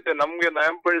ರೋಡ್ ಬಿದ್ದಿದೆ. ನಮ್ಗೆ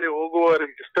ನಾಯಂಪಳ್ಳಿ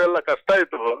ಹೋಗುವವರಿಗೆ ಇಷ್ಟೆಲ್ಲ ಕಷ್ಟ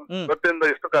ಆಯ್ತು.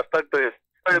 ಗೊತ್ತಿಂದ ಇಷ್ಟು ಕಷ್ಟ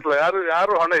ಆಗ್ತದೆ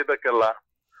ಯಾರು ಹೊಣೆ ಇದಕ್ಕೆಲ್ಲ?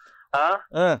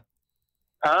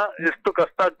 ಎಷ್ಟು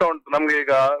ಕಷ್ಟ ಆಗ್ತಾ ಉಂಟು ನಮ್ಗೆ.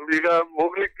 ಈಗ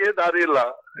ಹೋಗ್ಲಿಕ್ಕೆ ದಾರಿ ಇಲ್ಲ.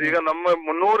 ಈಗ ನಮ್ಮ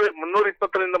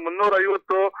 320ರಿಂದ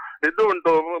 350 ಇದು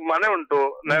ಉಂಟು, ಮನೆ ಉಂಟು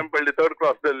ನಾಯಂಪಳ್ಳಿ 3rd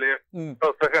ಕ್ರಾಸ್ ದಲ್ಲಿ,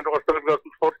 2nd ಕ್ರಾಸ್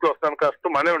 4th ಕ್ರಾಸ್ ತನಕ ಅಷ್ಟು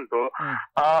ಮನೆ ಉಂಟು.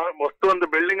 ಆ ಅಷ್ಟು ಒಂದು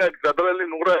ಬಿಲ್ಡಿಂಗ್ ಆಗಿದೆ, ಅದರಲ್ಲಿ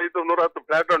 105-110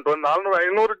 ಫ್ಲಾಟ್ ಉಂಟು,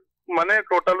 400-500 ಮನೆ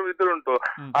ಟೋಟಲ್ ಇದ್ರುಂಟು.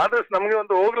 ಆದ್ರೆ ನಮ್ಗೆ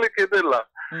ಒಂದು ಹೋಗ್ಲಿಕ್ಕೆ ಇದಿಲ್ಲ.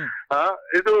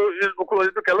 ಇದು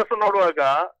ಕೆಲಸ ನೋಡುವಾಗ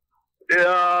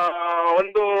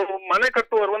ಒಂದು ಮನೆ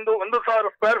ಕಟ್ಟುವರು 1,000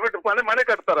 ಸ್ಕ್ವೇರ್ ಫೀಟ್ ಮನೆ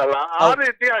ಕಟ್ತಾರಲ್ಲ, ಆ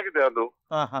ರೀತಿ ಆಗಿದೆ ಅದು.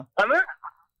 ಅಂದ್ರೆ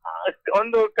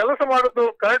ಒಂದು ಕೆಲಸ ಮಾಡುದು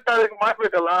ಕರೆಕ್ಟ್ ಆಗಿ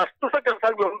ಮಾಡ್ಬೇಕಲ್ಲ, ಅಷ್ಟು ಸಹ ಕೆಲಸ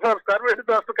ಆಗ್ಲಿ. 1,000 ಸ್ಕ್ವೇರ್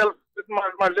ಫೀಟ್ ಅಷ್ಟು ಕೆಲಸ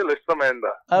ಮಾಡ್ಲಿಲ್ಲ ಇಷ್ಟು ಸಮಯದಿಂದ.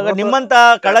 ಆಗ ನಿಮ್ಮಂತ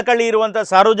ಕಳಕಳಿ ಇರುವಂತ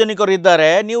ಸಾರ್ವಜನಿಕರು ಇದ್ದಾರೆ,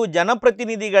 ನೀವು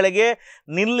ಜನಪ್ರತಿನಿಧಿಗಳಿಗೆ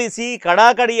ನಿಲ್ಲಿಸಿ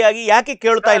ಕಡಾಕಡಿಯಾಗಿ ಯಾಕೆ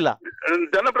ಕೇಳ್ತಾ ಇಲ್ಲ?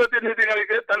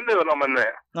 ಜನಪ್ರತಿನಿಧಿಗಳಿಗೆ ತಂದೆವು ನಮ್ಮನ್ನೇ.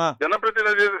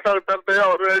 ಜನಪ್ರತಿನಿಧಿ ತರ್ತೇವೆ,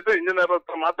 ಅವರು ಹೇಳಿದ್ರು ಇಂಜಿನಿಯರ್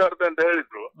ಹತ್ರ ಮಾತಾಡ್ತೆ ಅಂತ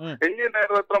ಹೇಳಿದ್ರು.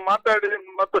 ಇಂಜಿನಿಯರ್ ಹತ್ರ ಮಾತಾಡಿ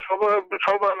ಮತ್ತು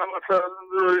ಶೋಭಾ ನಮ್ಮ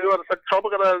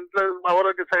ಶೋಭಕರ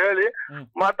ಅವರಿಗೆ ಸಹ ಹೇಳಿ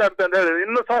ಮಾತಾಡ್ತೆ ಅಂತ ಹೇಳಿದ್ರು.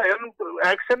 ಇನ್ನು ಸಹ ಏನು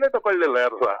ಆಕ್ಷನ್ ತಗೊಳ್ಳಿಲ್ಲ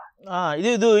ಯಾರು ಸಹ.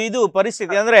 ಇದು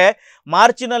ಪರಿಸ್ಥಿತಿ. ಅಂದ್ರೆ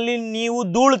ಮಾರ್ಚಿನಲ್ಲಿ ನೀವು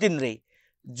ಧೂಳು ತಿಂದ್ರಿ,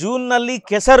 ಜೂನ್ ನಲ್ಲಿ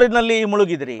ಕೆಸರಿನಲ್ಲಿ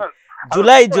ಮುಳುಗಿದ್ರಿ,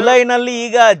 ಜುಲೈನಲ್ಲಿ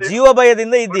ಈಗ ಜೀವ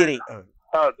ಭಯದಿಂದ ಇದ್ದೀರಿ.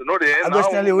 ಹೌದು ನೋಡಿ,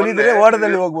 ಉಳಿದ್ರೆ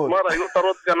ಓಡದಲ್ಲಿ ಹೋಗ್ಬೋದು. ಸುಮಾರು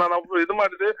 50-60 ಜನ ನಾವು ಇದು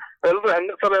ಮಾಡಿದ್ವಿ. ಎಲ್ಲರೂ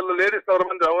ಹೆಂಗಸರ ಎಲ್ಲ ಲೇಡೀಸ್ ಅವರು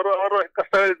ಬಂದ್ರೆ ಅವರು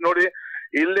ಕಷ್ಟ ಹೇಳಿದ್ ನೋಡಿ.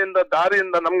 ಇಲ್ಲಿಂದ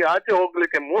ದಾರಿಯಿಂದ ನಮ್ಗೆ ಆಚೆ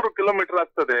ಹೋಗ್ಲಿಕ್ಕೆ 3 ಕಿಲೋಮೀಟರ್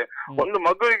ಆಗ್ತದೆ. ಒಂದು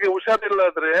ಮಗುವಿಗೆ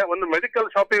ಹುಷಾರಿಲ್ಲಾದ್ರೆ ಒಂದು ಮೆಡಿಕಲ್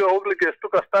ಶಾಪಿಗೆ ಹೋಗ್ಲಿಕ್ಕೆ ಎಷ್ಟು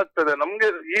ಕಷ್ಟ ಆಗ್ತದೆ ನಮ್ಗೆ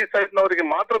ಈ ಸೈಡ್ ನವರಿಗೆ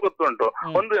ಮಾತ್ರ ಗೊತ್ತುಂಟು.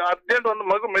 ಒಂದು ಅರ್ಜೆಂಟ್ ಒಂದು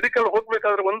ಮಗು ಮೆಡಿಕಲ್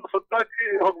ಹೋಗ್ಬೇಕಾದ್ರೆ ಒಂದು ಸುತ್ತಾಕಿ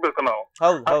ಹೋಗ್ಬೇಕು ನಾವು,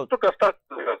 ಅಷ್ಟು ಕಷ್ಟ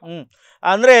ಆಗ್ತದೆ.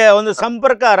 ಅಂದ್ರೆ ಒಂದು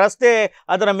ಸಂಪರ್ಕ ರಸ್ತೆ,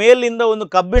 ಅದರ ಮೇಲಿಂದ ಒಂದು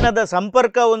ಕಬ್ಬಿಣದ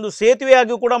ಸಂಪರ್ಕ, ಒಂದು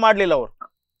ಸೇತುವೆಯಾಗಿ ಕೂಡ ಮಾಡ್ಲಿಲ್ಲ ಅವರು.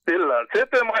 ಇಲ್ಲ,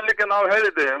 ಸೇತುವೆ ಮಾಡ್ಲಿಕ್ಕೆ ನಾವು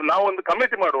ಹೇಳಿದ್ದೆ, ನಾವೊಂದು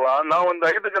ಕಮಿಟಿ ಮಾಡುವ, ನಾವೊಂದು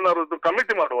 5 ಜನರದ್ದು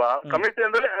ಕಮಿಟಿ ಮಾಡುವ. ಕಮಿಟಿ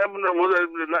ಅಂದ್ರೆ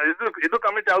ಇದು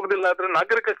ಕಮಿಟಿ ಆಗುದಿಲ್ಲ ಆದ್ರೆ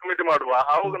ನಾಗರಿಕ ಕಮಿಟಿ ಮಾಡುವ.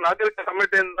 ಅವಾಗ ನಾಗರಿಕ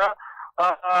ಕಮಿಟಿಯಿಂದ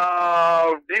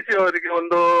DC ಅವರಿಗೆ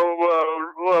ಒಂದು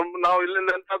ನಾವು ಇಲ್ಲಿಂದ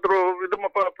ಎಂತಾದ್ರೂ ಇದು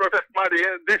ಪ್ರೊಟೆಸ್ಟ್ ಮಾಡಿ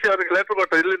DC ಅವರಿಗೆ ಲೆಟರ್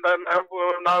ಕೊಟ್ಟು ಇಲ್ಲಿಂದ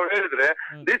ನಾವು ಹೇಳಿದ್ರೆ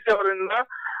DC ಅವರಿಂದ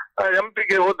MP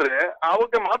ಗೆ ಹೋದ್ರೆ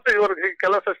ಅವಾಗ ಮಾತ್ರ ಇವ್ರಿಗೆ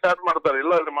ಕೆಲಸ ಸ್ಟಾರ್ಟ್ ಮಾಡ್ತಾರೆ,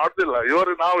 ಇಲ್ಲ ಮಾಡುದಿಲ್ಲ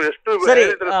ಇವರು. ನಾವು ಎಷ್ಟು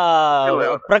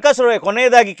ಪ್ರಕಾಶ್ ಅವರೇ,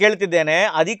 ಕೊನೆಯದಾಗಿ ಕೇಳ್ತಿದ್ದೇನೆ,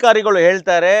 ಅಧಿಕಾರಿಗಳು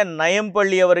ಹೇಳ್ತಾರೆ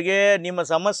ನಯಂಪಳ್ಳಿಯವರಿಗೆ ನಿಮ್ಮ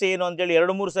ಸಮಸ್ಯೆ ಏನು ಅಂತೇಳಿ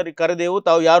 2-3 ಸರಿ ಕರೆದೆವು,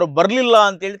 ತಾವು ಯಾರು ಬರ್ಲಿಲ್ಲ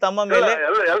ಅಂತೇಳಿ ತಮ್ಮ ಮೇಲೆ.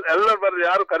 ಎಲ್ಲರೂ ಬರ್ರಿ,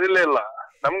 ಯಾರು ಕರೀಲೇ ಇಲ್ಲ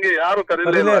ನಮ್ಗೆ, ಯಾರು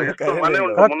ಕರೀಲೇ ಇಲ್ಲ. ಎಷ್ಟು ಮನೆ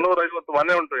ಉಂಟು, 350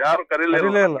 ಮನೆ ಉಂಟು, ಯಾರು ಕರೀಲೇ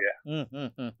ಇಲ್ಲ ನಮ್ಗೆ.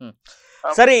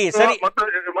 ಸರಿ ಸರಿ.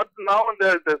 ಮತ್ತೆ ನಾವೊಂದು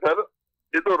ಹೇಳ್ತೇವೆ ಸರ್,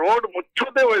 ಇದು ರೋಡ್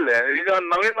ಮುಚ್ಚೋದೇ ಒಳ್ಳೆ. ಈಗ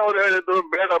ನವೀನ್ ಅವ್ರು ಹೇಳಿದ್ರು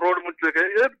ಬೇಡ ರೋಡ್ ಮುಚ್ಚಲಿಕ್ಕೆ,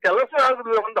 ಕೆಲಸ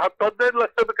ಆಗುದಿಲ್ಲ. ಒಂದು 10-15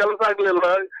 ಲಕ್ಷದ ಕೆಲಸ ಆಗ್ಲಿಲ್ಲ,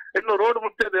 ಇನ್ನು ರೋಡ್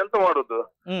ಮುಚ್ಚೋದು ಎಂತ ಮಾಡುದು?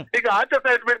 ಈಗ ಆಚೆ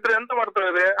ಸೈಡ್ ಬಿಟ್ರೆ ಎಂತ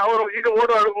ಮಾಡ್ತಾರೆ ಅವರು? ಈಗ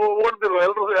ಓಡ್ದಿರುವ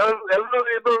ಎಲ್ಲರೂ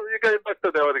ಇದು ಈಗ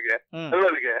ಇದಾಗ್ತದೆ ಅವರಿಗೆ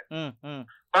ಎಲ್ಲರಿಗೆ.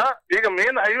 ಈಗ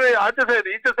ಮೇನ್ ಹೈವೇ ಆಚೆ ಸೈಡ್,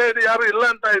 ಈಚೆ ಸೈಡ್ ಯಾರು ಇಲ್ಲ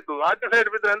ಅಂತ ಆಯ್ತು. ಆಚೆ ಸೈಡ್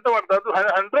ಬಿದ್ರೆ ಎಂತ ಮಾಡ್ತಾರೆ? ಅದು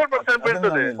 100%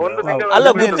 ಬೀಳ್ತದೆ. ಅಲ್ಲ,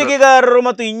 ಗುತ್ತಿಗೆಗಾರರು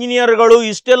ಮತ್ತು ಇಂಜಿನಿಯರ್ಗಳು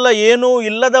ಇಷ್ಟೆಲ್ಲ ಏನು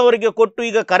ಇಲ್ಲದವರಿಗೆ ಕೊಟ್ಟು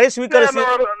ಈಗ ಕರೆ ಸ್ವೀಕರಿಸಿ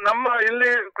ನಮ್ಮ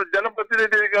ಇಲ್ಲಿ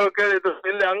ಜನಪ್ರತಿನಿಧಿಗಳು ಕೇಳಿದ್ರು,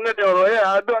 ಇಲ್ಲಿ ಅಂಗಡಿ ಅವರು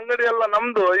ಅದು ಅಂಗಡಿ ಎಲ್ಲ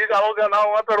ನಮ್ದು. ಈಗ ಅವಾಗ ನಾವು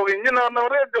ಮಾತಾಡುವ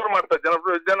ಇಂಜಿನಿಯರ್ನವರೇ ಜೋರು ಮಾಡ್ತಾರೆ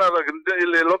ಜನರ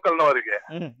ಇಲ್ಲಿ ಲೋಕಲ್ನವರಿಗೆ.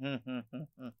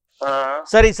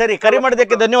 ಸರಿ ಸರಿ, ಕರೆ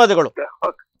ಮಾಡಿದ್ದಕ್ಕೆ ಧನ್ಯವಾದಗಳು.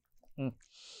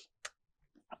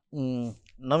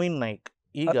 ನವೀನ್ ನಾಯ್ಕ್,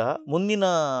 ಈಗ ಮುಂದಿನ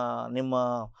ನಿಮ್ಮ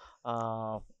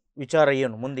ವಿಚಾರ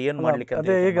ಏನು? ಮುಂದೆ ಏನು ಮಾಡ್ಲಿಕ್ಕೆ?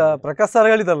 ಅದೇ ಈಗ ಪ್ರಕಾಶ್ ಸರ್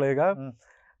ಹೇಳಿದಲ್ಲ, ಈಗ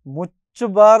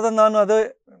ಮುಚ್ಚಬಾರ್ದು ನಾನು ಅದು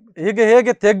ಈಗ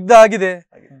ಹೇಗೆ ತೆಗ್ದಾಗಿದೆ.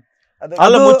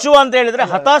 ಅಲ್ಲ, ಮುಚ್ಚುವ ಅಂತ ಹೇಳಿದ್ರೆ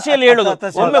ಹತಾಶೆಯಲ್ಲಿ ಹೇಳುದು,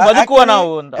 ಒಮ್ಮೆ ಬದುಕುವ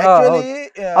ನಾವು ಅಂತ.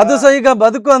 ಅದು ಸಹ ಈಗ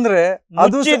ಬದುಕು ಅಂದ್ರೆ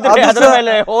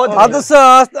ಅದು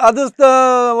ಸಹ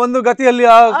ಒಂದು ಗತಿಯಲ್ಲಿ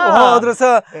ಹೋದ್ರೆ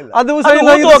ಸಹ ಅದು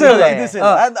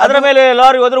ಅದರ ಮೇಲೆ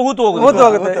ಲಾರಿ ಹೋದ್ರೆ ಹೂತು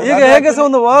ಹೋಗುತ್ತೆ. ಈಗ ಹೇಗೆ ಸಹ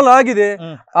ಒಂದು ವಾಲ್ ಆಗಿದೆ,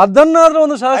 ಅದನ್ನಾದ್ರೂ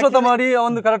ಒಂದು ಶಾಶ್ವತ ಮಾಡಿ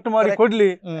ಒಂದು ಕರೆಕ್ಟ್ ಮಾಡಿ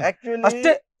ಕೊಡ್ಲಿ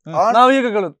ಅಷ್ಟೇ. ನಾವೀಗ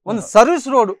ಹೇಳುದು ಒಂದು ಸರ್ವಿಸ್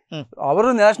ರೋಡ್, ಅವರು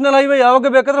ನ್ಯಾಷನಲ್ ಹೈವೇ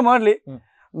ಯಾವಾಗ ಬೇಕಾದ್ರೆ ಮಾಡ್ಲಿ,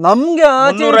 ನಮ್ಗೆ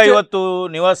 350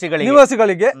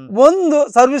 ನಿವಾಸಿಗಳಿಗೆ ಒಂದು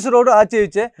ಸರ್ವಿಸ್ ರೋಡ್ ಆಚೆ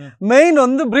ಈಚೆ, ಮೈನ್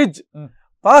ಒಂದು ಬ್ರಿಡ್ಜ್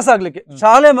ಪಾಸ್ ಆಗ್ಲಿಕ್ಕೆ,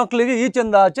 ಶಾಲೆ ಮಕ್ಕಳಿಗೆ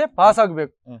ಈಚೆಂದ ಆಚೆ ಪಾಸ್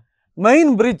ಆಗ್ಬೇಕು.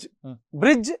 ಮೈನ್ ಬ್ರಿಡ್ಜ್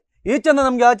ಈಚೆಂದ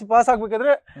ನಮ್ಗೆ ಆಚೆ ಪಾಸ್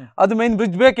ಆಗ್ಬೇಕಾದ್ರೆ ಅದು ಮೈನ್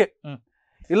ಬ್ರಿಡ್ಜ್ ಬೇಕೇ.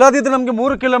 ಇಲ್ಲದಿದ್ರೆ ನಮ್ಗೆ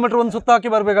 3 ಕಿಲೋಮೀಟರ್ ಒಂದು ಸುತ್ತ ಹಾಕಿ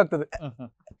ಬರ್ಬೇಕಾಗ್ತದೆ.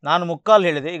 ನಾನು ಮುಕ್ಕಾಲು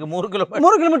ಹೇಳಿದೆ, ಈಗ 3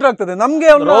 ಕಿಲೋಮೀಟರ್ ಆಗ್ತದೆ ನಮ್ಗೆ.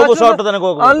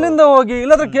 ಅಲ್ಲಿಂದ ಹೋಗಿ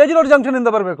ಇಲ್ಲಾಂದ್ರೆ KG ರೋಡ್ ಜಂಕ್ಷನ್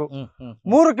ಇಂದ ಬರ್ಬೇಕು.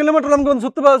 3 ಕಿಲೋಮೀಟರ್ ನಮ್ಗೆ ಒಂದು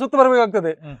ಸುತ್ತ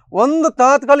ಬರ್ಬೇಕಾಗ್ತದೆ. ಒಂದು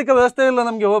ತಾತ್ಕಾಲಿಕ ವ್ಯವಸ್ಥೆ ಇಲ್ಲ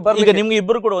ನಮ್ಗೆ. ಈಗ ನಿಮ್ಗೆ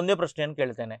ಇಬ್ಬರು ಕೂಡ ಒಂದೇ ಪ್ರಶ್ನೆಯನ್ನು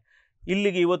ಕೇಳ್ತೇನೆ,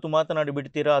 ಇಲ್ಲಿಗೆ ಇವತ್ತು ಮಾತನಾಡಿ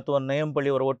ಬಿಡ್ತೀರಾ ಅಥವಾ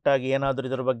ನಯಂಪಳ್ಳಿಯವರ ಒಟ್ಟಾಗಿ ಏನಾದರೂ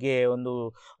ಇದರ ಬಗ್ಗೆ ಒಂದು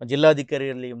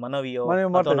ಜಿಲ್ಲಾಧಿಕಾರಿಯಲ್ಲಿ ಮನವಿಯೋ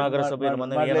ಅಥವಾ ನಗರಸಭೆಯ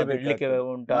ಮನವಿ ಬಿಡ್ಲಿಕ್ಕೆ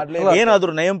ಉಂಟಾ?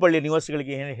 ಏನಾದರೂ ನಯಂಪಳ್ಳಿ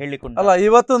ನಿವಾಸಿಗಳಿಗೆ ಹೇಳಲಿಕ್ಕೆ ಉಂಟಾ? ಅಲ್ಲ,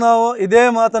 ಇವತ್ತು ನಾವು ಇದೇ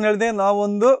ಮಾತನ್ನು ಹೇಳಿದೆ,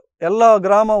 ನಾವೊಂದು ಎಲ್ಲ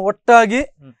ಗ್ರಾಮ ಒಟ್ಟಾಗಿ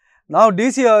ನಾವು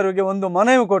DC ಅವರಿಗೆ ಒಂದು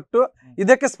ಮನವಿ ಕೊಟ್ಟು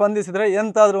ಇದಕ್ಕೆ ಸ್ಪಂದಿಸಿದ್ರೆ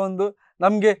ಎಂತಾದ್ರೂ ಒಂದು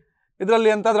ನಮ್ಗೆ ಇದರಲ್ಲಿ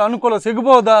ಎಂತಾದ್ರೂ ಅನುಕೂಲ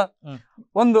ಸಿಗಬಹುದಾ?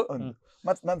 ಒಂದು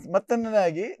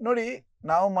ಮತ್ತೊಂದಾಗಿ ನೋಡಿ,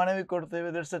 ನಾವು ಮನವಿ ಕೊಡ್ತೇವೆ,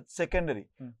 that's secondary,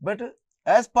 but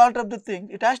as part of the thing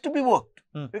it has to be worked,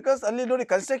 because ಅಲ್ಲಿ ನೋಡಿ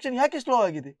ಕನ್ಸ್ಟ್ರಕ್ಷನ್ ಯಾಕೆ ಸ್ಲೋ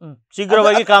ಆಗಿದೆ,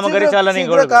 ಶೀಘ್ರವಾಗಿ ಕಾಮಗಾರಿ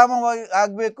ಕಾಮವಾಗಿ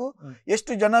ಆಗ್ಬೇಕು.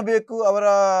 ಎಷ್ಟು ಜನ ಬೇಕು, ಅವರ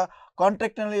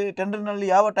ಕಾಂಟ್ರಾಕ್ಟ್ ನಲ್ಲಿ ಟೆಂಡರ್ ನಲ್ಲಿ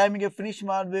ಯಾವ ಟೈಮಿಗೆ ಫಿನಿಶ್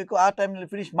ಮಾಡಬೇಕು ಆ ಟೈಮ್ ನಲ್ಲಿ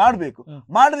ಫಿನಿಶ್ ಮಾಡಬೇಕು.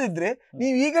 ಮಾಡದಿದ್ರೆ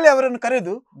ನೀವು ಈಗಲೇ ಅವರನ್ನು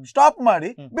ಕರೆದು ಸ್ಟಾಪ್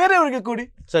ಮಾಡಿ ಬೇರೆಯವರಿಗೆ ಕೊಡಿ.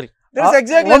 ಸರಿ,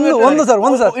 ಒಂದು ಸರ್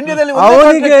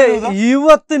ಅವನಿಗೆ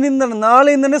ಇವತ್ತಿನಿಂದ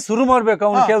ನಾಳೆಯಿಂದನೇ ಶುರು ಮಾಡ್ಬೇಕು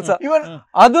ಅವನ ಕೆಲಸ.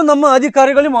 ಅದು ನಮ್ಮ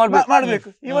ಅಧಿಕಾರಿಗಳಿಗೆ ಮಾಡ್ಬೇಕು.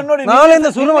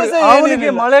 ನಾಳೆಯಿಂದ ಶುರು ಮಾಡಿ, ಅವನಿಗೆ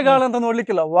ಮಳೆಗಾಲ ಅಂತ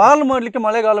ನೋಡ್ಲಿಕ್ಕಿಲ್ಲ, ವಾಲ್ ಮಾಡ್ಲಿಕ್ಕೆ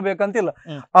ಮಳೆಗಾಲ ಬೇಕಂತಿಲ್ಲ.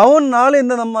 ಅವನ್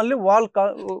ನಾಳೆಯಿಂದ ನಮ್ಮಲ್ಲಿ ವಾಲ್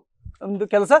ಒಂದು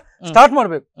ಕೆಲಸ ಸ್ಟಾರ್ಟ್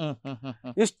ಮಾಡ್ಬೇಕು.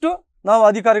 ಇಷ್ಟು ನಾವು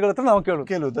ಅಧಿಕಾರಿಗಳ ಹತ್ರ ನಾವು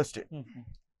ಕೇಳುವುದಷ್ಟೇ.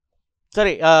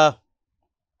 ಸರಿ,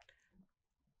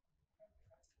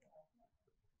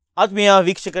 ಆತ್ಮೀಯ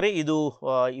ವೀಕ್ಷಕರೇ, ಇದು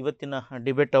ಇವತ್ತಿನ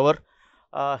ಡಿಬೇಟ್ ಅವರ್.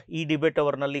 ಈ ಡಿಬೇಟ್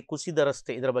ಅವರ್ನಲ್ಲಿ ಕುಸಿದ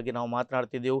ರಸ್ತೆ ಇದರ ಬಗ್ಗೆ ನಾವು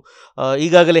ಮಾತನಾಡ್ತಿದ್ದೆವು.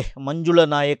 ಈಗಾಗಲೇ ಮಂಜುಳಾ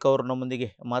ನಾಯಕ್ ಅವರು ನಮ್ಮೊಂದಿಗೆ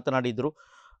ಮಾತನಾಡಿದರು.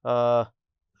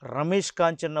 ರಮೇಶ್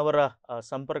ಕಾಂಚನ್ ಅವರ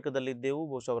ಸಂಪರ್ಕದಲ್ಲಿದ್ದೆವು,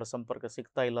 ಬಹುಶಃ ಅವರ ಸಂಪರ್ಕ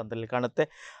ಸಿಗ್ತಾ ಇಲ್ಲ ಅಂತಲ್ಲಿ ಕಾಣುತ್ತೆ.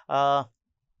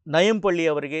 ನಯಂಪಳ್ಳಿ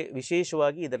ಅವರಿಗೆ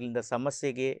ವಿಶೇಷವಾಗಿ ಇದರಿಂದ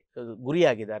ಸಮಸ್ಯೆಗೆ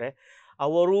ಗುರಿಯಾಗಿದ್ದಾರೆ.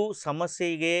 ಅವರು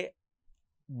ಸಮಸ್ಯೆಗೆ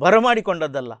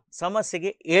ಬರಮಾಡಿಕೊಂಡದ್ದಲ್ಲ,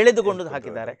 ಸಮಸ್ಯೆಗೆ ಎಳೆದುಕೊಂಡು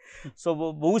ಹಾಕಿದ್ದಾರೆ. ಸೊ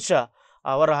ಬಹುಶಃ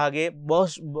ಅವರ ಹಾಗೆ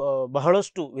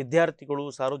ಬಹಳಷ್ಟು ವಿದ್ಯಾರ್ಥಿಗಳು,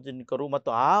 ಸಾರ್ವಜನಿಕರು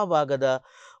ಮತ್ತು ಆ ಭಾಗದ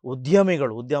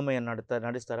ಉದ್ಯಮಿಯನ್ನು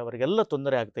ನಡೆಸ್ತಾರೆ, ಅವರಿಗೆಲ್ಲ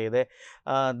ತೊಂದರೆ ಆಗ್ತಾ ಇದೆ.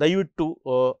 ದಯವಿಟ್ಟು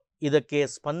ಇದಕ್ಕೆ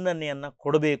ಸ್ಪಂದನೆಯನ್ನು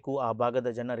ಕೊಡಬೇಕು ಆ ಭಾಗದ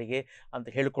ಜನರಿಗೆ ಅಂತ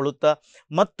ಹೇಳಿಕೊಳ್ಳುತ್ತಾ,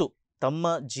 ಮತ್ತು ತಮ್ಮ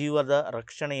ಜೀವದ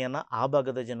ರಕ್ಷಣೆಯನ್ನು ಆ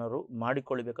ಭಾಗದ ಜನರು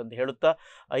ಮಾಡಿಕೊಳ್ಳಬೇಕಂತ ಹೇಳುತ್ತಾ,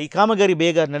 ಈ ಕಾಮಗಾರಿ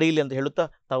ಬೇಗ ನಡೆಯಲಿ ಅಂತ ಹೇಳುತ್ತಾ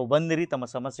ತಾವು ಬಂದಿರಿ, ತಮ್ಮ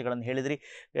ಸಮಸ್ಯೆಗಳನ್ನು ಹೇಳಿದಿರಿ,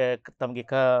 ತಮಗೆ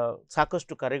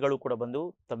ಸಾಕಷ್ಟು ಕರೆಗಳು ಕೂಡ ಬಂದವು,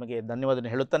 ತಮಗೆ ಧನ್ಯವಾದ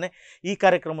ಹೇಳುತ್ತಾನೆ. ಈ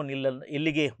ಕಾರ್ಯಕ್ರಮವನ್ನು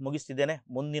ಇಲ್ಲಿಗೆ ಮುಗಿಸ್ತಿದ್ದೇನೆ.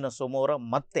 ಮುಂದಿನ ಸೋಮವಾರ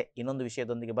ಮತ್ತೆ ಇನ್ನೊಂದು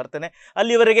ವಿಷಯದೊಂದಿಗೆ ಬರ್ತೇನೆ.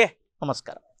 ಅಲ್ಲಿವರೆಗೆ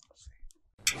ನಮಸ್ಕಾರ.